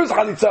there is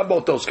Halitza in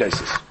both those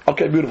cases.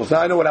 Okay, beautiful. So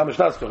now I know what our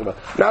Mishnah is talking about.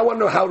 Now I want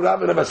to know how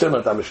Rav and Rav Aseh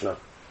learned our Mishnah.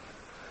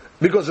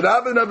 Because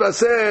Rav and Rav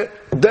Aseh,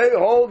 they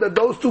hold that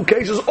those two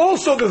cases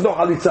also there's no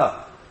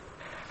Halitza.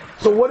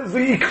 So what is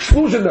the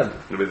exclusion then?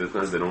 Maybe there's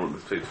not, they don't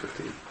want to say it's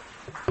 15.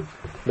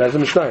 That's the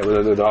Mishnah.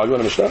 The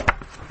argument of Mishnah.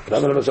 The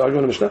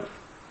argument of Mishnah.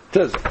 It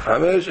says,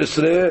 Hamesh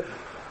Esrei,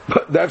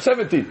 they have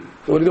 17.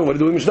 What are you doing? What are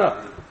you doing,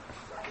 Mishnah?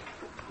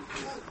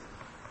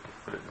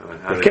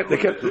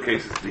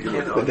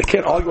 They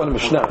can't argue on a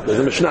Mishnah. There's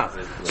a Mishnah.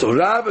 So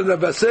Rav and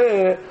Rabbi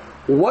say,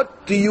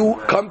 what do you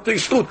come to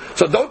exclude?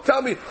 So don't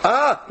tell me,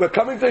 we're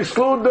coming to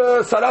exclude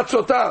Sarat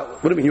Sotah.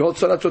 What do you mean? You hold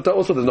Sarat Sotah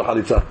also, there's no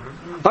Halitza.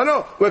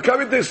 No, we're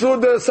coming to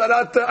exclude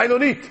Sarat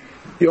Ainonit.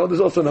 You hold,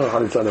 there's also no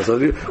Halitza. So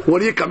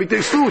what are you coming to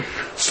exclude?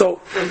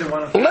 So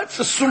let's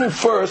assume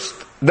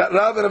first that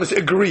Rav and Rabbi say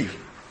agree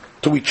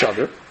to each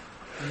other.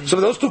 So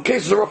those two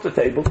cases are off the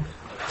table.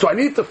 So I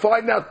need to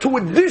find out two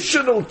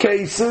additional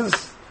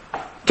cases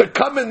to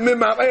come in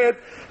Mima'ed,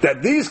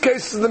 that these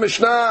cases in the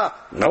Mishnah,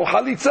 no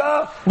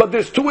Halitza, but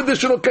there's two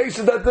additional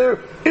cases that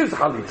there is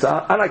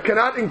Halitza, and I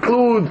cannot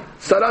include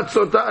Sarat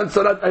Sotah and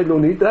Sarat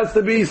Ainonit. It has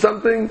to be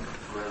something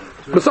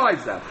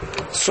besides that.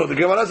 So the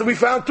Gemara says, we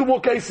found two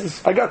more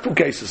cases. I got two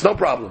cases, no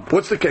problem.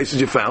 What's the cases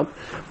you found?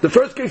 The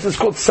first case is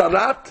called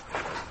Sarat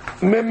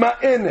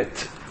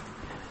Mima'enet.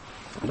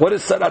 What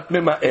is Sarat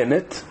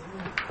Mima'enet?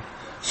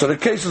 So the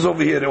case is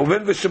over here.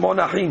 Reuven v'Shimon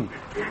Achim,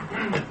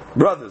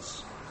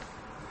 brothers.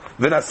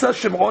 V'nasa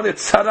Shimon et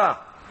Sarah.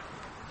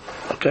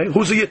 Okay,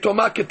 who's a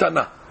Yetoma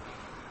Ketana?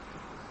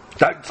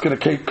 That's going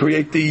to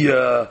create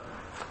the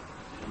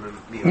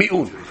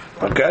Mi'un.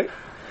 Okay,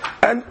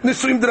 and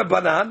Nisuim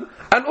Drabanan,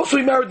 and also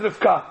he married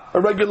Rivka,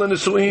 a regular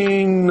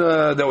Nisuim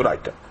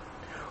Deoraita.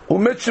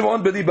 Umet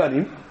Shimon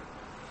b'Libanim.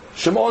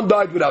 Shimon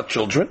died without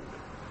children.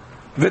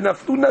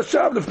 V'naflu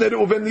Nashav l'fnei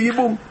Reuven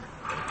liyibum.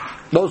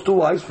 Those two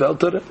wives fell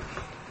to them.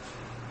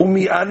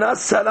 Umi'ana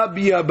Sarah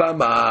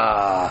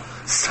biyabama.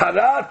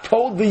 Sarah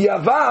told the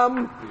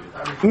Yavam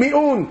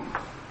Mi'un.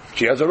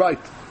 She has a right.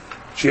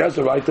 She has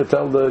a right to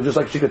tell just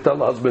like she could tell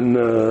the husband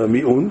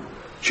Mi'un.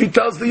 She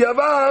tells the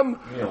Yavam,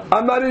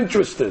 I'm not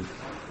interested.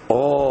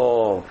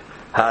 Oh,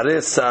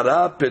 Hare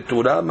Sarah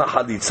petura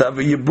mahalitza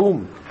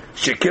v'yibum.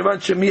 Shekevan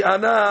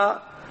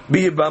shemi'ana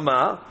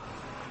biyabama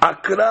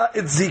akra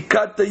et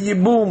zikat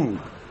yibum.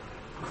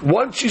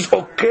 Once she's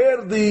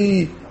oker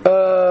the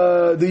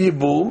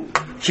yibum,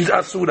 she's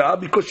asura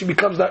because she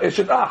becomes the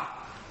eshet ah.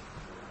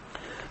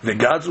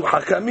 V'gadzu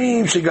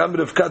hakamim shegam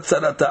Rivkat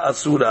sarata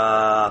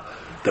asura.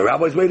 The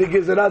rabbis made it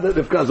gives it out that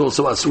Rivka is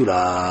also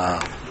asura.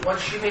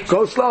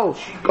 Go slow.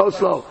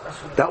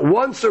 That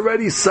once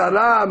already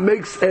Sarah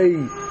makes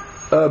a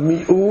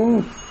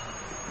mi'un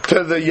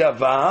to the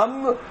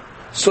yavam,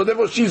 so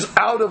therefore she's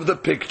out of the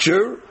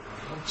picture.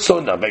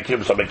 So now make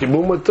him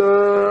boom with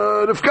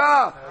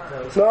Rivka.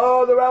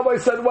 So the rabbi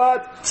said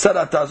what?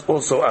 Sarata is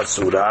also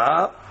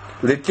asura.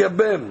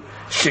 L'tyabem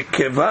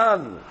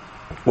shekevan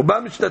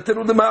uba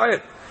mishtatenu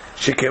dema'et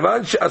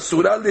shekevan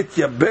she'asura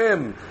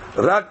l'tyabem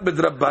rak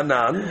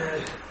b'drabanan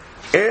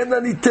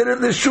ena niteret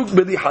l'shuk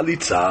b'li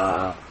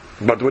halitza.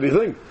 But what do you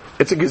think?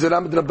 It's a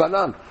gizera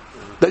b'drabanan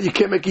that you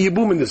can't make a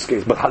yibum in this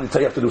case. But halitza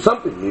you have to do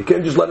something. You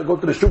can't just let it go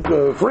to the shuk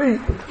free.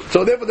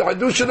 So therefore the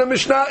hadush of the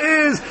Mishnah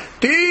is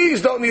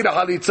these don't need a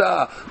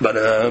halitza. But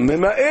in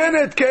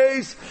the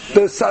case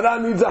the Sarah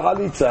needs a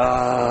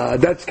halitza.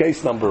 That's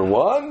case number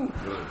one.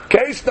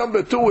 Case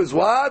number two is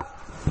what?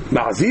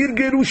 Mahzir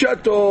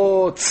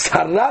gerushato.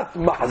 Tsarat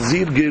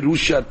mahzir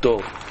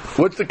gerushato.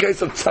 What's the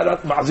case of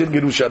Tsarat mahzir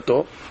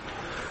gerushato?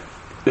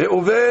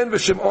 Reuven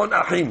v'Shimon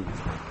Achim.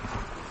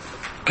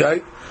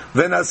 Okay?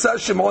 V'nasa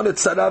Shimon et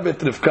Sarah v'et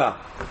Rivka.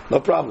 No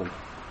problem.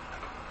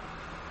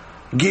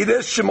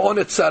 Giresh Shimon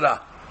et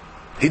Sarah.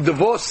 He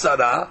divorced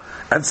Sarah,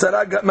 and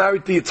Sarah got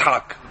married to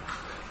Yitzhak.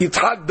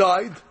 Yitzhak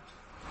died.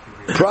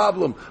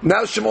 Problem.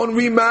 Now Shimon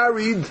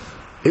remarried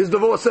his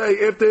divorcee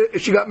after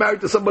she got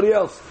married to somebody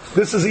else.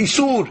 This is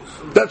Isur.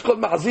 That's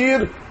called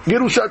Mahzir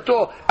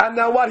Gerushato. And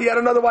now what? He had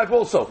another wife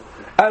also.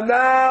 And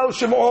now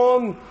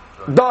Shimon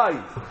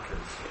died.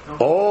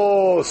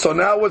 Oh, so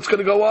now what's going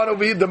to go on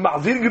over here? The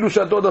Mahzir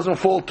Gerushato doesn't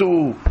fall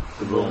to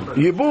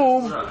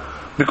Yibum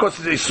because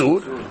it's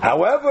Isur.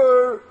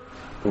 However,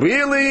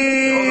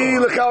 really,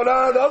 the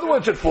other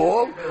one should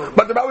fall.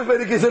 But the Rabbi's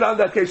made a case on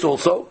that case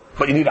also.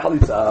 But you need a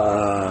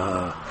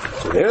halitza.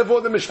 So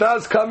therefore, the Mishnah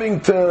is coming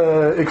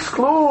to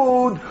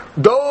exclude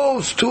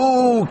those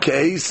two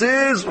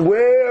cases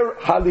where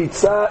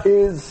halitza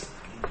is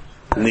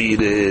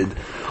needed.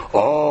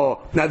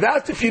 Oh, now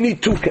that's if you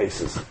need two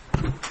cases.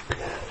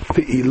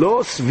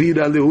 Ve'ilo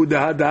svira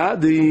lehuda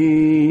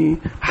hadadi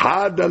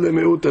hada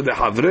lemeuta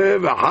dehavre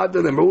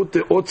v'hada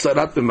lemeuta ot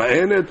sarat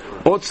b'ma'enet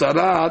ot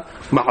sarat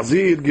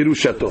mahzir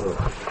gerushato.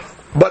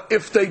 But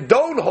if they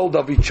don't hold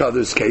of each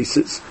other's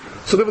cases,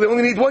 so they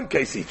only need one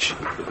case each.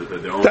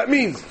 That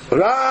means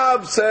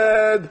Rav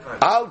said,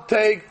 I'll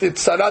take the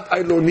Sarat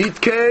Ainonit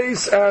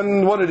case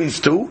and one of these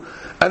two.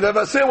 And the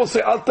Vaseh will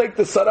say, I'll take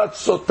the Sarat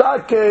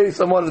Sotah case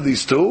and one of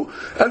these two.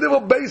 And they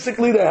will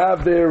basically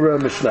have their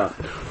Mishnah.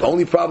 The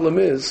only problem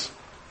is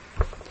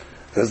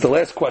the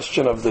last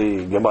question of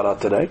the Gemara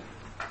today.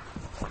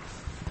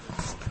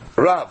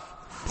 Rav,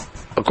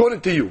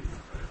 according to you,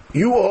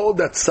 you hold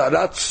that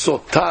Sarat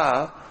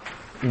Sotah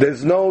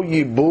there's no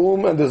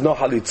yibum and there's no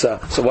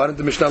halitza. So why didn't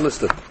the Mishnah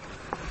list it?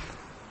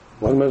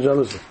 One man shall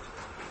listen.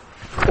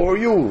 Or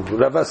you,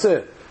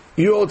 Ravaseh,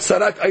 you owed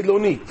Sarak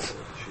Ailonit.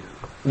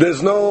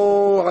 There's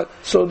no...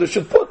 So they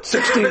should put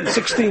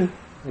 16.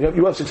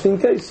 You have 16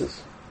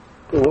 cases.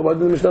 Why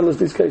did the Mishnah list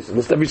these cases?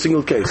 List every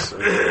single case.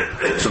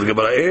 So the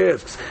Gemara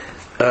asks,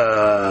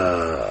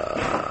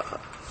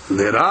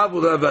 L'Rav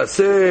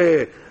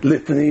Ravaseh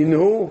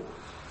Litninu,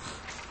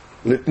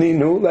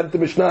 like the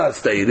Mishnah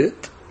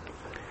stated,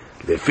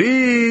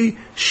 Lefi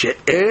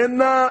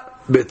she'ena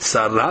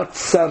betzarat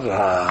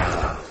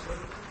sarah.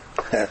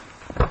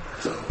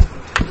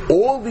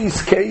 All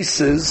these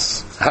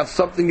cases have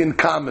something in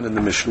common in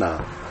the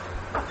Mishnah.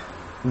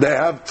 They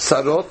have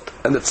tzarot,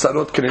 and the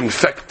tzarot can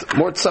infect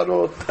more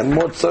tzarot and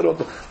more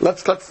tzarot.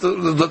 Let's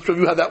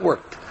review how that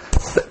worked.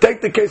 Take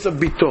the case of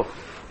Bito.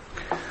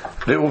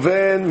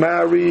 Reuven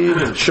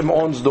married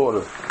Shimon's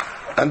daughter,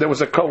 and there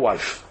was a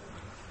co-wife.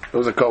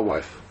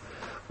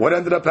 What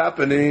ended up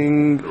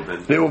happening?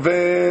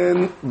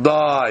 Reuven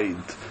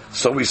died.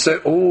 So we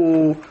said,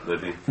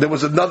 there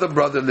was another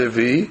brother,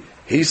 Levi.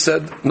 He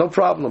said, no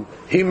problem.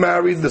 He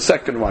married the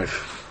second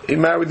wife.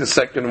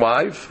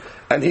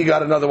 And he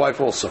got another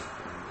wife also.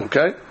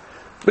 Okay?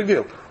 Big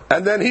deal.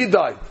 And then he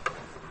died.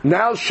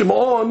 Now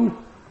Shimon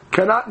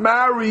cannot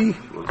marry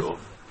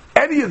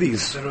any of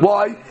these.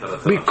 Why?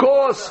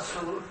 Because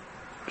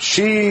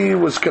she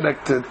was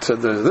connected to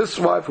this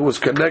wife, who was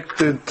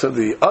connected to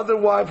the other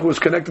wife, who was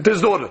connected to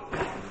his daughter.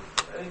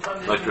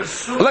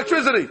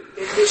 Electricity.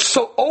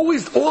 So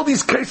always, all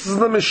these cases in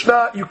the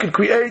Mishnah, you can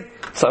create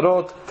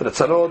tzarot, to the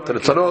tzarot, to the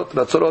tzarot, to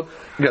the tzarot.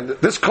 Again,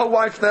 this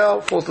co-wife now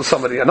falls to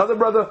somebody. Another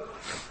brother,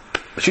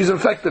 she's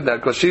infected now,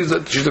 because she's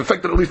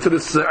infected at least to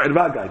this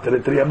irba guy, to the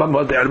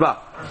irba.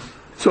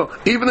 So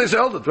even though they say,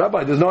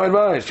 Rabbi, there's no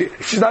irba.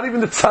 She's not even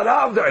the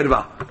tzara of the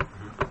irba.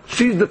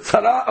 She's the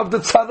tzara of the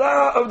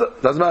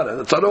doesn't matter.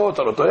 The tzarot,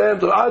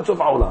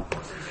 tzarot,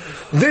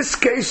 this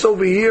case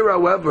over here,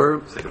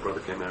 however,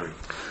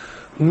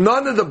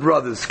 none of the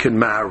brothers can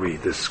marry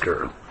this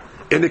girl.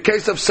 In the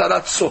case of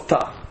Sarat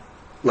Sota,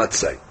 let's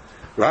say,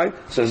 right?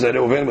 Says that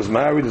Reuven was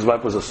married, his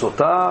wife was a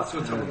Sota,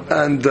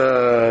 and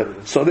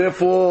so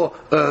therefore,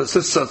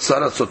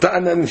 Sarat Sota,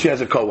 and then she has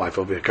a co-wife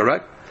over here,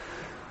 correct?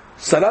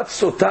 Sarat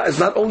Sota is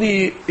not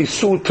only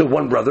isur to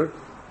one brother,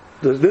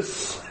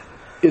 this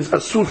is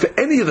asur for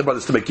any of the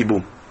brothers to make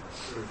yibum.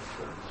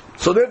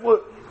 So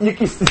therefore, you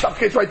can stop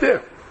case right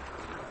there.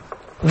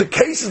 The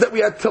cases that we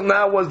had till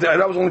now was that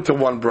was only to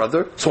one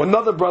brother, so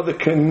another brother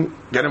can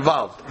get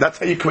involved. That's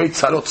how you create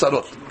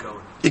tzarot.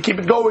 You keep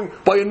it going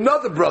by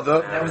another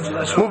brother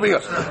moving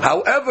up.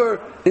 However,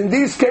 in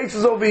these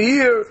cases over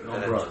here,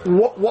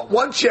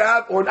 once you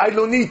have, or an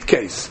Ailonit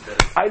case,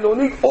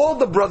 all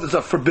the brothers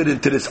are forbidden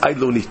to this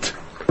Ailonit.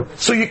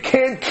 So you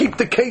can't keep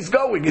the case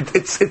going.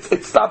 It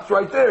stops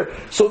right there.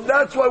 So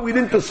that's why we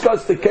didn't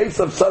discuss the case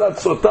of Sarat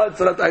Sota and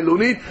Sarat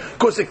Ailonit,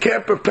 because it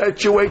can't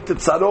perpetuate the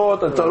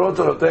Tzarot and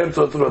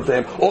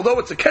Tzarot. Although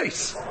it's a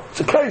case. It's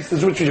a case.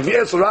 If you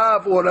ask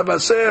Rav or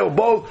Rabaseh or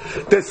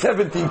both, there's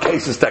 17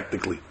 cases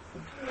technically.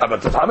 No,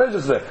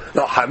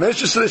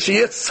 Hamesh she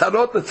is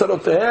Tzarot and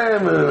Tzarot.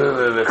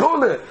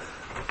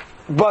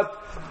 But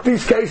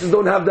these cases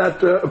don't have that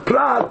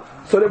prat,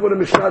 so therefore the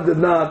Mishnah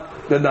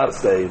did not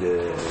state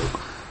it.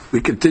 We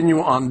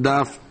continue on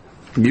Daf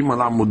Gimel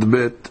Amud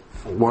Bet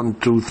 1,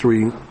 2,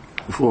 3,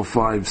 4,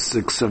 5,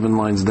 6, 7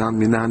 lines down.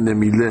 Minan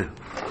Nemileh.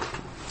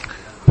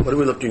 What are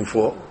we looking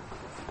for?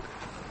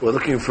 We're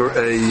looking for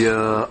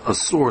a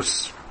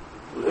source.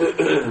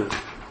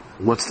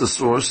 What's the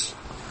source?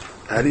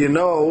 How do you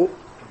know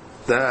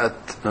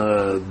that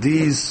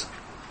these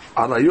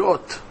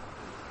arayot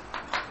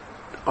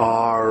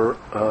are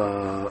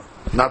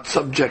not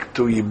subject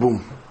to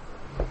yibum?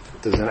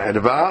 There's an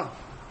irba,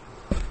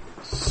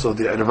 so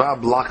the irba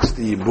blocks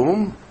the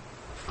yibum,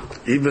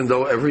 even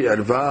though every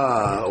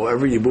irba or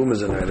every yibum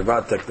is an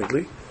irba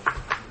technically,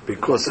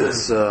 because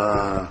it's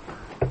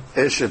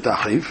eshet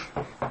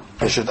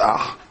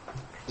ach,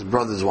 his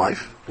brother's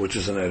wife, which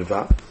is an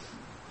irba.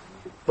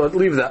 But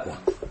leave that one.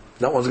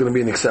 That one's going to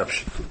be an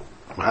exception.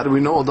 How do we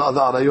know the other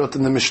arayot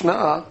in the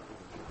Mishnah?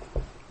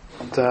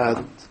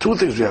 That two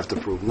things we have to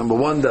prove. Number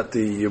one, that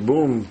the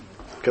yibum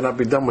cannot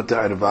be done with the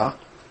irba,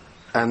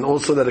 and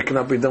also that it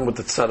cannot be done with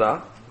the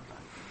tzara,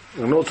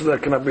 and also that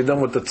it cannot be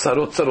done with the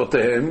tzarot.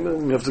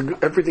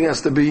 Everything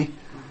has to be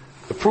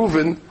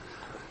proven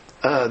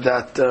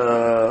that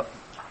the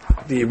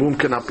yibum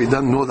cannot be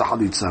done, nor the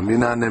halitza.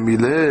 Mina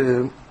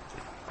nemile.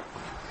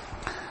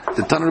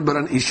 The Tanur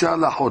Baran Isha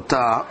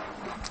lahota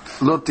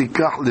lo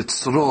tikach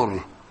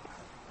litzror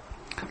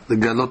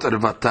legalot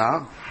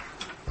ervata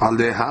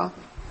aleha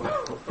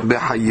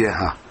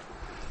behayeha.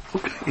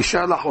 Okay,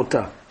 Isha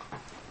lahota.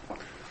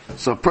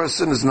 So a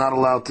person is not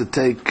allowed to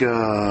take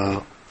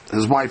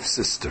his wife's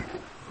sister.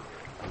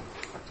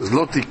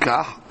 Lo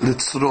tikach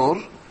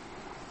litzror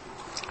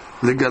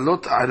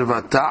legalot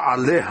ervata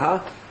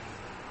aleha.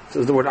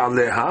 Says the word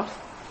aleha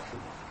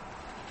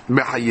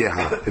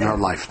behayeha, in her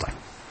lifetime.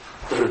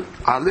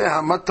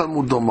 Aleha matal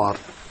mudomar.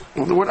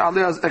 The word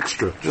aleha is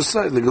extra. Just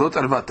say legalot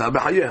ervata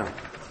behayeha.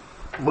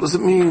 What does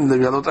it mean?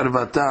 Legalot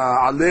arvata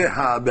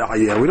aleha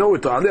be'ayah. We know we're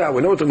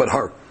talking about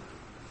her.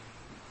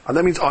 And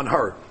that means on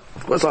her.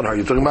 What's on her?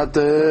 You're talking about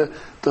the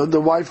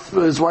wife,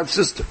 his wife's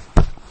sister.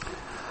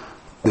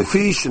 The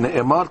fish and the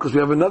emar, because we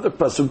have another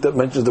pasuk that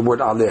mentions the word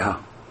aleha.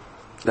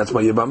 That's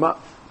my Yevamot.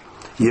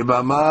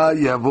 Yevamot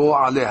yavo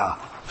aleha.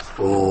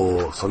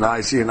 Oh, so now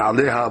I see an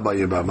aleha by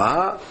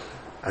Yevamot,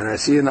 and I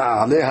see an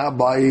aleha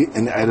by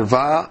an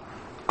erva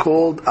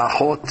called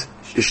ahot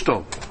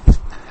ishto.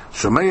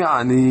 Shomei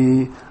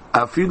ani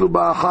afilu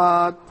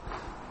ba'achat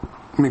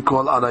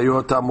mikol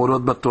arayot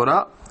amorot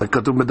b'Torah.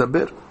 הכתוב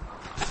מדבר.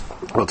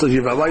 So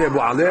Yevamot yavo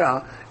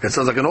aleha, it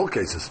sounds like in all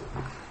cases.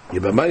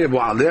 Yevamot yavo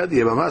aleha, the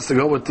Yevamot has to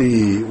go with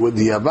the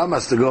Yavam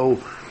has to go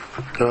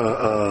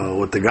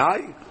with the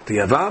guy, the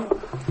Yavam.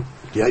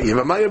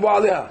 Yevamot yavo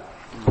aleha.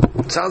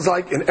 Sounds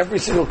like in every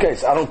single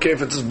case. I don't care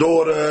if it's his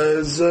daughter,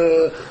 his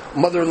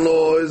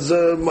mother-in-law, his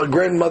my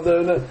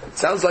grandmother. It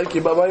sounds like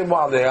Yevamot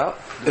yavo aleha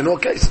in all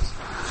cases.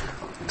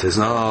 It says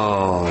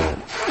no.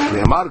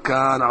 Ne'emar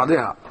kan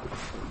aleha.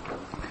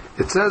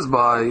 It says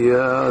by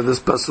this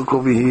pasuk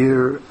over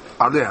here,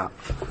 aleha.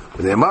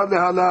 Ne'emar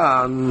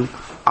lehalan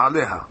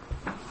aleha.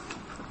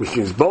 Which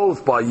means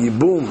both by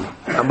Yibum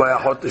and by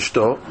Ahot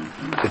Ishto,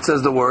 it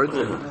says the word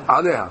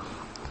aleha.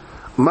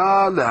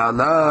 Ma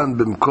lehalan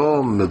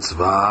bimkom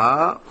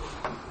mitzvah,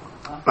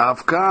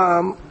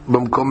 avkam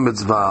bimkom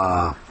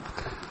mitzvah.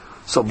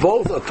 So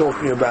both are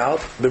talking about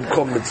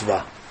bimkom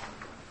mitzvah.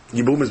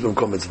 Yibum is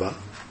bimkom mitzvah.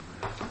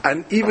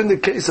 And even the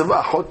case of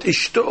Ahot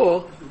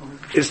Ishto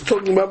is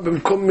talking about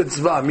bimkom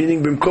mitzvah,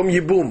 meaning bimkom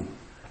Yibum.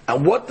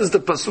 And what does the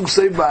pasuk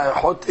say by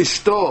Ahot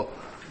Ishto?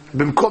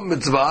 Bimkom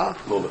mitzvah,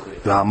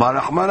 v'amar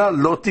Rahmana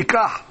lo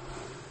tikach.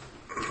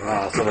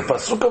 So the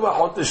pasuk of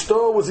Ahot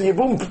Ishto was a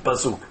Yibum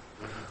pasuk.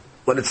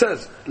 When it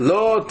says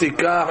lo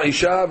tikach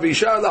isha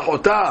v'isha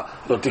lachota,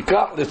 lo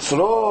tikach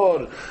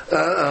litzror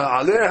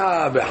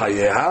aleha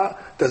b'chayeha,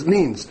 that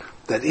means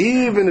that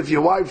even if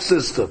your wife's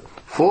sister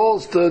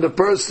falls to the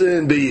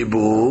person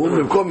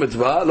b'yibum, bimkom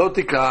mitzvah, lo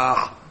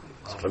tikach.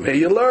 So from here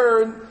you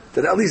learn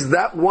that at least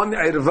that one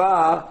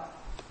erva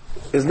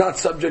is not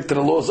subject to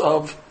the laws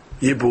of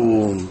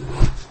Yibum.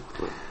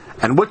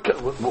 And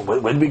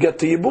when we get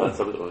to Yibum?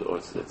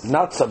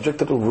 Not subject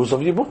to the rules of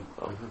Yibum.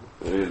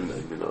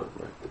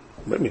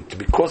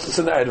 Because it's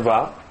an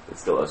erva,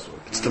 it's still asur.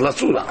 It's still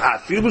asur.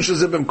 Afilu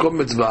shezeh b'mkom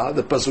mitzvah,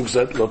 the pasuk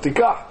said, lo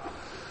tikach.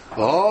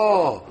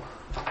 Oh,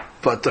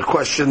 but the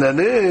question then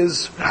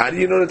is, how do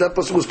you know that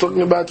pasuk was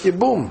talking about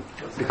Yibum?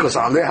 Because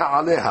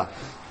aleha.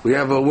 We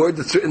have a word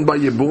that's written by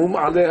Yibum,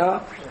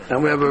 aleha,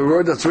 and we have a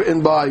word that's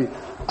written by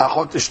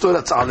Achot Ishto,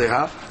 that's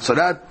aleha. So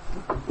that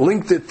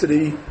linked it to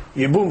the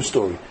Yibum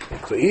story.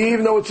 So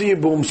even though it's a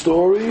Yibum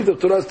story, the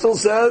Torah still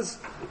says,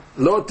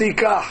 Lo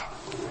tikach.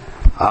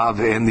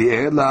 Ve'en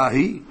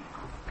li'elahi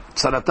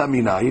tzarata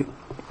minayin.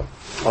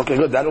 Okay,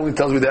 good. That only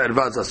tells me the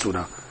erva is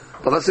asura.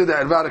 But let's say the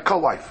erva had a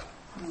co-wife.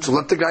 So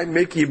let the guy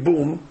make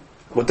Yibum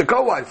with the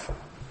co-wife.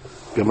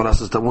 Gemara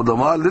says, Tamud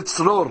Amar,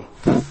 litzror.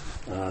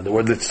 The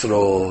word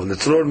litzror.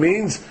 Litzror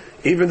means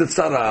even the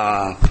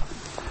tzara.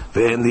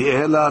 Ve'en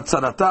li'ela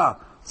tzarata.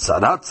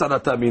 Tzarat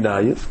tzarata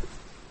minayin.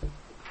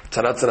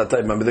 Tzarat,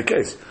 remember the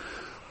case.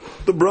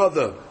 The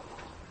brother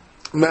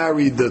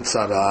married the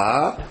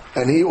tzara,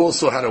 and he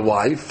also had a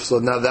wife, so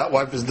now that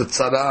wife is the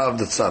tzara of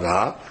the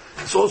tzara.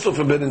 It's also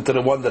forbidden to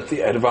the one that the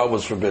erva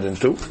was forbidden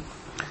to.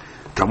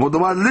 Tamud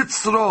Amar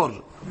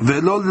litzror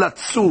velo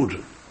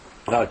latzur.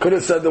 Now I could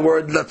have said the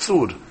word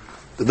latzur,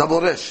 the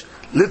double resh.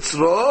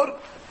 Litzror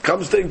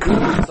comes to include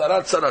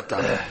tzarat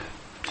tzarata.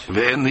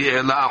 Ve'en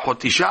hi'ela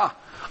achot isha.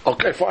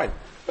 Okay, fine.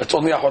 That's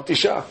only achot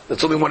isha.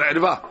 That's only one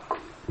erva.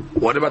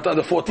 What about the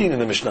other 14 in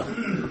the Mishnah?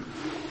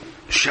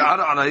 Shar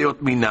arayot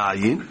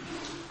minayin.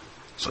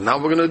 So now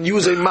we're going to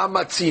use a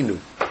mamatzinu.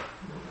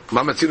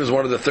 Mamatzinu is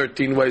one of the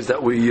 13 ways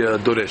that we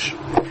durish.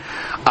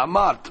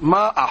 Amart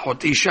ma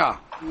achot isha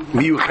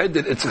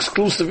miyuchedet. It's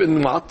exclusive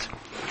in what?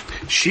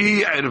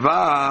 She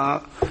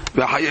erva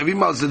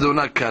v'chayavim al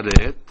zedona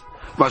karet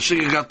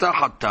v'shigata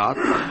chatat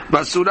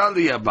v'asura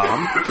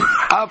liyabam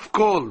af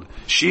kol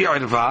she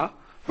erva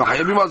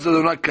v'chayavim al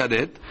zedona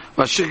karet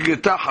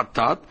v'shigata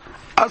chatat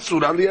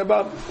asura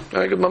liyabam.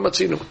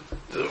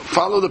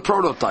 Follow the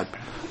prototype.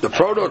 The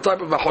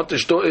prototype of Achot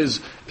Ishto is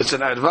it's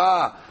an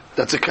erva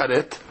that's a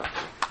karet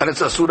and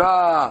it's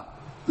asura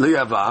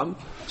liyavam.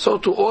 So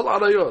to all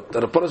arayot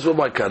that are punishable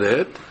by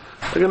karet,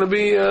 they're going to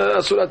be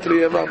asura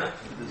liyavam.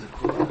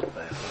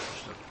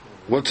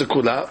 What's a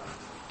kula?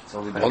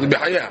 Only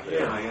bihaya.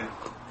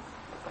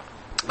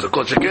 It's a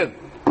kol sheken.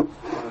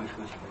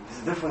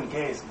 It's a different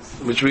case.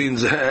 Which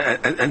means,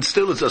 and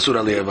still it's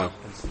asura liyavam.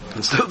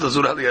 And still it's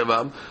asura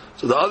liyavam.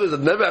 So the others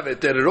that never have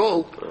it there at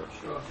all,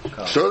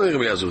 sure they're going to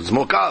be asur. It's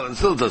more kal and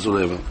still it's asur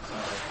liyavam.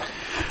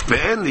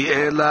 Ve'en li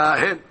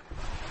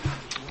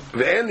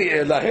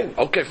elahin.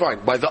 Okay, fine.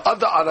 By the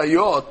other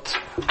arayot,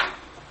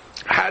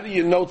 how do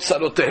you know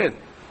tzarotehen?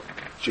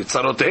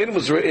 Tzarotehen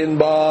was written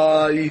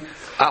by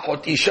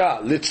Achot Isha,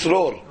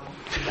 Litzror.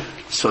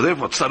 So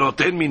therefore,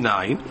 tzarotehen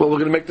minayin. Well, we're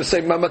going to make the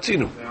same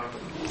mamatzinu.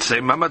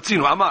 Same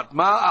mamatzinu. Amart,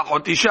 ma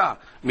Achot Isha,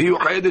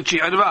 מיוחדת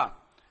שהיא ערווה,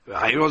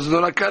 והחיוב הזה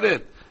לא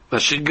הכרת,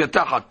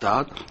 ושגתה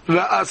חטאת,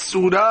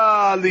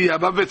 ואסורה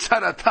ליבם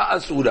וצרתה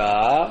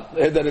אסורה,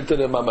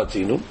 נתראה מה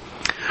מצינו,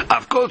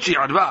 אף כל שהיא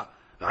ערווה,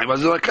 והחיוב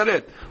הזה לא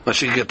הכרת,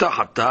 ושגתה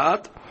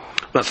חטאת,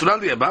 ואסורה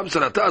ליבם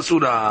וצרתה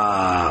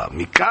אסורה.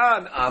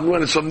 מכאן, אמרו,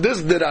 from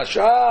this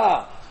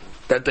דרשה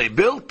that they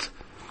built,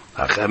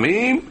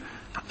 החכמים,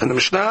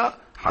 המשנה,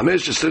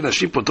 15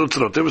 נשים פותרות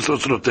צרותיהם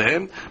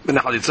וצרותיהם מן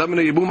החליצה מן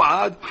הייבום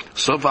עד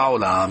סוף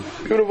העולם.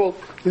 Beautiful.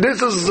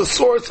 This is the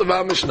source of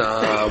our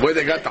Mishnah, where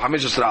they got the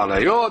 15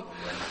 עריות,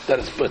 that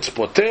it's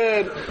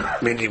poter,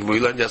 meaning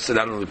we learned yesterday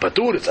not only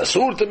patur, it's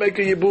asur to make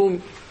a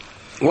yibum.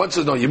 Once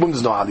there's no yibum,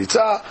 there's no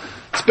halitza.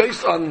 It's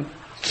based on,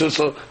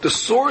 so the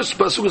source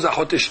pasuk is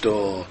ahot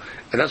ishto.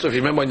 And that's what if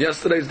you remember on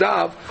yesterday's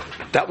daf,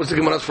 that was the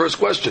Gemara's first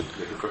question.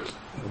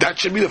 That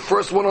should be the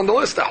first one on the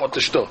list, ahot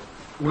ishto.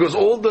 Because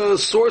all the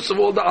source of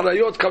all the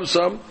arayot comes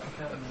from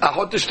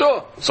ahot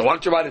ishto. So why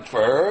don't you write it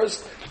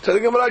first? So the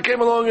Gemara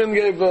came along and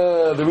gave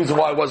the reason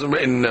why it wasn't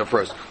written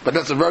first. But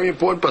that's a very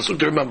important pasuk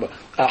to remember.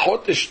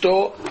 Ahot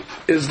ishto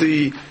is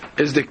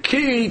the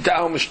key to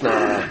our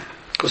Mishnah.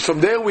 Because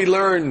from there we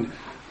learn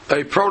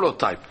a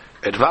prototype.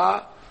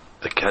 Edva,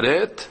 the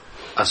karet,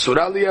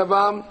 asura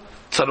liyavam,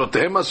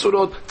 tzarotehem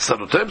asurot,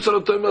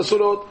 tzarotehem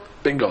asurot.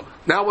 Bingo.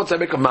 Now once I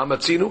make a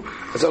mamatzinu,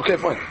 I say, okay,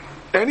 fine.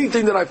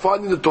 Anything that I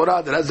find in the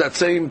Torah that has that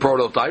same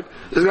prototype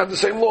is going to have the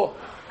same law.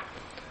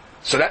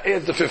 So that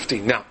adds the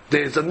 15. Now,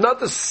 there's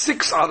another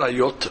 6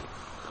 arayot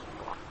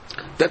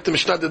that the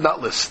Mishnah did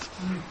not list.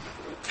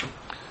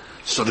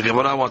 So the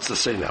Gemara wants to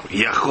say now,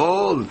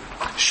 Yachol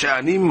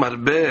she'ani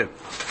marbe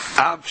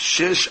av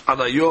 6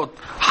 arayot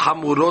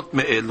hamurot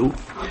me'elu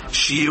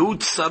shi'u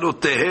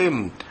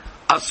tsarotehem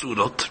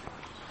asurot.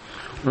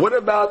 What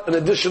about an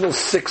additional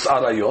 6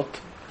 arayot,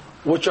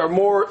 which are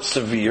more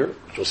severe?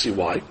 Which we'll see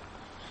why.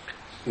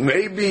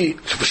 Maybe,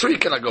 for sure you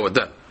cannot go with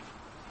them.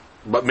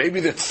 But maybe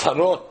the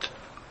tzarot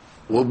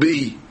will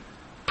be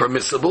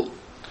permissible.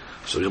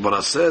 So the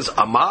Gemara says,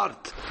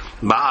 Amart,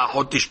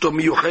 ma'achot ishto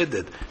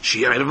miyuchedet,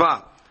 she'yi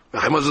irva,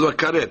 v'chimaz lo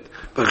karet,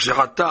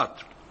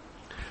 v'chshachatat,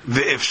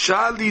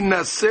 ve'efshar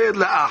linaseh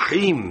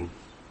la'achim.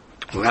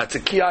 That's a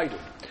key item.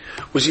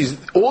 Which is,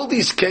 all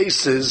these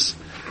cases,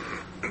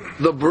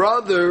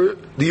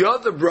 the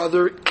other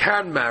brother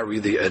can marry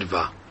the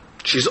irva.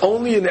 She's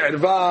only an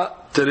irva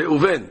to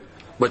Reuven,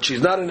 but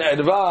she's not an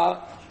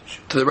irva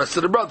to the rest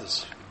of the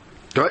brothers.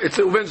 Right? It's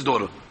Reuven's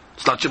daughter.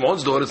 It's not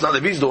Shimon's daughter. It's not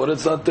Levi's daughter.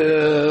 It's not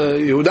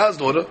Yehuda's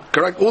daughter.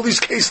 Correct? All these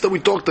cases that we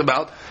talked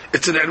about,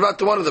 it's an irva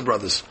to one of the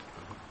brothers.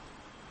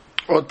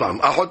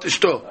 Ahot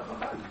ishto.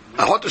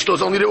 Ahot ishto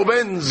is only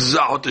Reuven's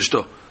ahot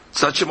ishto.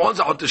 It's not Shimon's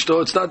ahot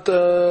ishto. It's not.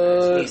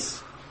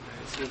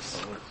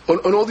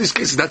 On all these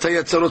cases, that's how you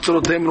had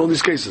tzarot in all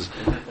these cases.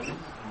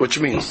 Which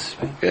means,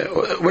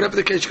 whatever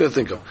the case you're going to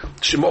think of.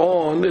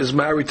 Shimon is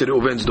married to the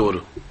Reuven's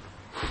daughter.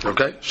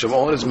 Okay?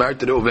 Shimon is married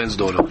to the Reuven's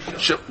daughter.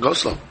 Go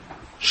slow.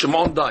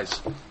 Shimon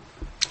dies.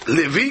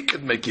 Levi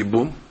could make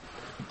Yibum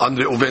on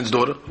the Reuven's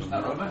daughter.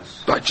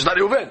 Right? She's not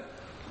Reuven.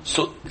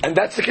 So, and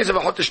that's the case of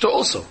Ahot Ishto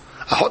also.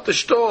 Ahot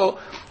Ishto,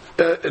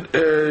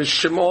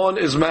 Shimon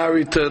is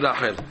married to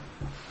Rachel.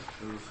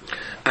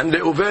 And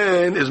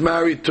Reuven is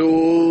married to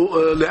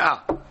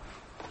Leah,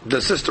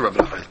 the sister of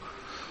Rachel.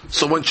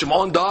 So when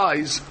Shimon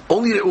dies,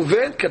 only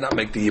Reuven cannot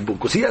make the Yibum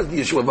because he has the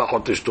issue of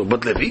Ahot Ishto,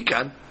 but Levi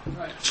can.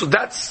 So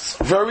that's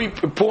very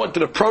important to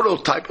the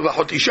prototype of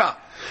Ahot Isha.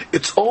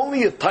 It's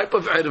only a type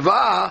of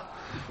irva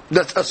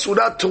that's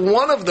asura to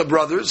one of the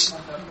brothers,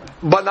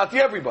 but not to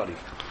everybody.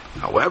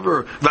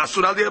 However,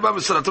 so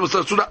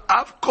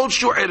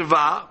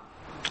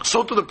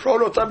to the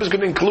prototype is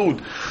going to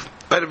include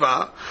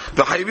irva,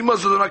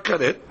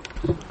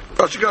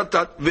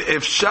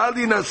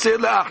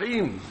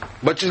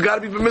 but she's got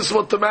to be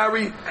permissible to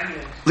marry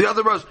the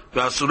other brothers. To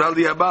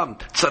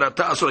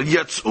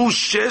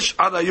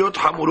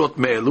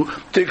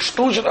the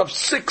exclusion of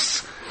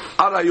 6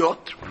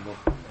 arayot.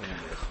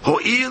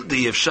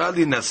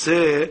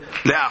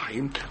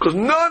 Because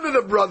none of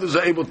the brothers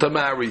are able to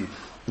marry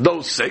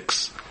those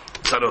 6.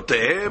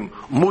 Tzarotehem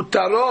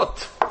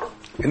mutarot.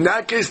 In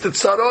that case, the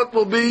tzarot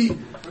will be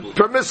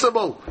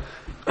permissible.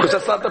 Because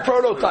that's not the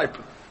prototype.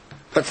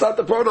 That's not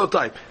the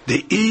prototype.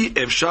 The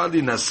efshar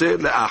linaseh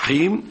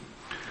le'achim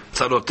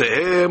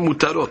tzarotehem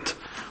mutarot.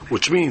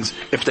 Which means,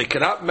 if they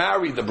cannot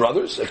marry the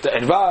brothers, if the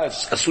irva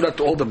is asura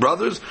to all the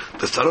brothers,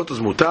 the tzarot is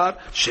mutar,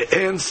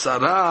 she'en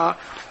sarah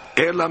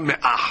ela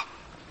me'ah.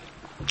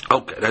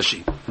 Okay,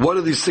 Rashi. What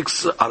are these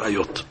 6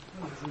 arayot?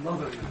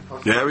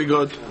 Very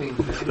good.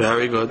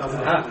 Very good.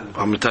 I'm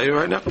going to tell you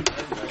right now.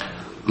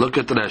 Look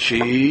at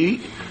Rashi.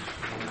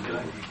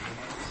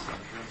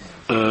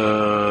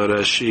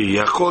 Rashi.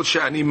 Yachol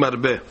she'ani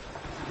marbe.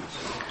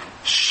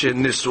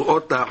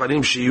 שנשואות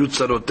לאחרים שיהיו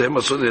צרותיהם,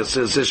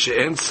 זה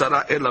שאין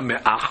צרה אלא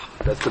מאח.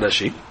 That's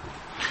Rashi.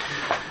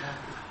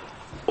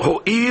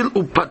 הואיל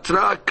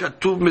ופטרה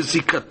כתוב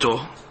מזיקתו.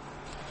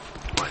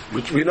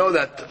 Which we know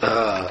that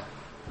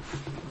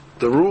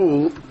the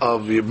rule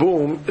of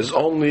Yibum is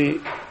only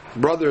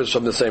brothers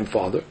from the same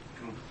father.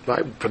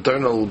 right?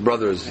 Paternal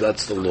brothers,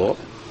 that's the law.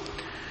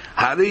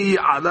 Hari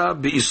ala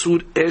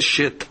be'isur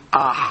eshet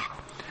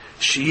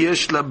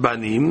sheyesh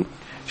labanim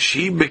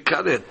she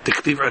bekaret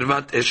tiktiv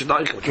irvat eshet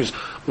ach. Which means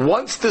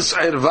once this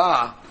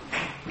irva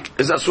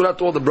is asurat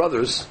to all the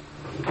brothers,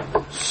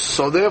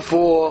 so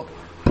therefore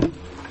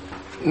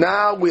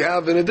now we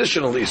have an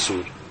additional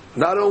isur.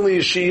 Not only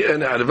is she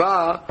an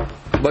irva,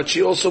 but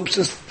she also,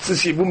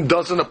 since yibum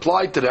doesn't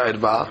apply to the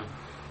irva,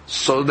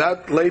 so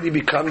that lady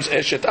becomes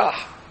eshet ach.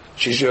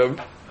 She's your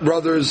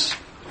brother's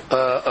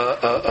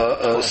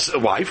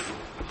wife.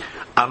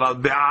 Aval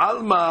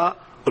be'alma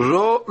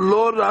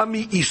lo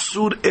rami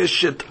isur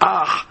eshet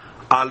ach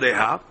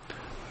aleha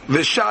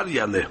v'shar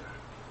yaleh.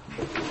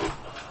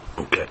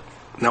 Okay.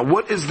 Now,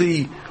 what is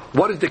the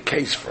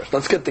case first?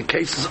 Let's get the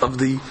cases of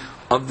the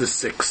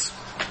 6.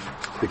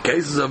 The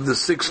cases of the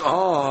 6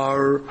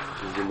 are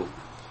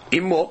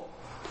Imo,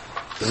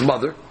 his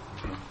mother.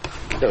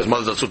 Yeah, his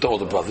mother's also to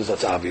older brothers.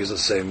 That's obvious. The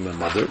same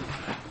mother.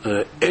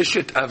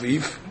 Eshet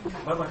Aviv.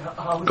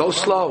 Go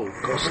slow.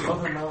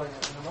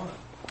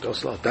 Go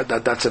slow.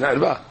 That's an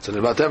adva. It's an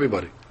adva to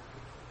everybody.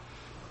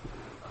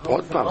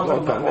 What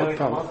problem?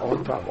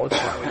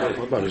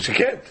 You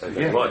can't.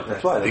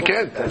 That's why. You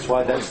can't.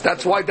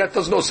 That's why that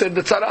does not say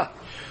the tzara.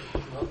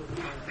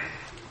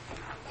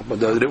 But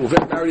the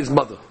Reuven married his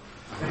mother.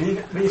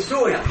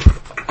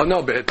 Oh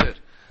no, beheter.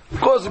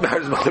 Of course he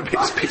married his mother.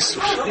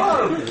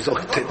 So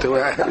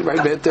he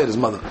married beheter, his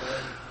mother.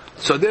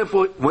 So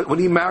therefore, when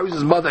he marries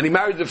his mother, and he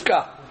married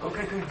Rivka.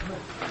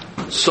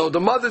 So the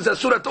mother is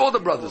asura to all the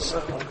brothers.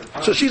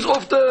 So she's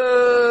off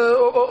the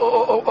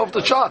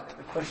chart.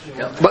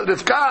 But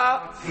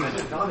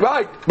Rivka,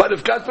 right? But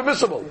Rivka is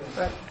permissible.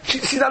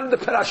 She's not in the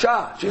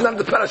parasha. She's not in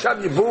the parasha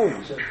of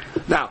Yevum.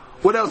 Now,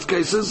 what else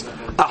cases?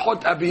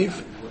 Ahot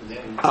Abiv.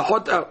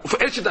 For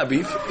Eshet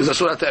Abiv is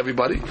asura to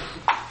everybody.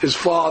 His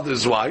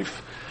father's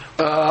wife.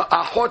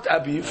 Ahot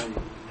Abiv,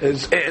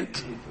 his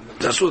aunt,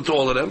 is asura to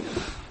all of them.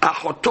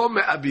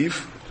 Achotom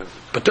Abiv,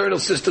 paternal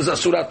sisters,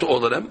 asura to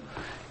all of them.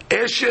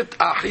 Eshet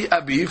Achi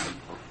Abiv,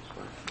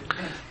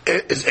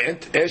 his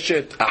aunt.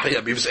 Eshet Achi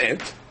Abiv's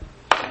aunt.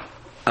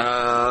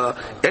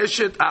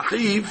 Eshet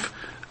Achiv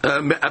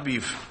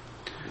Me'abiv.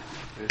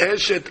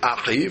 Eshet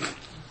Achiv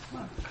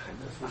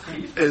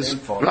is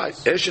right.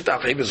 Eshet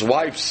Achiv, his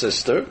wife's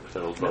sister,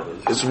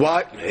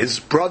 his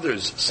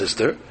brother's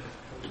sister,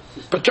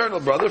 paternal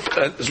brother's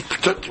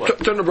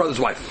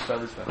wife.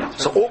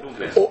 So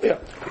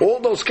all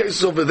those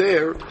cases over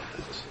there,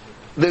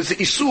 there's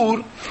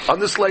isur on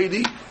this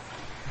lady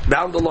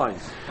down the line.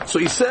 So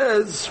he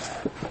says,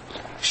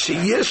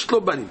 sheyesh lo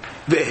banim.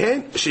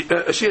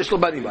 Sheyesh lo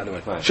banim, by the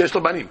way. Sheyesh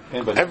lo banim.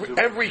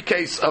 Every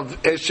case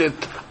of eshet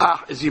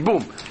is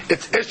yibum.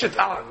 It's eshet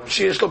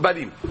sheyesh lo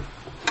banim.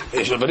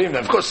 Yesh lo banim.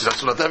 Of course,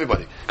 that's not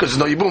everybody, because there's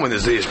no yibum when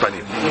there's the yesh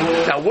banim.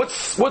 Now,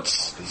 what's the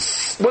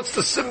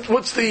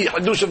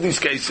hadush of these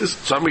cases?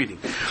 So I'm reading.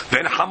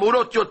 Then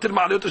hamurot yoter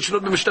ma'alot shnot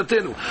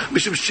b'mishtatenu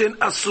mishum shen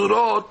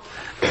asurot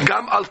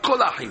gam al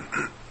kol achim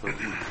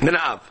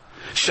menaav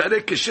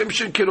sharek keshem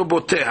shen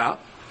kiroboteha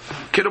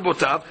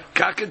kirobotav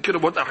kaken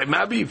kirobot achim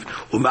ma'aviv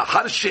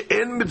umachar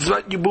she'en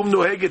mitzvat yibum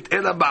noheget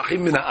ela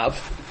ba'achim menaav.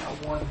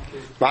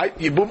 Right?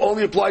 Yibum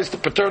only applies to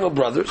paternal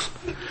brothers.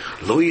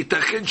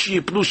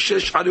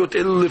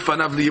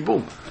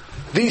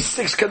 These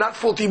 6 cannot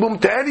fall to Yibum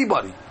to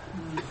anybody.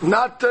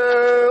 Not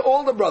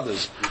all the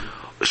brothers.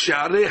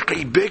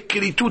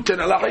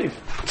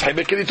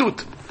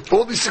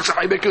 All these 6 are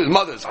Haibekirut,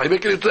 mothers,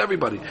 Haibekirut to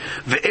everybody.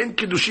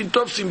 Obviously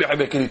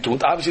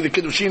the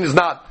Kiddushin is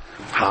not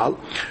Hal.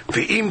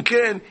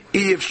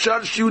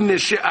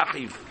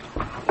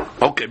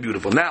 Okay,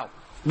 beautiful. Now,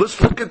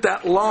 let's look at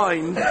that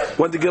line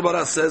when the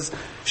Gemara says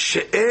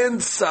she'en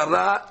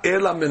sara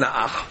ela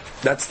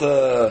mina'ach. That's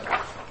the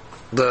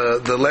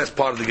last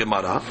part of the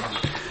Gemara.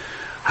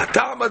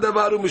 Hatam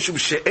adavaru mishum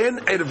she'en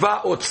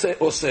erva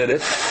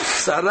oseret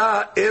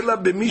sara ela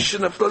b'mi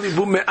shenafla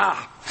libu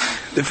me'ach.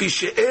 Lefi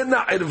she'en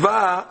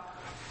erva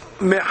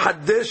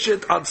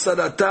mehadeshet al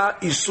sarata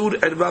isur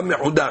erva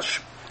mehudash.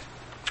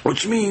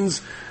 Which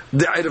means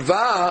the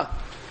erva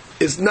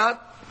is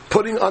not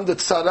putting on the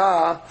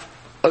tzara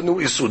a new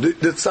issue.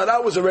 The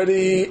tzara was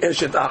already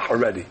eshet ach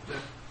already,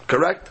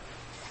 correct?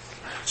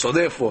 So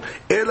therefore,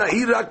 ela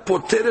hirak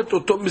poteret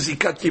oto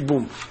mizikat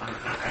yibum.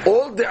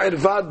 All the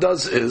irva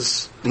does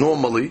is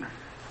normally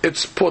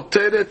it's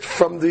poteret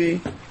from the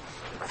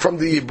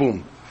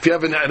yibum. If you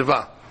have an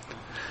irva,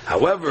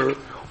 however,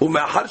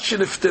 umahar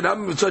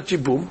shenifteram mitzvah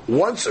yibum.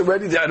 Once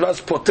already the irva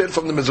is poteret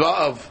from the mitzvah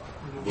of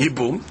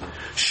yibum.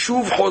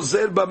 Shuv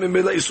hozer ba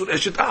memela isur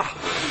eshet ach.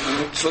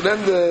 So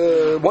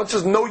then once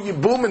there's no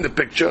yibum in the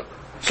picture,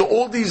 so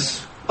all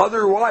these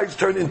other wives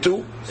turn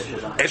into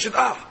eshet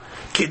ach.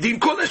 Kedin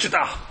kol eshet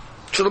ach.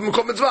 Shalom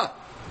mikom mitzvah.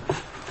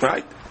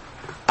 Right?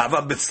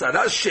 Ava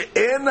b'tzara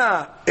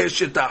she'ena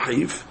eshet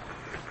achiv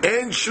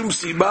en shum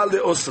siba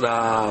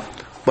le'osra.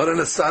 But in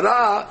a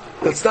tzara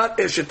that's not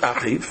eshet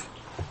achiv,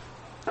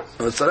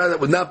 in a tzara that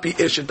would not be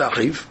eshet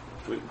achiv,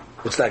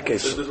 what's that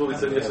case? This is what we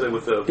said yesterday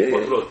with the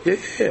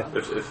yeah.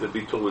 If the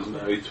Bitul was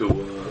married to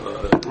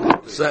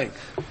No, saying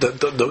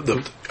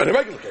the in a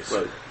regular case,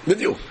 Right.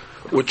 with you,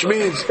 which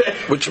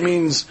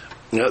means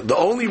the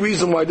only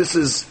reason why this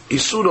is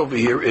isur over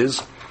here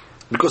is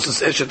because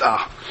it's eshet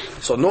ah.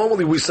 So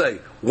normally we say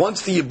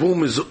once the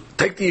yibum is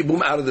take the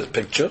yibum out of the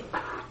picture,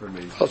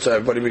 so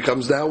everybody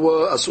becomes now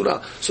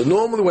asura. So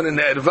normally when an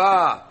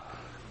erva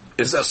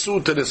is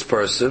asur to this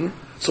person,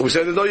 so we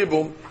say there's no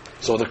yibum.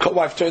 So the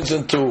co-wife turns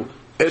into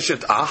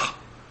eshet ah.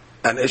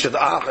 And Eshet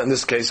Ach, in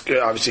this case,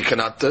 obviously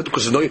cannot,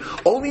 because only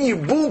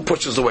Yibum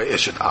pushes away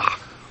Eshet Ach.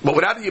 But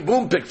without a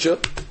Yibum picture,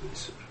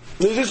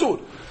 there's Yisur.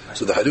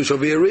 So the Hadush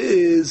over here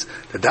is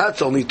that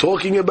that's only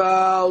talking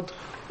about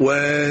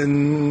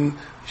when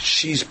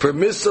she's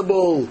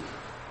permissible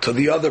to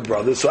the other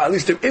brothers. So at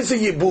least there is a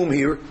Yibum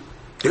here.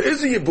 There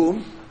is a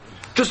Yibum.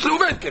 Just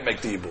Reuven can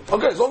make the Yibum.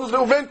 Okay, as long as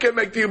Reuven can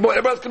make the Yibum,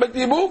 everybody else can make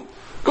the Yibum.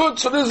 Good,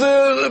 so there's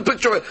a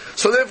picture.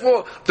 So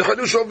therefore, the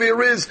Hadush over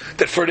here is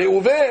that for the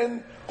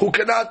Reuven, who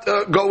cannot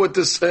go with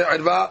this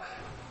Irva,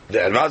 the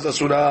Irva is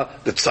Asura,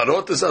 the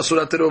Tzarot is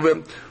Asura to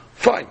Reuven.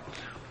 Fine.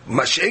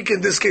 Mash'ek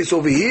in this case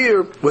over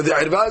here, where the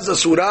Irva is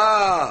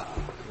Asura,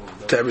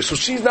 so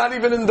she's not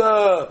even in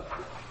the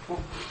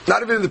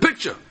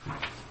picture.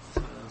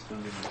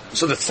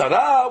 So the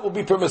Tzara will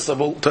be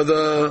permissible to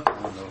the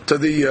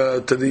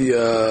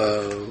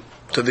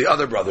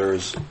other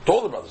brothers, to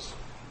all the brothers.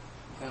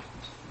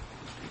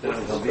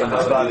 Because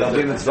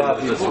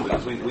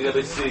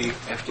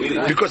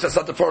that's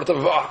not the part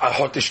of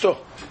Ahot Ishto.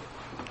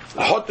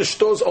 Ahot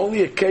Ishto is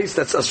only a case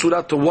that's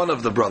Asura to one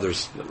of the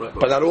brothers,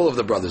 but not all of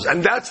the brothers.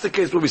 And that's the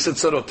case where we said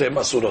Sarotem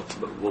Asurot.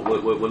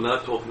 We're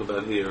not talking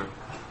about here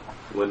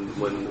when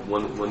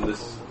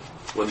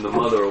the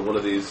mother or one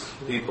of these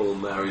people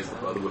marries the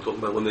brother. We're talking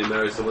about when they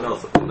marry someone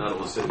else. They're not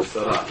all sitting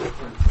Sarah.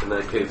 In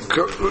that case,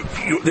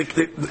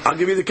 I'll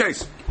give you the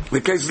case.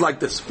 The case is like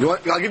this.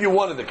 I'll give you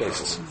one of the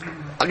cases.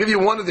 I'll give you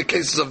one of the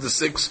cases of the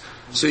 6,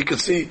 so you can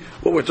see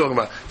what we're talking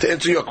about. To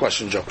answer your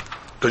question, Joe,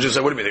 because you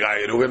said, "What do you mean? The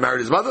guy who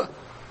married his mother?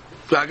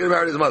 The guy who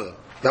married his mother."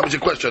 That was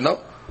your question, no?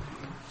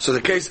 So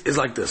the case is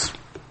like this.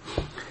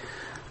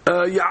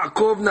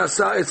 Yaakov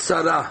nasa et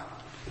Sarah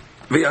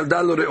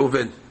v'yalda lo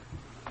Reuven.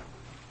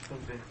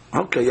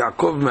 Okay,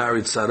 Yaakov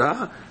married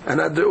Sarah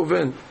and had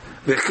Reuven.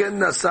 V'chen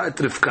nasa et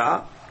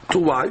Rivka, 2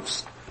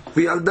 wives.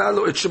 V'yalda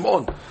lo et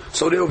Shimon.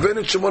 So Reuven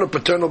and Shimon are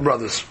paternal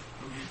brothers.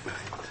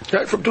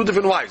 Okay, from 2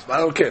 different wives, but I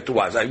don't care, 2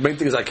 wives. The main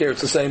thing is I care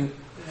it's the same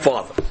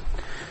father.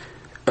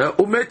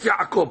 Umet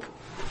Yaakov.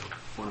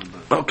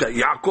 Okay,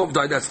 Yaakov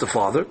died, that's the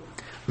father.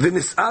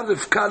 V'nis'ar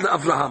Rivka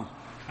Avraham.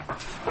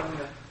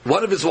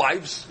 One of his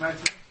wives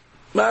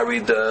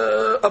married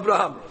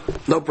Abraham.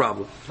 No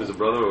problem. is a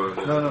brother or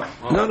No.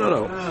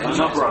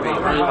 No problem.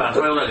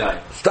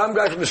 Stam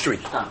guy from the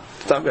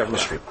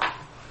street.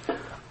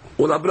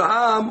 Well,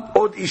 Abraham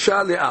od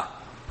isha le'ah.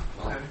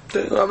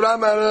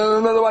 Abraham had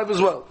another wife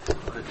as well.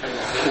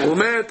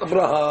 Umet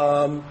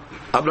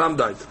Abraham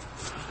died.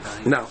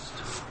 Now,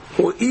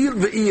 הואיל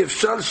ואי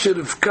אפשר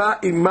שרבקה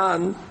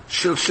אימן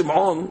של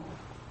שמעון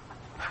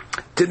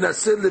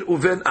תנסה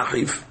לראובן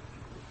אחיו.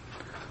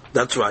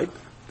 That's right.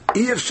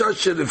 אי אפשר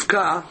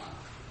שרבקה,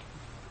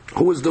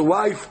 who is the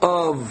wife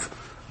of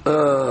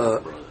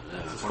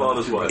his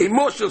father's wife,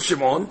 אמו של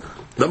שמעון,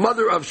 the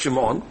mother of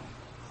Shimon,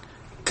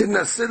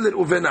 תנסה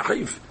לראובן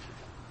אחיו,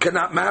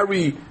 cannot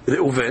marry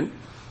ראובן,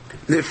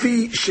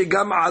 לפי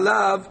שגם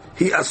עליו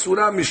היא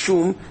אסורה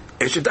משום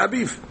אשת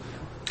אביו.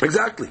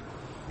 Exactly.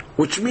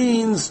 Which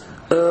means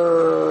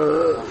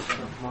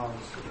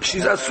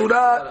she's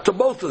asura to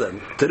both of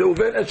them, to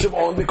Reuven and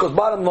Shimon, because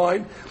bottom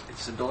line,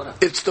 It's the daughter.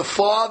 it's the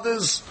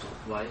father's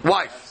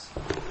wife.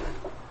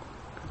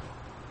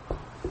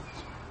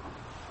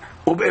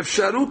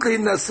 ובאפשרות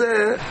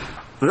להינשא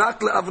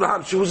רק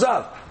לאברהם, she was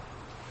זר.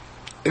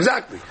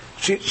 Exactly.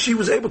 She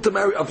was able to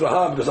marry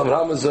Abraham because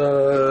Abraham is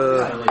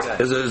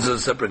a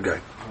separate guy.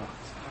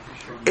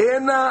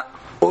 Ena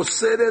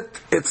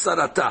oseret et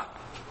sarata.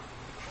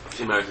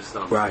 she married his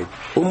son. Right.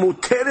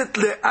 ומותרת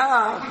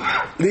לאה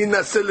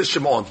להינשא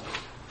לשמעון.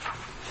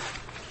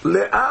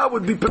 Leah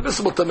would be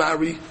permissible to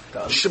marry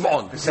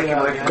Shimon. The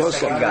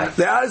second guy.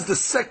 Leah is the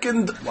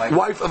second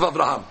wife of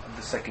Abraham.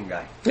 The second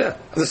guy. Yeah,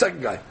 the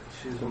second guy.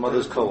 She's the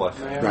mother's co-wife.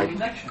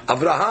 Right.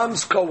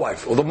 Abraham's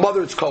co-wife, or the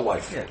mother's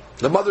co-wife. Yeah.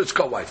 The mother's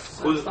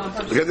co-wife.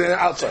 Because they're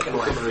outside.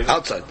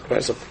 Outside.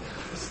 Right, so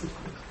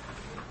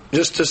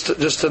just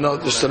to know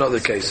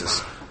the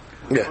cases.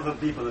 Yeah. Other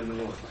people in the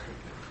world.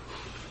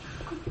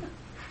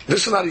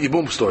 This is not a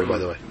Yibum story, by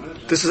the way.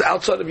 This is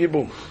outside of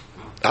Yibum.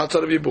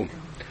 Outside of Yibum.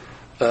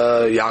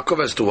 Yaakov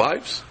has 2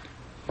 wives,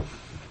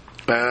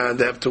 and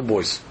they have 2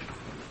 boys.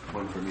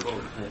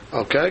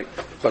 Okay?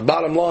 But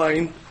bottom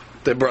line,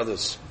 they're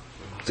brothers.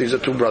 These are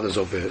 2 brothers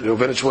over here.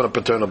 Reuven and Shimon are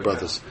paternal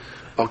brothers.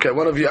 Okay,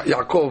 one of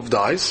Yaakov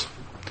dies,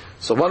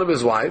 so one of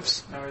his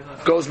wives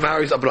goes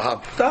marries Abraham.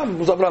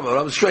 Who's Abraham?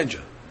 Abraham's a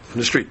stranger in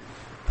the street.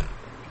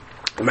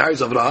 He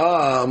marries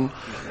Abraham,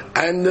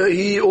 and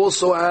he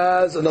also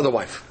has another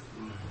wife.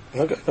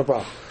 Okay, no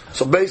problem.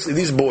 So basically,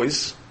 these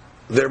boys,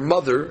 their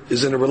mother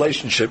is in a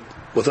relationship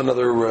with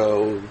another,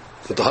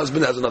 that the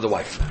husband has another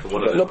wife.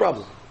 No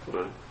problem.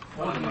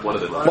 One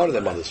of them. One of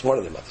their mothers.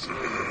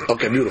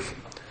 Okay, beautiful.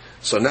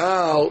 So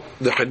now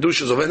the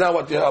Chidush is over. Now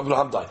what? Yeah,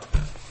 Abraham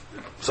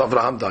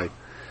died.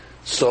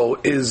 So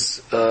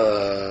is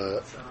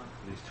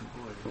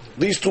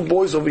these two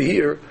boys over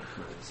here?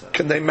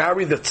 Can they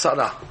marry the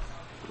tzara?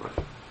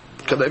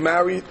 Can they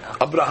marry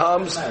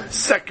Abraham's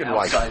second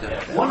wife?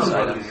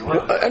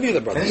 Any of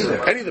the brothers.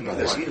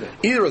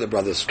 Either of the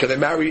brothers. Can they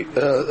marry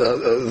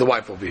the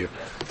wife over here?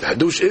 The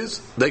Hadush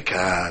is, they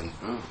can.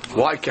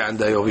 Why can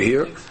they over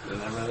here?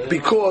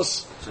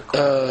 Because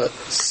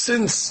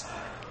since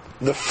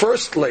the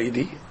first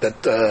lady,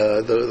 that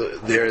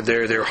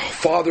their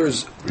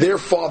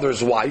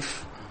father's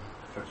wife,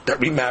 that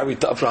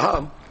remarried to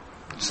Abraham,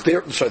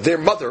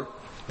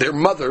 their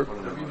mother,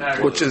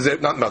 which is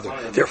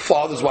their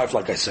father's wife,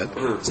 like I said.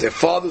 It's their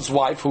father's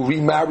wife who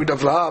remarried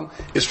Avraham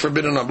is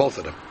forbidden on both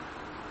of them.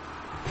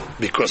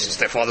 Because it's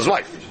their father's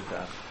wife.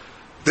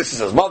 This is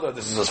his mother,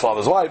 this is his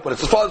father's wife, but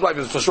it's his father's wife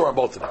is for sure on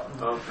both of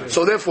them.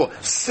 So therefore,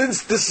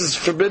 since this is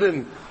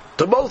forbidden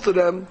to both of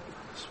them,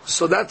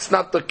 so that's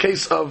not the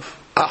case of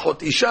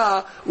Ahot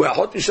Isha, where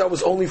Ahot Isha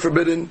was only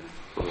forbidden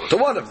to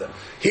one of them.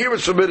 Here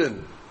it's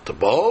forbidden to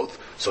both,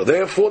 so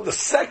therefore the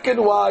second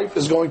wife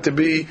is going to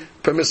be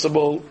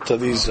permissible to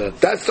these.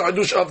 That's the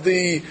hadush of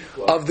the.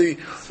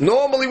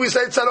 Normally we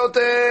say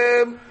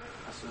tzarotem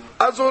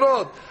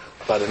azurot,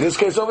 but in this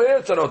case over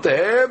here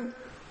tzarotem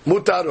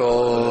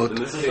mutarot. In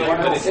this case,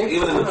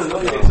 even in the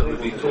case of the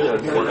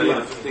Vitor, or any of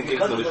the 15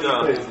 cases of the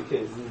Mishnah,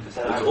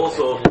 it's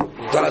also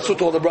Tarasut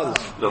to all the brothers.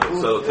 no.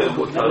 So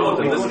mutarot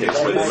in this case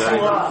when they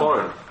married a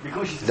foreigner.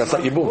 That's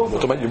not yibum.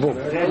 What about yibum?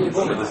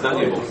 It's not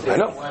Yevamot. I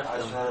know.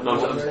 No,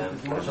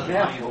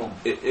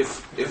 if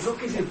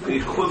the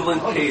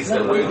equivalent case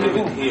that we're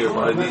given here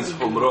by these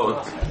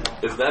Humrot,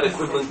 if that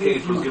equivalent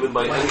case was given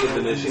by any of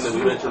the Neshim that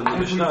we mentioned in the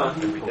Mishnah,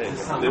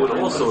 they would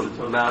also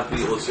not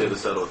be able to say the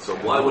Sarot. So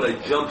why would I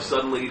jump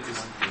suddenly to?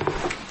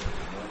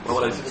 Why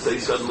would I say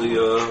suddenly?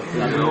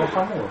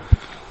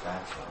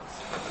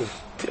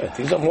 I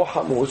think they're more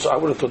hamur, so I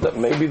would have thought that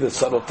maybe the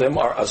sarotem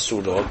are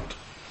asurot.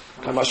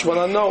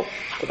 Kamashmana no,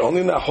 but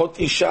only in the Ahot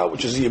Isha,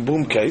 which is the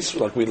Yibum case,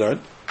 like we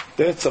learned,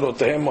 their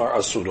sarotem are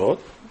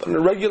asurot. But in a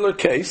regular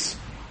case,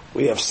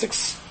 we have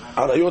 6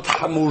 arayot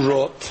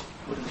hamurot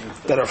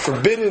that are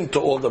forbidden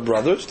to all the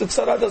brothers. The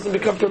tzara doesn't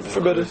become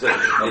forbidden.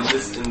 In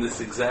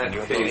this exact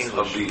case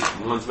of the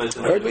ones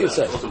mentioned. Heard what you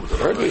said. So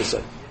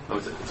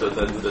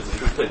that's a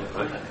true thing,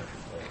 right?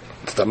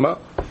 Tama.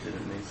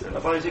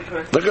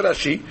 Look at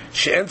Rashi.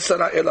 שאין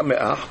צרה אלא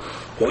מאח,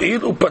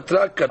 הואיל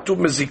ופטרה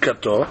כתוב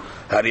מזיקתו,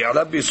 הרי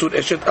עליו באיסור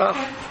אשת אח,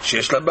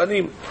 שיש לה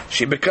בנים,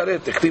 שהיא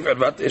בכרת, הכתיב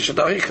ערוות אשת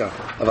אחיך.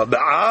 אבל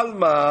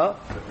בעלמא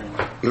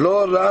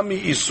לא רע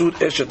מאיסור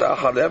אשת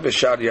אח עליה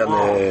ושאר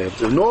ילד.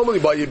 Normally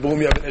by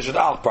Yibum you have an אשת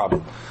אח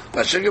problem.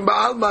 But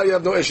בעלמא you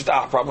have no אשת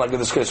אח problem like in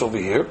this case over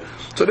here.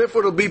 So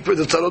therefore the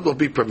tzarot will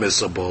be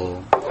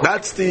permissible.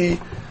 That's the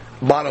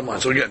bottom line.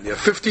 So again, you have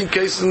 15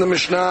 cases in the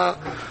Mishnah.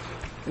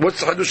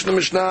 What's the hadush in the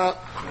Mishnah?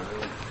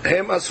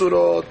 Hem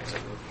asurot,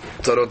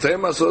 tzarot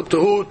hem asurot. To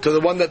who? To the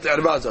one that the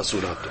erva is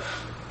asurot.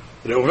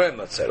 Reuven,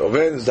 let's say.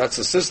 Reuven, that's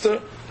his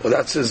sister, or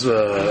that's his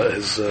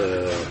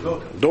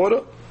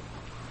daughter.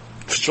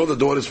 For sure, the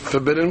daughter is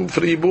forbidden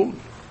for Yibum,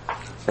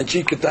 and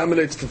she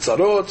contaminates the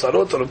tzarot,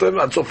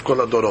 and so kol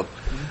adorot.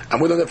 And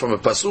we learn that from a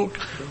pasuk,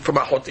 from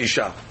Ahot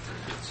Isha.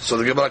 So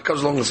the Gemara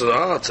comes along and says,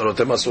 tzarot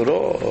hem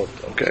asurot.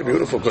 Okay,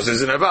 beautiful, because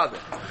there's an erva.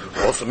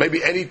 Also,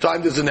 maybe any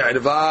time there's an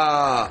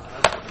erva,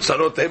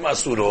 Sarotem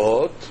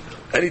asurot.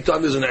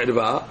 Anytime there's an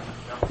erva.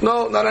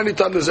 No, not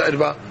anytime there's an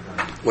erva.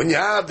 When you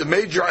have the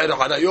major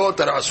arayot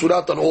that are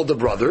asurat on all the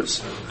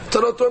brothers,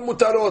 Sarotem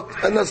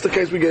mutarot. And that's the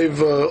case we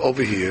gave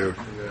over here.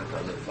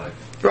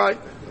 Right?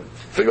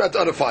 Figure out the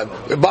other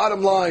 5. The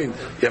bottom line,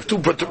 you have 2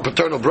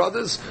 paternal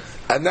brothers,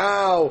 and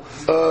now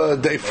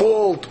they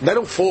fall. They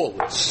don't fall.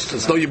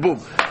 It's no yibum.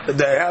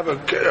 They have a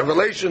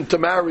relation to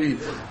marry a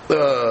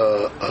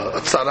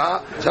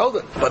tzara. Hold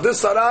it. But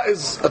this tzara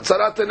is a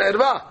tzarat and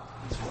erva.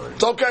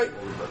 It's okay.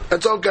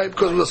 It's okay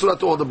because we're surah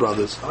to all the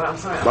brothers.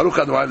 Baruch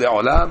Adonai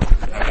le'olam.